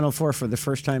to the Final Four for the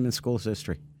first time in school's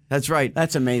history. That's right.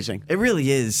 That's amazing. It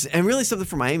really is. And really something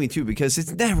for Miami, too, because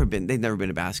they've never been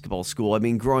a basketball school. I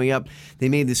mean, growing up, they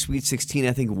made the Sweet 16,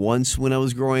 I think, once when I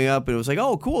was growing up. And it was like,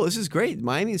 oh, cool, this is great.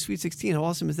 Miami is Sweet 16. How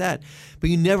awesome is that? But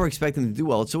you never expect them to do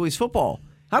well. It's always football.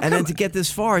 And then to get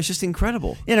this far, it's just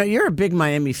incredible. You know, you're a big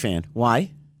Miami fan.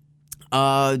 Why?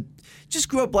 Just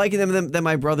grew up liking them. Then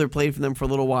my brother played for them for a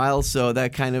little while, so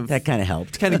that kind of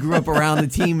helped. Kind of grew up around the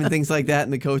team and things like that,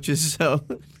 and the coaches. So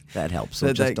that helps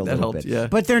that little helped, bit. Yeah.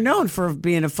 But they're known for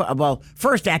being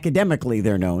first academically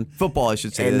they're known. Football, I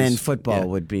should say. And then football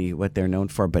would be what they're known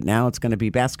for. But now it's going to be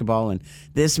basketball, and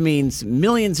this means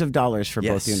millions of dollars for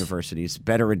both universities,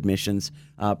 better admissions,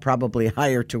 probably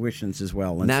higher tuitions as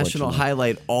well. National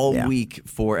highlight all week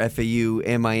for FAU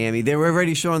and Miami. They were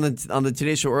already showing on the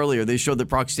Today Show earlier. They showed the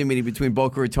proximity between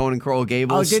Boca Raton and Coral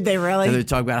Gables. Oh, did they really? And they're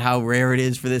talking about how rare it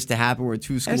is for this to happen, where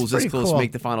two schools this close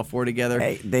make the Final Four together.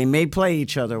 Hey, they may play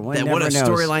each other. What a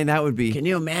storyline that would be. Can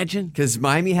you imagine? Because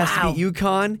Miami has to beat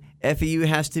UConn, FAU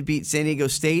has to beat San Diego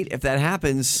State. If that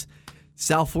happens,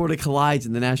 South Florida collides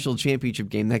in the national championship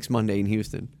game next Monday in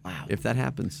Houston. Wow. If that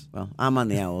happens. Well, I'm on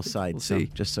the Owls side, we'll see.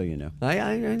 Just so you know. I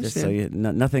understand. Just so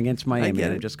nothing against Miami.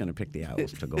 I'm just going to pick the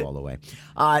Owls to go all the way.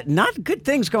 Not good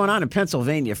things going on in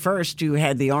Pennsylvania. First, you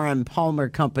had the R.M. Palmer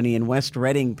Company in West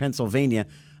Reading, Pennsylvania,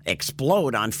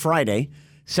 explode on Friday.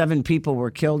 7 people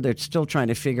were killed. They're still trying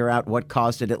to figure out what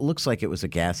caused it. It looks like it was a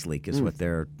gas leak is what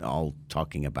they're all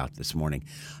talking about this morning.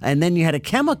 And then you had a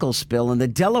chemical spill in the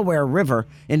Delaware River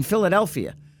in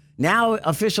Philadelphia. Now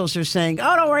officials are saying,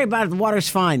 oh, don't worry about it. The water's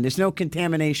fine. There's no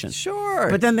contamination. Sure.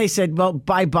 But then they said, well,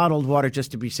 buy bottled water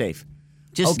just to be safe.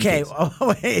 Okay,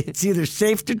 it's either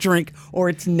safe to drink or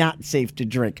it's not safe to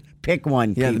drink. Pick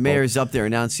one, people. The mayor's up there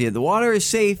announcing it. The water is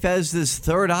safe as this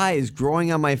third eye is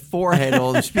growing on my forehead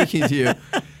while I'm speaking to you.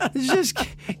 It's just,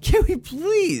 can we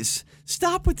please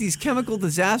stop with these chemical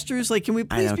disasters? Like, can we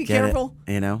please be careful?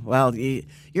 Well,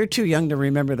 you're too young to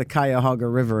remember the Cuyahoga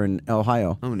River in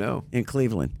Ohio. Oh, no. In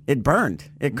Cleveland. It burned.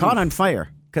 It caught on fire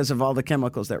because of all the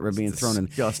chemicals that were being thrown in.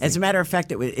 As a matter of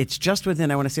fact, it's just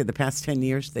within, I want to say, the past 10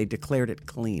 years, they declared it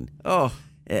clean. Oh,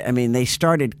 I mean, they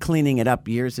started cleaning it up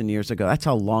years and years ago. That's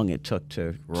how long it took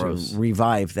to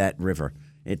revive that river.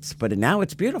 But now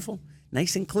it's beautiful,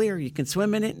 nice and clear. You can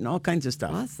swim in it and all kinds of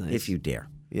stuff. That's nice. If you dare.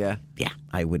 Yeah. Yeah,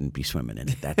 I wouldn't be swimming in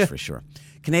it, that's for sure.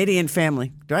 Canadian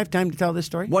family. Do I have time to tell this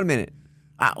story? 1 minute.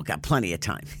 Oh, got plenty of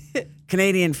time.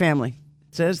 Canadian family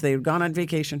says they had gone on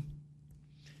vacation.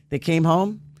 They came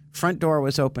home, front door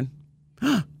was open.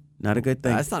 Not a good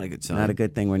thing. That's not a good sign. Not a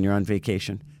good thing when you're on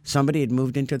vacation. Somebody had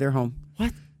moved into their home.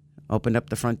 What? Opened up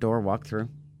the front door, walked through.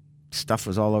 stuff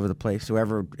was all over the place.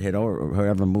 Whoever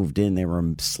moved in, they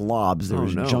were slobs. There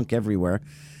was junk everywhere.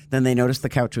 Then they noticed the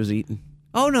couch was eaten.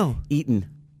 Oh, no. Eaten.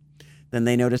 Then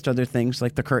they noticed other things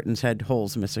like the curtains had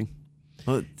holes missing.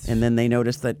 Oh, and then they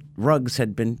noticed that rugs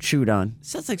had been chewed on.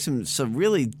 Sounds like some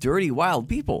really dirty, wild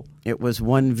people. It was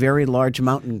one very large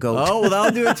mountain goat. Oh, well,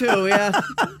 that'll do it too, yeah.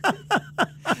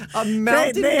 A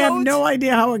mountain They goat? have no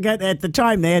idea how it got, at the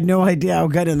time, they had no idea how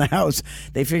it got in the house.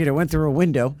 They figured it went through a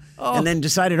window and then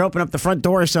decided to open up the front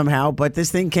door somehow. But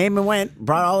this thing came and went,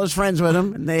 brought all his friends with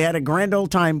him, and they had a grand old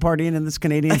time partying in this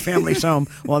Canadian family's home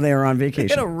while they were on vacation.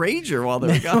 They had a rager while they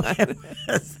were gone.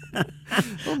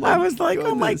 I was like,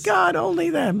 oh my God, only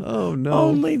them. Oh, no.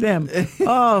 Only them.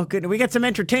 Oh, good. We got some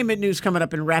entertainment news coming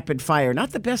up in rapid fire.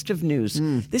 Not the best of news.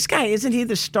 This guy, isn't he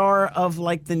the star of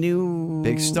like the new...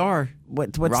 Big star.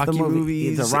 What's Rocky the movie?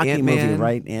 movies, the Rocky Ant-Man. movie,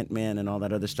 right? Ant-Man and all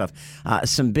that other stuff.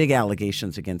 Some big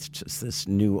allegations against this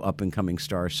new up-and-coming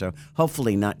star, so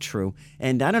hopefully not true.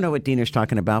 And I don't know what Diener's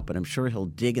talking about, but I'm sure he'll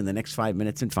dig in the next 5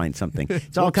 minutes and find something.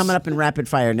 It's all coming up in rapid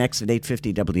fire next at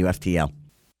 8:50 WFTL.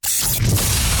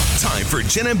 Time for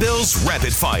Jen and Bill's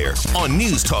Rapid Fire on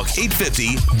News Talk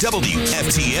 850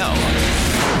 WFTL.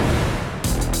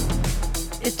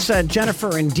 It's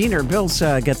Jennifer and Diener. Bill's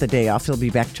got the day off. He'll be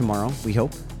back tomorrow, we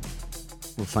hope.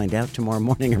 We'll find out tomorrow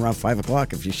morning around 5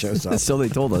 o'clock if he shows up. So they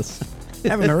told us.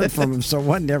 Haven't heard from him, so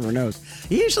one never knows.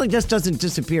 He usually just doesn't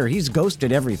disappear. He's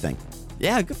ghosted everything.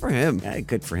 Yeah, good for him. Yeah,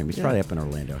 good for him. He's probably up in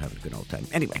Orlando having a good old time.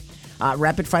 Anyway,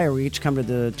 rapid fire. We each come to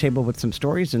the table with some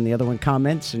stories, and the other one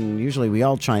comments. And usually we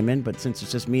all chime in, but since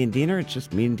it's just me and Diener, it's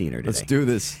just me and Diener today. Let's do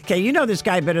this. Okay, you know this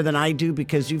guy better than I do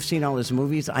because you've seen all his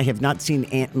movies. I have not seen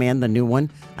Ant-Man, the new one.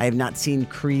 I have not seen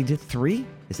Creed 3.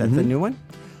 Is that the new one?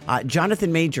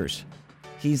 Jonathan Majors.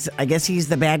 I guess he's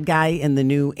the bad guy in the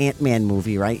new Ant-Man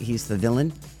movie, right? He's the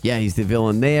villain. Yeah, he's the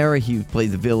villain there. He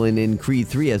played the villain in Creed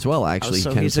 3 as well, actually.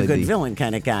 So he's a good villain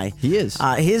kind of guy. He is.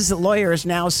 His lawyer is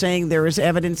now saying there is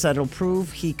evidence that'll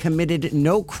prove he committed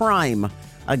no crime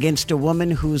against a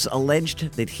woman who's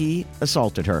alleged that he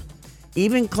assaulted her,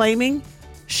 even claiming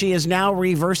she is now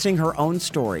reversing her own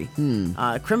story.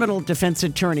 Criminal defense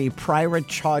attorney Prira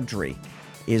Chaudhry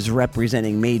is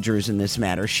representing Majors in this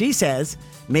matter. She says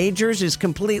Majors is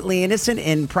completely innocent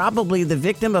and probably the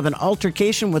victim of an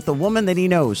altercation with the woman that he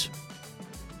knows.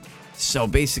 So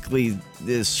basically,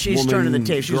 She's woman, turning the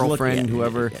tape. She's girlfriend, looking,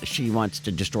 whoever. She wants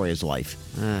to destroy his life.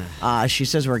 She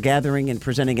says we're gathering and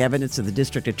presenting evidence to the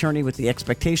district attorney with the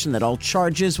expectation that all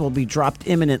charges will be dropped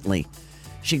imminently.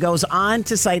 She goes on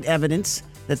to cite evidence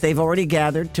that they've already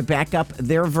gathered to back up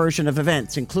their version of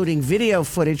events, including video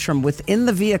footage from within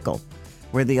the vehicle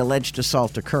where the alleged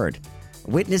assault occurred,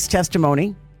 witness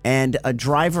testimony, and a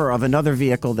driver of another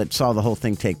vehicle that saw the whole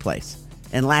thing take place.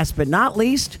 And last but not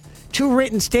least, 2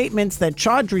 written statements that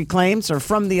Chaudhry claims are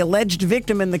from the alleged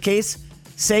victim in the case,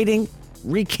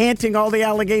 recanting all the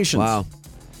allegations. Wow.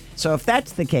 So if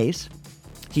that's the case,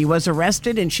 he was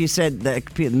arrested, and she said,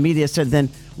 the media said then,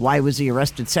 why was he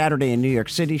arrested Saturday in New York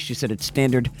City? She said it's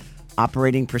standard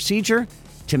operating procedure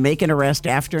to make an arrest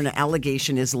after an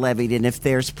allegation is levied and if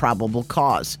there's probable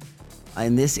cause.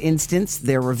 In this instance,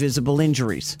 there were visible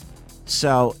injuries.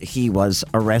 So he was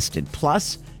arrested.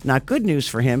 Plus, not good news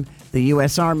for him, the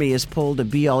U.S. Army has pulled a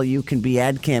Be All You Can Be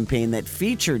ad campaign that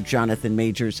featured Jonathan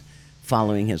Majors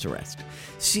following his arrest.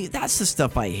 See, that's the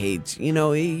stuff I hate. You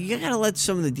know, you got to let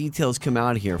some of the details come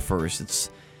out here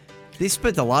first. They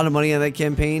spent a lot of money on that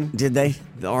campaign. Did they?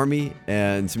 The Army.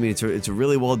 And I mean, it's a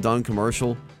really well done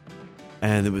commercial.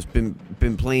 And it was been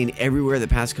playing everywhere the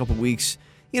past couple weeks.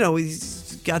 You know,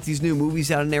 he's got these new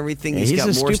movies out and everything. Yeah, he's got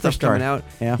a more stuff superstar. coming out.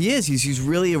 Yeah. He is. He's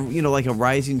really, like a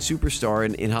rising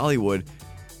superstar in Hollywood.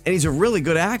 And he's a really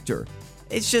good actor.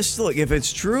 It's just, look, if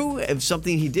it's true, if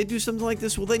he did do something like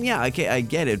this, well, then, yeah, okay, I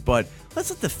get it. But let's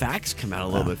let the facts come out a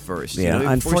little bit first. Yeah, before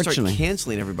we unfortunately. start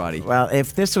canceling everybody. Well,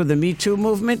 if this were the Me Too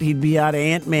movement, he'd be out of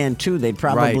Ant-Man 2. They'd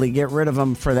probably get rid of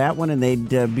him for that one, and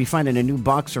they'd be finding a new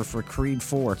boxer for Creed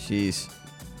 4. Jeez.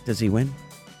 Does he win?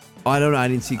 Oh, I don't know. I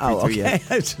didn't see Creed 3 yet.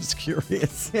 I was just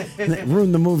curious.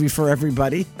 Ruined the movie for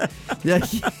everybody. Yeah,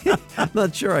 I'm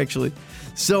not sure, actually.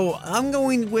 So I'm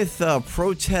going with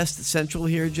Protest Central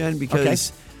here, Jen,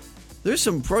 because there's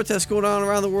some protests going on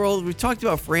around the world. We talked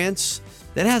about France.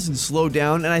 That hasn't slowed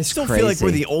down, and I still feel like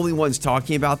we're the only ones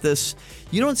talking about this.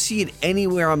 You don't see it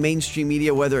anywhere on mainstream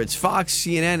media, whether it's Fox,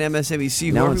 CNN, MSNBC,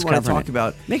 whoever you want to talk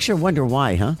about. Makes you wonder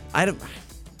why, huh? I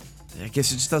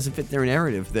guess it just doesn't fit their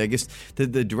narrative. I guess the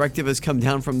directive has come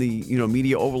down from the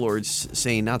media overlords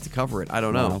saying not to cover it. I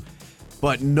don't know. Wow.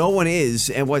 But no one is,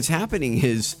 and what's happening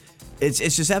is it's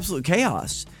just absolute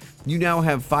chaos. You now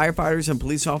have firefighters and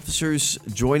police officers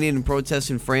joining in protests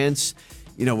in France.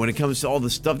 when it comes to all the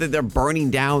stuff that they're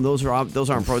burning down, those aren't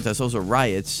protests, those are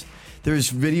riots. There's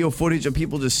video footage of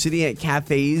people just sitting at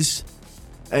cafes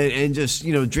and just,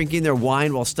 drinking their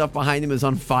wine while stuff behind them is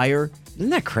on fire.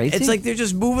 Isn't that crazy? It's like they're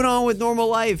just moving on with normal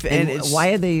life. And why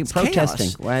are they protesting?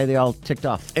 Chaos. Why are they all ticked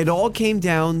off? It all came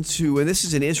down to, and this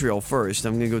is in Israel first.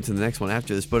 I'm going to go to the next one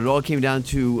after this, but it all came down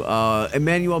to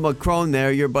Emmanuel Macron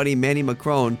there, your buddy Manny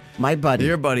Macron. My buddy.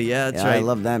 Your buddy, yeah, that's Yeah, right. I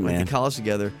love that, man. Went to college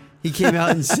together. He came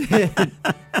out and said,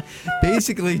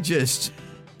 basically just,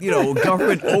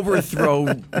 government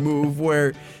overthrow move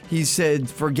where he said,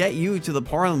 forget you to the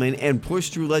parliament and push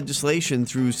through legislation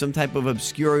through some type of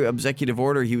obscure executive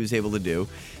order he was able to do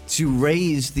to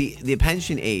raise the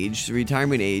pension age, the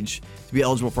retirement age, to be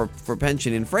eligible for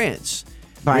pension in France.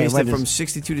 Raised it from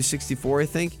 62 to 64, I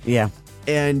think. Yeah.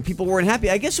 And people weren't happy.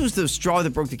 I guess it was the straw that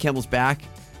broke the camel's back,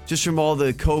 just from all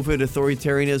the COVID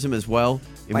authoritarianism as well.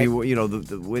 I mean,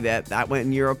 the way that went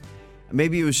in Europe.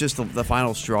 Maybe it was just the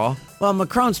final straw. Well,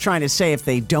 Macron's trying to say if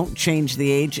they don't change the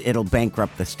age, it'll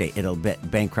bankrupt the state. It'll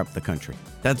bankrupt the country.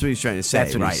 That's what he's trying to say.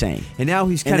 That's what he's saying. And now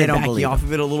he's kind of backing off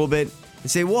of it a little bit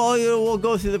and say, well, we'll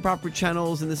go through the proper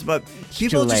channels and this, but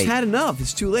people just had enough.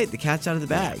 It's too late. The cat's out of the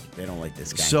bag. Yeah, they don't like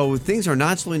this guy. So things are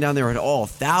not slowing down there at all.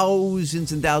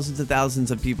 Thousands and thousands and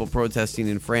thousands of people protesting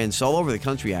in France, all over the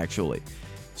country, actually.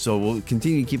 So we'll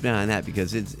continue to keep an eye on that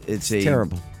because it's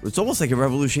terrible. It's almost like a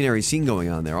revolutionary scene going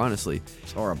on there, honestly.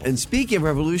 It's horrible. And speaking of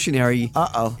revolutionary,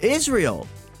 Israel.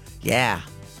 Yeah.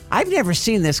 I've never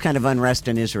seen this kind of unrest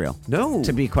in Israel. No.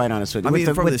 To be quite honest with you. I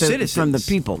mean, from the citizens. From the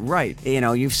people. Right.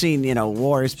 You've seen,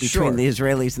 wars between the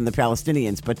Israelis and the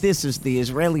Palestinians, but this is the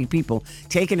Israeli people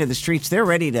taking to the streets. They're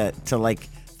ready to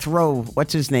throw,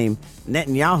 what's his name,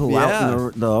 Netanyahu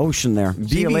out in the ocean there.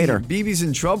 See you later. Bibi's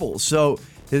in trouble. So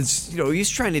it's, he's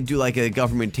trying to do like a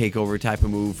government takeover type of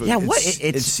move. Yeah,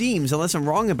 it seems, unless I'm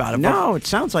wrong about it. No, it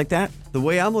sounds like that. The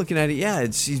way I'm looking at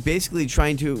it, he's basically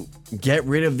trying to get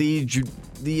rid of the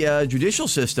judicial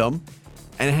system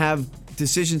and have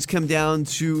decisions come down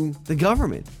to the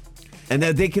government, and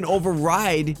that they can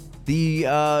override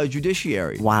the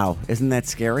judiciary. Wow, isn't that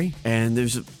scary? And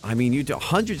there's,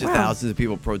 hundreds of thousands of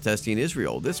people protesting in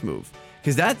Israel this move.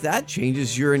 Because that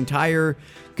changes your entire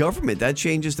government. That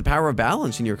changes the power of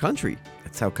balance in your country.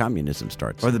 That's how communism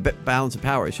starts. Or the balance of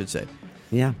power, I should say.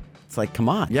 Yeah. It's like, come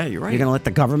on. Yeah, you're right. You're going to let the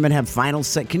government have final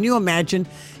say? Can you imagine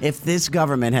if this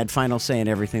government had final say in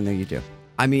everything that you do?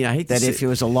 I mean, I hate to say if it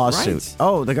was a lawsuit.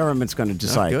 Right. The government's going to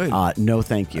decide. No,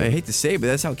 thank you. I hate to say, but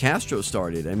that's how Castro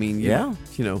started. I mean,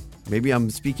 maybe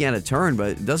I'm speaking out of turn,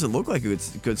 but it doesn't look like a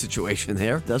good situation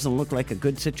there. Doesn't look like a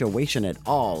good situation at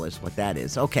all is what that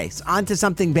is. Okay, so on to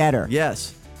something better.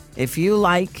 Yes. If you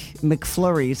like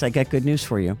McFlurries, I got good news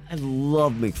for you. I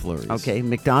love McFlurries. Okay,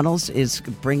 McDonald's is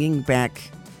bringing back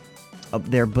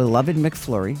their beloved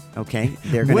McFlurry. Okay,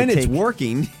 they're going when it's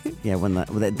working. Yeah, when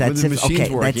that's the if machine's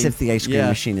working. That's if the ice cream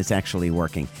machine is actually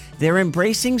working. They're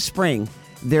embracing spring.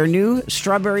 Their new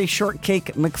strawberry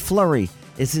shortcake McFlurry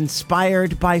is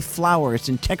inspired by flowers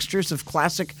and textures of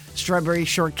classic strawberry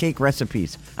shortcake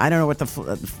recipes. I don't know what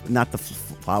not the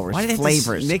flowers, Why do they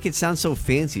flavors. Make it sound so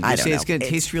fancy. I Just don't say know. it's going to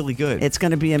taste really good. It's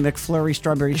going to be a McFlurry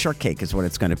strawberry shortcake is what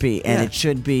it's going to be. And it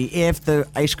should be, if the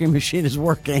ice cream machine is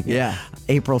working,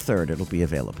 April 3rd, it'll be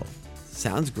available.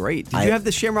 Sounds great. Did you have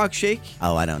the Shamrock Shake?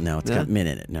 Oh, I don't know. It's got mint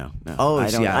in it. No. Oh,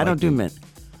 I don't do mint.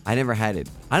 I never had it.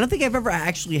 I don't think I've ever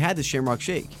actually had the Shamrock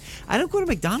Shake. I don't go to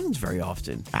McDonald's very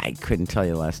often. I couldn't tell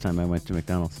you last time I went to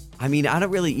McDonald's. I mean, I don't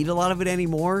really eat a lot of it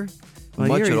anymore.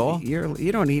 Much at all.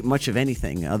 You don't eat much of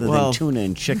anything other than tuna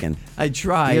and chicken. I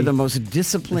try. You're the most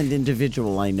disciplined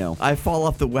individual I know. I fall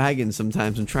off the wagon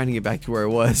sometimes. I'm trying to get back to where I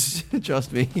was.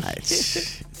 Trust me.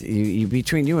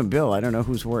 Between you and Bill, I don't know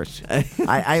who's worse.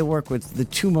 I work with the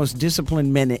two most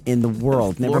disciplined men in the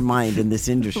world, never mind in this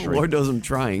industry. Lord knows I'm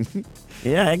trying.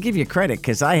 Yeah, I give you credit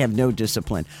because I have no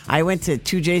discipline. I went to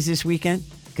 2J's this weekend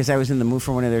because I was in the mood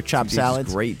for one of their chopped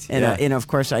salads. Great. And of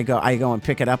course, I go and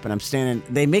pick it up, and I'm standing.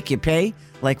 They make you pay,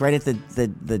 like right at the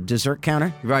dessert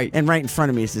counter. Right. And right in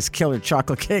front of me is this killer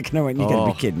chocolate cake. And I went, you got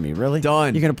to be kidding me, really?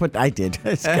 Done. You're going to put, I did.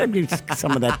 It's got to be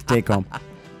some of that to take home.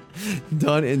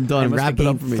 Done and done. Wrap it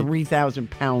up for me. 3,000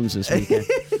 pounds this weekend.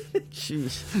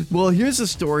 Jeez. Well, here's a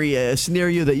story, a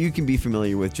scenario that you can be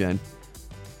familiar with, Jen.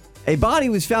 A body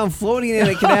was found floating in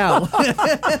a canal.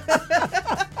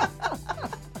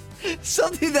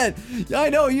 Something that I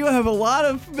know you have a lot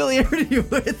of familiarity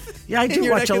with. Yeah, I do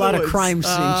watch a lot of crime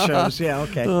scene shows. Yeah,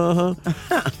 okay.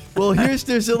 Well,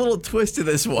 there's a little twist to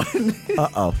this one.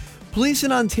 Uh-oh. Police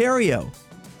in Ontario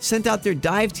sent out their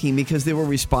dive team because they were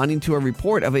responding to a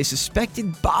report of a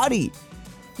suspected body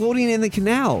floating in the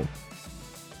canal.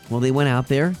 Well, they went out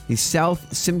there. The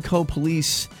South Simcoe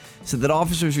Police said that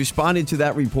officers responded to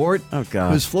that report. Oh, God.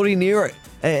 It was floating near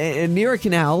a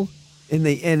canal in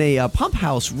a Pump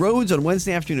House Roads on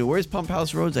Wednesday afternoon. Where's Pump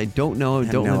House Roads? I don't know. I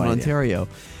don't live in Ontario.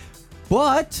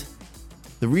 But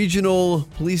the regional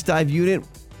police dive unit,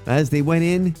 as they went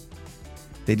in,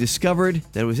 they discovered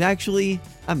that it was actually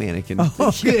a mannequin.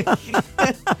 Oh,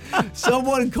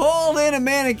 someone called in a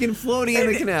mannequin floating in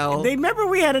the canal. They remember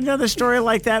we had another story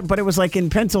like that, but it was like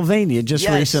in Pennsylvania just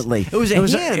recently. It was a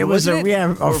hand. It was wasn't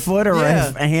it? a foot or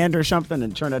a hand or something,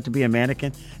 and it turned out to be a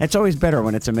mannequin. It's always better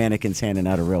when it's a mannequin's hand and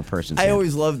not a real person's hand. I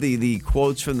always love the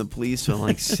quotes from the police on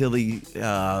like silly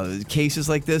cases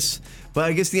like this. But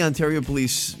I guess the Ontario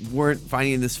police weren't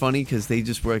finding this funny because they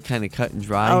just were kind of cut and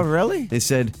dry. Oh, really? They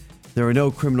said there were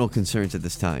no criminal concerns at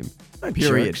this time.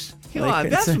 Period. Jerks. Come on,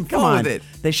 that's some fun with it.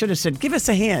 They should have said, "Give us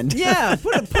a hand." Yeah,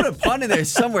 put a pun in there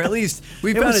somewhere. At least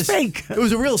we found was fake. It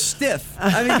was a real stiff.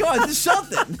 I mean, go on, do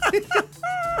something.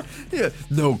 Yeah,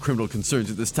 no criminal concerns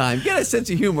at this time. Get a sense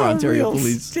of humor, Ontario real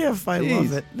police. Stiff. I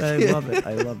love it.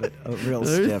 I love it. A real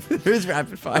stiff. There's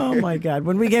rapid fire. Oh my God!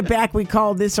 When we get back, we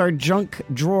call this our junk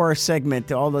drawer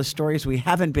segment. All those stories we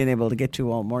haven't been able to get to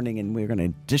all morning, and we're going to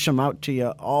dish them out to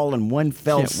you all in one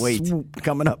fell swoop.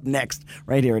 Coming up next,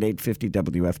 right here at 850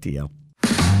 WFTL. 3-point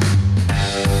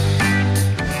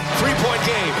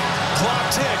game. Clock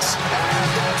ticks. And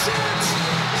that's it.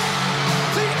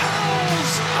 The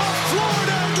Owls of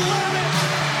Florida Atlantic.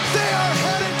 They are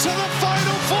headed to the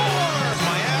Final Four.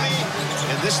 Miami,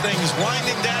 and this thing's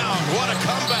winding down. What a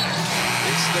comeback.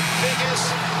 It's the biggest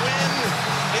win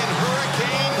in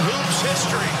Hurricane Hoops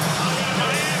history.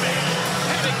 Miami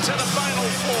heading to the Final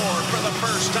Four for the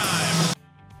first time.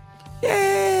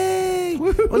 Yay!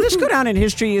 Will this go down in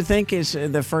history, you think, is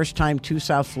the first time two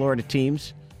South Florida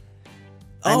teams?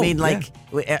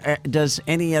 Does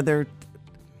any other...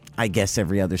 I guess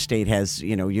every other state has,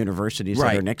 universities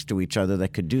that are next to each other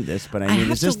that could do this. But I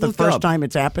mean, is this the first time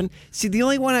it's happened? See, the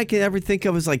only one I can ever think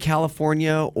of is like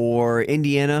California or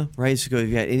Indiana, right? So if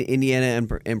you had Indiana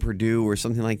and Purdue or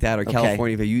something like that, or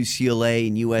California, if you had UCLA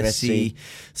and USC,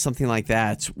 something like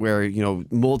that, where,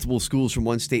 multiple schools from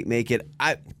one state make it.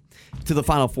 To the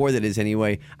Final Four, that is,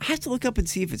 anyway. I have to look up and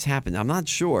see if it's happened. I'm not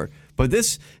sure. But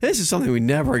this is something we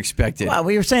never expected. Well,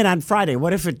 we were saying on Friday,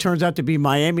 what if it turns out to be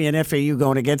Miami and FAU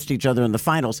going against each other in the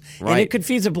finals? Right. And it could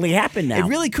feasibly happen now. It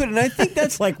really could, and I think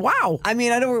that's like, wow. I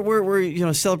mean, I know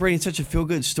we're celebrating such a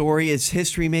feel-good story. It's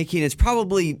history making. It's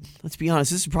probably, let's be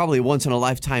honest, this is probably a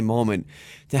once-in-a-lifetime moment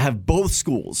to have both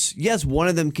schools. Yes, one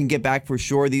of them can get back for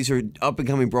sure. These are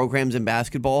up-and-coming programs in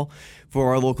basketball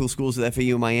for our local schools at FAU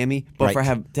and Miami. But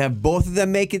to have both of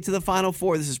them make it to the Final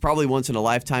Four, this is probably once in a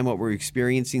lifetime what we're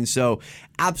experiencing. So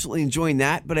absolutely enjoying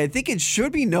that. But I think it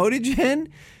should be noted, Jen,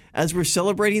 as we're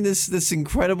celebrating this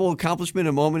incredible accomplishment,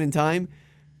 a moment in time,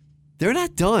 they're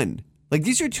not done. Like,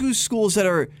 these are two schools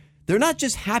they're not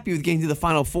just happy with getting to the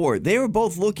Final Four. They were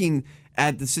both looking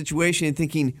at the situation and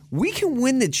thinking, we can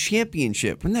win the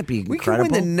championship. Wouldn't that be incredible? We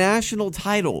can win the national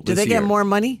title Do they get more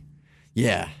money?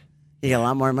 Yeah. You get a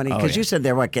lot more money? Because you said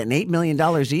they're, getting $8 million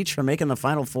each for making the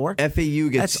Final Four? FAU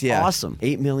gets, that's awesome.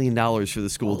 $8 million for the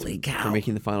school for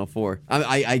making the Final Four.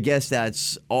 I guess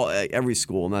that's every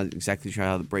school. I'm not exactly sure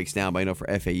how it breaks down, but I know for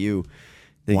FAU,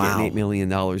 they get $8 million.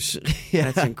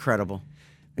 That's incredible.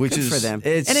 Which Good is for them.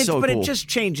 But cool. It just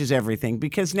changes everything,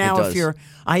 because now if you're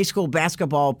a high school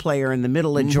basketball player in the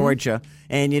middle of Georgia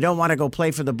and you don't want to go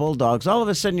play for the Bulldogs, all of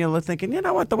a sudden you're thinking, you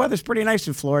know what, the weather's pretty nice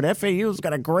in Florida. FAU's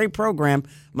got a great program.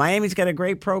 Miami's got a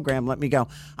great program. Let me go.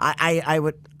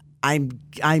 I'm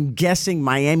guessing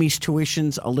Miami's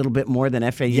tuition's a little bit more than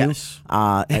FAU. Yes.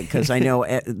 Because I know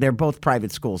they're both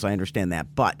private schools. I understand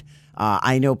that. But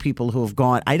I know people who have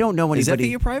gone. I don't know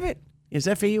anybody. Is FAU private? Is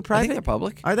FAU private? I think they're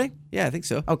public. Are they? Yeah, I think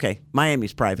so. Okay.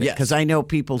 Miami's private. Yes. Because I know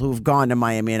people who've gone to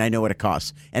Miami and I know what it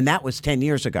costs. And that was 10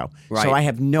 years ago. Right. So I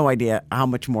have no idea how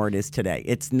much more it is today.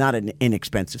 It's not an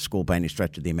inexpensive school by any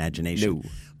stretch of the imagination. No.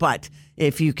 But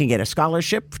if you can get a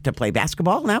scholarship to play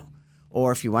basketball now,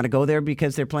 or if you want to go there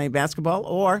because they're playing basketball,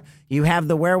 or you have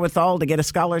the wherewithal to get a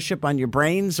scholarship on your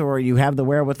brains, or you have the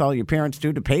wherewithal your parents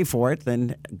do to pay for it,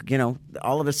 then,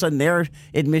 all of a sudden their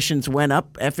admissions went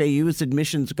up. FAU's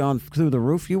admissions gone through the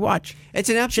roof. You watch. It's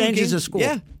an absolute changes a school.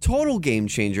 Yeah, total game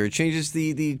changer. It changes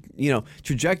the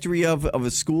trajectory of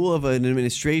a school, of an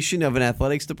administration, of an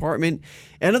athletics department,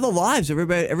 and of the lives of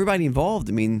everybody involved.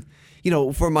 I mean,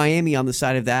 for Miami on the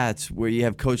side of that, where you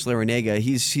have Coach Larrañaga,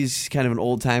 he's kind of an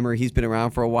old timer. He's been around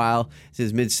for a while. It's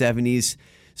his mid-70s.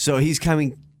 So he's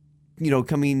coming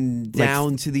coming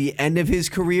down to the end of his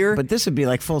career. But this would be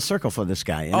like full circle for this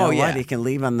guy. You know yeah. what? He can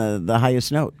leave on the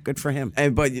highest note. Good for him.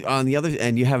 But on the other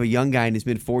end, you have a young guy in his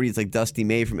mid-40s like Dusty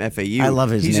May from FAU. I love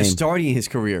his He's name. just starting his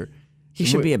career. He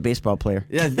should be a baseball player.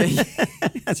 Yeah,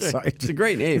 sorry. It's a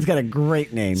great name. He's got a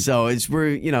great name. So it's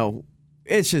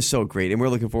just so great, and we're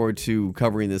looking forward to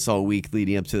covering this all week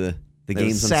leading up to the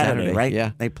games on Saturday. Right?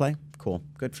 Yeah, they play. Cool.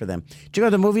 Good for them. Did you go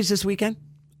to the movies this weekend?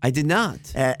 I did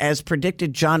not. As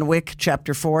predicted, John Wick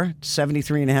Chapter 4,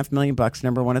 $73.5 million,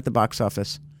 number one at the box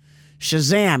office.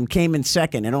 Shazam came in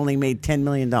second and only made $10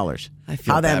 million. I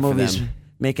feel How that bad for movie's them.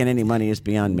 making any money is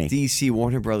beyond me. DC,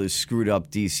 Warner Brothers screwed up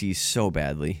DC so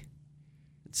badly.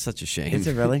 It's such a shame. Is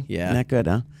it really? Yeah. Not good,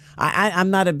 huh?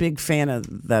 I'm not a big fan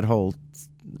of that whole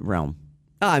realm.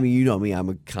 I mean, you know me. I'm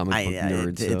a comic book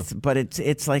nerd. But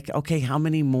it's like, okay, how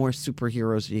many more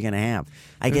superheroes are you going to have?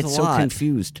 I There's get a so lot.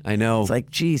 confused. I know. It's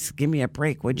like, geez, give me a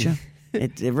break, would you?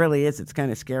 It really is. It's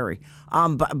kind of scary.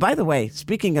 By the way,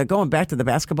 speaking of going back to the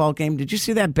basketball game, did you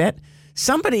see that bet?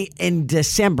 Somebody in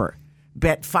December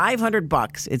bet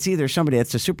 $500. It's either somebody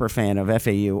that's a super fan of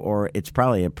FAU or it's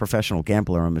probably a professional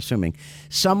gambler, I'm assuming.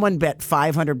 Someone bet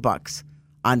 $500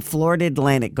 on Florida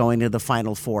Atlantic going to the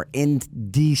Final Four in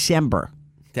December.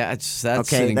 That's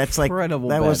okay. an that's incredible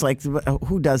like that bet. was like,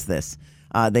 who does this?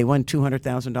 They won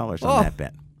 $200,000 on that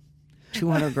bet.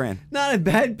 $200,000. Not a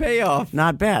bad payoff.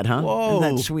 Not bad, huh? Whoa.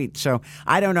 Isn't that sweet? So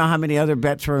I don't know how many other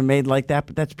bets were made like that,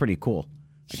 but that's pretty cool.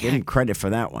 I give him credit for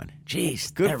that one.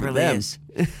 Jeez, Good that for really them. is.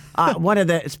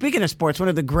 Speaking of sports, one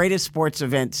of the greatest sports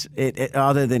events,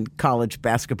 other than college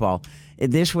basketball,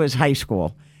 this was high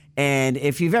school. And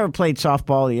if you've ever played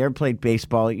softball, you ever played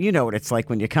baseball, you know what it's like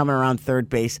when you're coming around third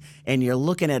base and you're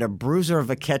looking at a bruiser of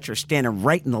a catcher standing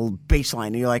right in the baseline.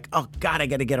 And you're like, oh, God, I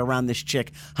got to get around this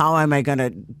chick. How am I going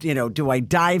to, do I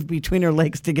dive between her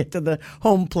legs to get to the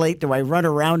home plate? Do I run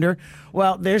around her?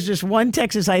 Well, there's this one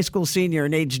Texas high school senior. Her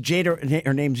name's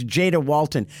Jada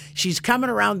Walton. She's coming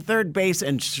around third base,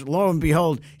 and lo and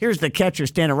behold, here's the catcher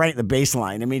standing right at the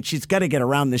baseline. I mean, she's got to get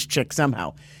around this chick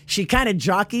somehow. She kind of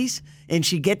jockeys, and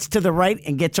she gets to the right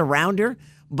and gets around her.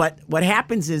 But what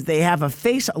happens is they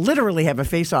literally have a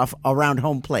face-off around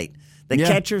home plate. The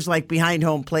catcher's like behind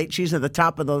home plate. She's at the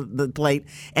top of the plate,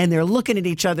 and they're looking at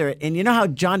each other. And you know how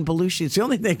John Belushi, it's the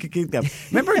only thing I could think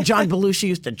of. Remember John Belushi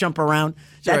used to jump around?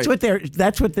 That's what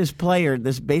this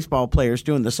baseball player is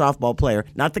doing, the softball player,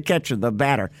 not the catcher, the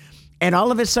batter. And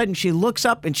all of a sudden, she looks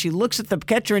up and she looks at the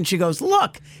catcher and she goes,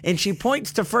 look, and she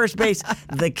points to first base.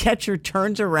 The catcher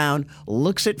turns around,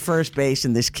 looks at first base,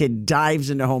 and this kid dives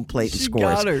into home plate and scores.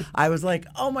 Got her. I was like,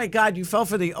 oh my God, you fell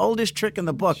for the oldest trick in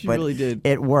the book. She but really did.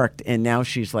 It worked, and now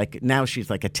she's like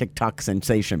a TikTok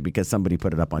sensation because somebody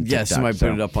put it up on TikTok. Yes, somebody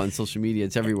put it up on social media.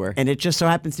 It's everywhere. And it just so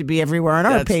happens to be everywhere on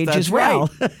our page as well.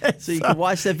 Right. So you can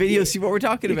watch that video, see what we're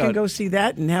talking about. You can go see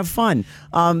that and have fun.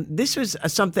 This was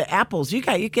something, Apple's, you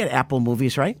get Apple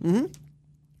movies, right? Mm-hmm.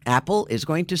 Apple is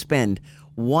going to spend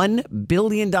 $1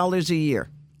 billion a year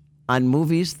on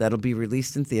movies that'll be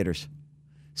released in theaters.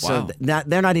 So Wow.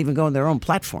 they're not even going their own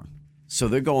platform. So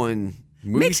they're going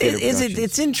movie theater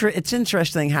productions. It's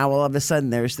interesting how all of a sudden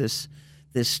there's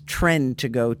this trend to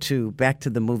go back to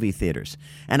the movie theaters.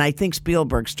 And I think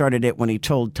Spielberg started it when he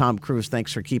told Tom Cruise,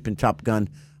 thanks for keeping Top Gun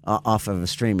off of a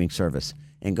streaming service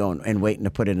and going and waiting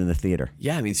to put it in the theater.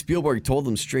 Yeah, I mean, Spielberg told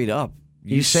them straight up.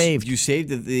 You saved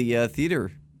the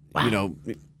theater,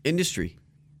 industry.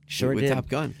 Sure with did. Top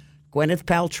Gun. Gwyneth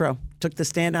Paltrow took the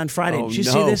stand on Friday. Oh, Did you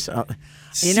no. see this?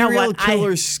 Serial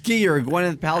killer skier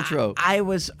Gwyneth Paltrow. I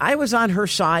was on her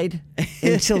side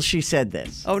until she said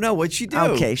this. Oh no, what'd she do?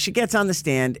 Okay, she gets on the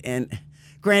stand, and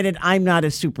granted, I'm not a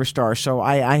superstar, so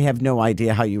I have no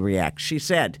idea how you react. She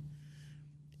said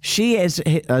she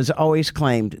has always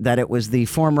claimed that it was the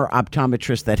former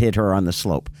optometrist that hit her on the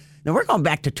slope. Now, we're going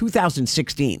back to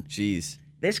 2016. Jeez.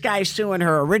 This guy suing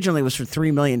her originally was for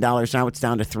 $3 million. Now it's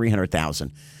down to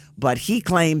 $300,000. But he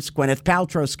claims Gwyneth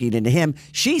Paltrow skied into him.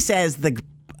 She says the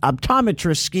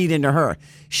optometrist skied into her.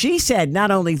 She said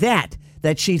not only that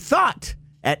she thought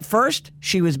at first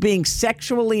she was being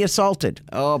sexually assaulted.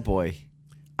 Oh, boy.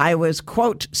 I was,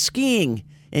 quote, skiing,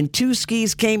 and two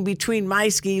skis came between my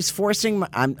skis, forcing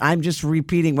I'm just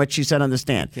repeating what she said on the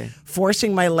stand. Okay.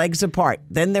 Forcing my legs apart.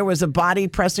 Then there was a body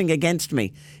pressing against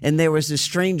me, and there was a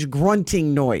strange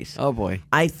grunting noise. Oh, boy.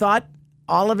 I thought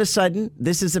all of a sudden,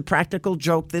 this is a practical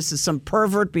joke. This is some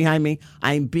pervert behind me.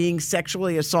 I'm being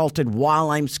sexually assaulted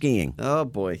while I'm skiing. Oh,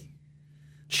 boy.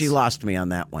 She lost me on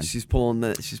that one. She's pulling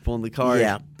the card.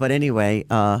 Yeah, but anyway,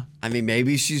 I mean,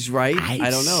 maybe she's right.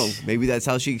 I don't know. Maybe that's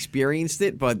how she experienced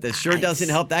it, but that sure doesn't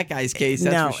help that guy's case,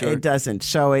 that's for sure. No, it doesn't.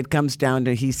 So it comes down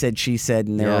to he said, she said,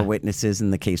 and there are witnesses,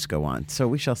 and the case go on. So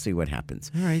we shall see what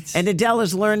happens. All right. And Adele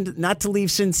has learned not to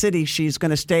leave Sin City. She's going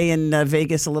to stay in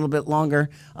Vegas a little bit longer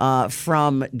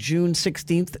from June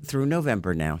 16th through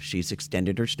November now. She's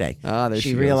extended her stay. There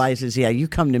she realizes, you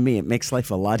come to me. It makes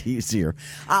life a lot easier.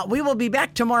 We will be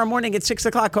back tomorrow morning at 6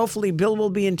 o'clock. Hopefully, Bill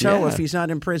will be in tow if he's not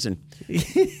in prison.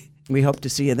 We hope to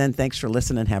see you then. Thanks for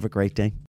listening. Have a great day.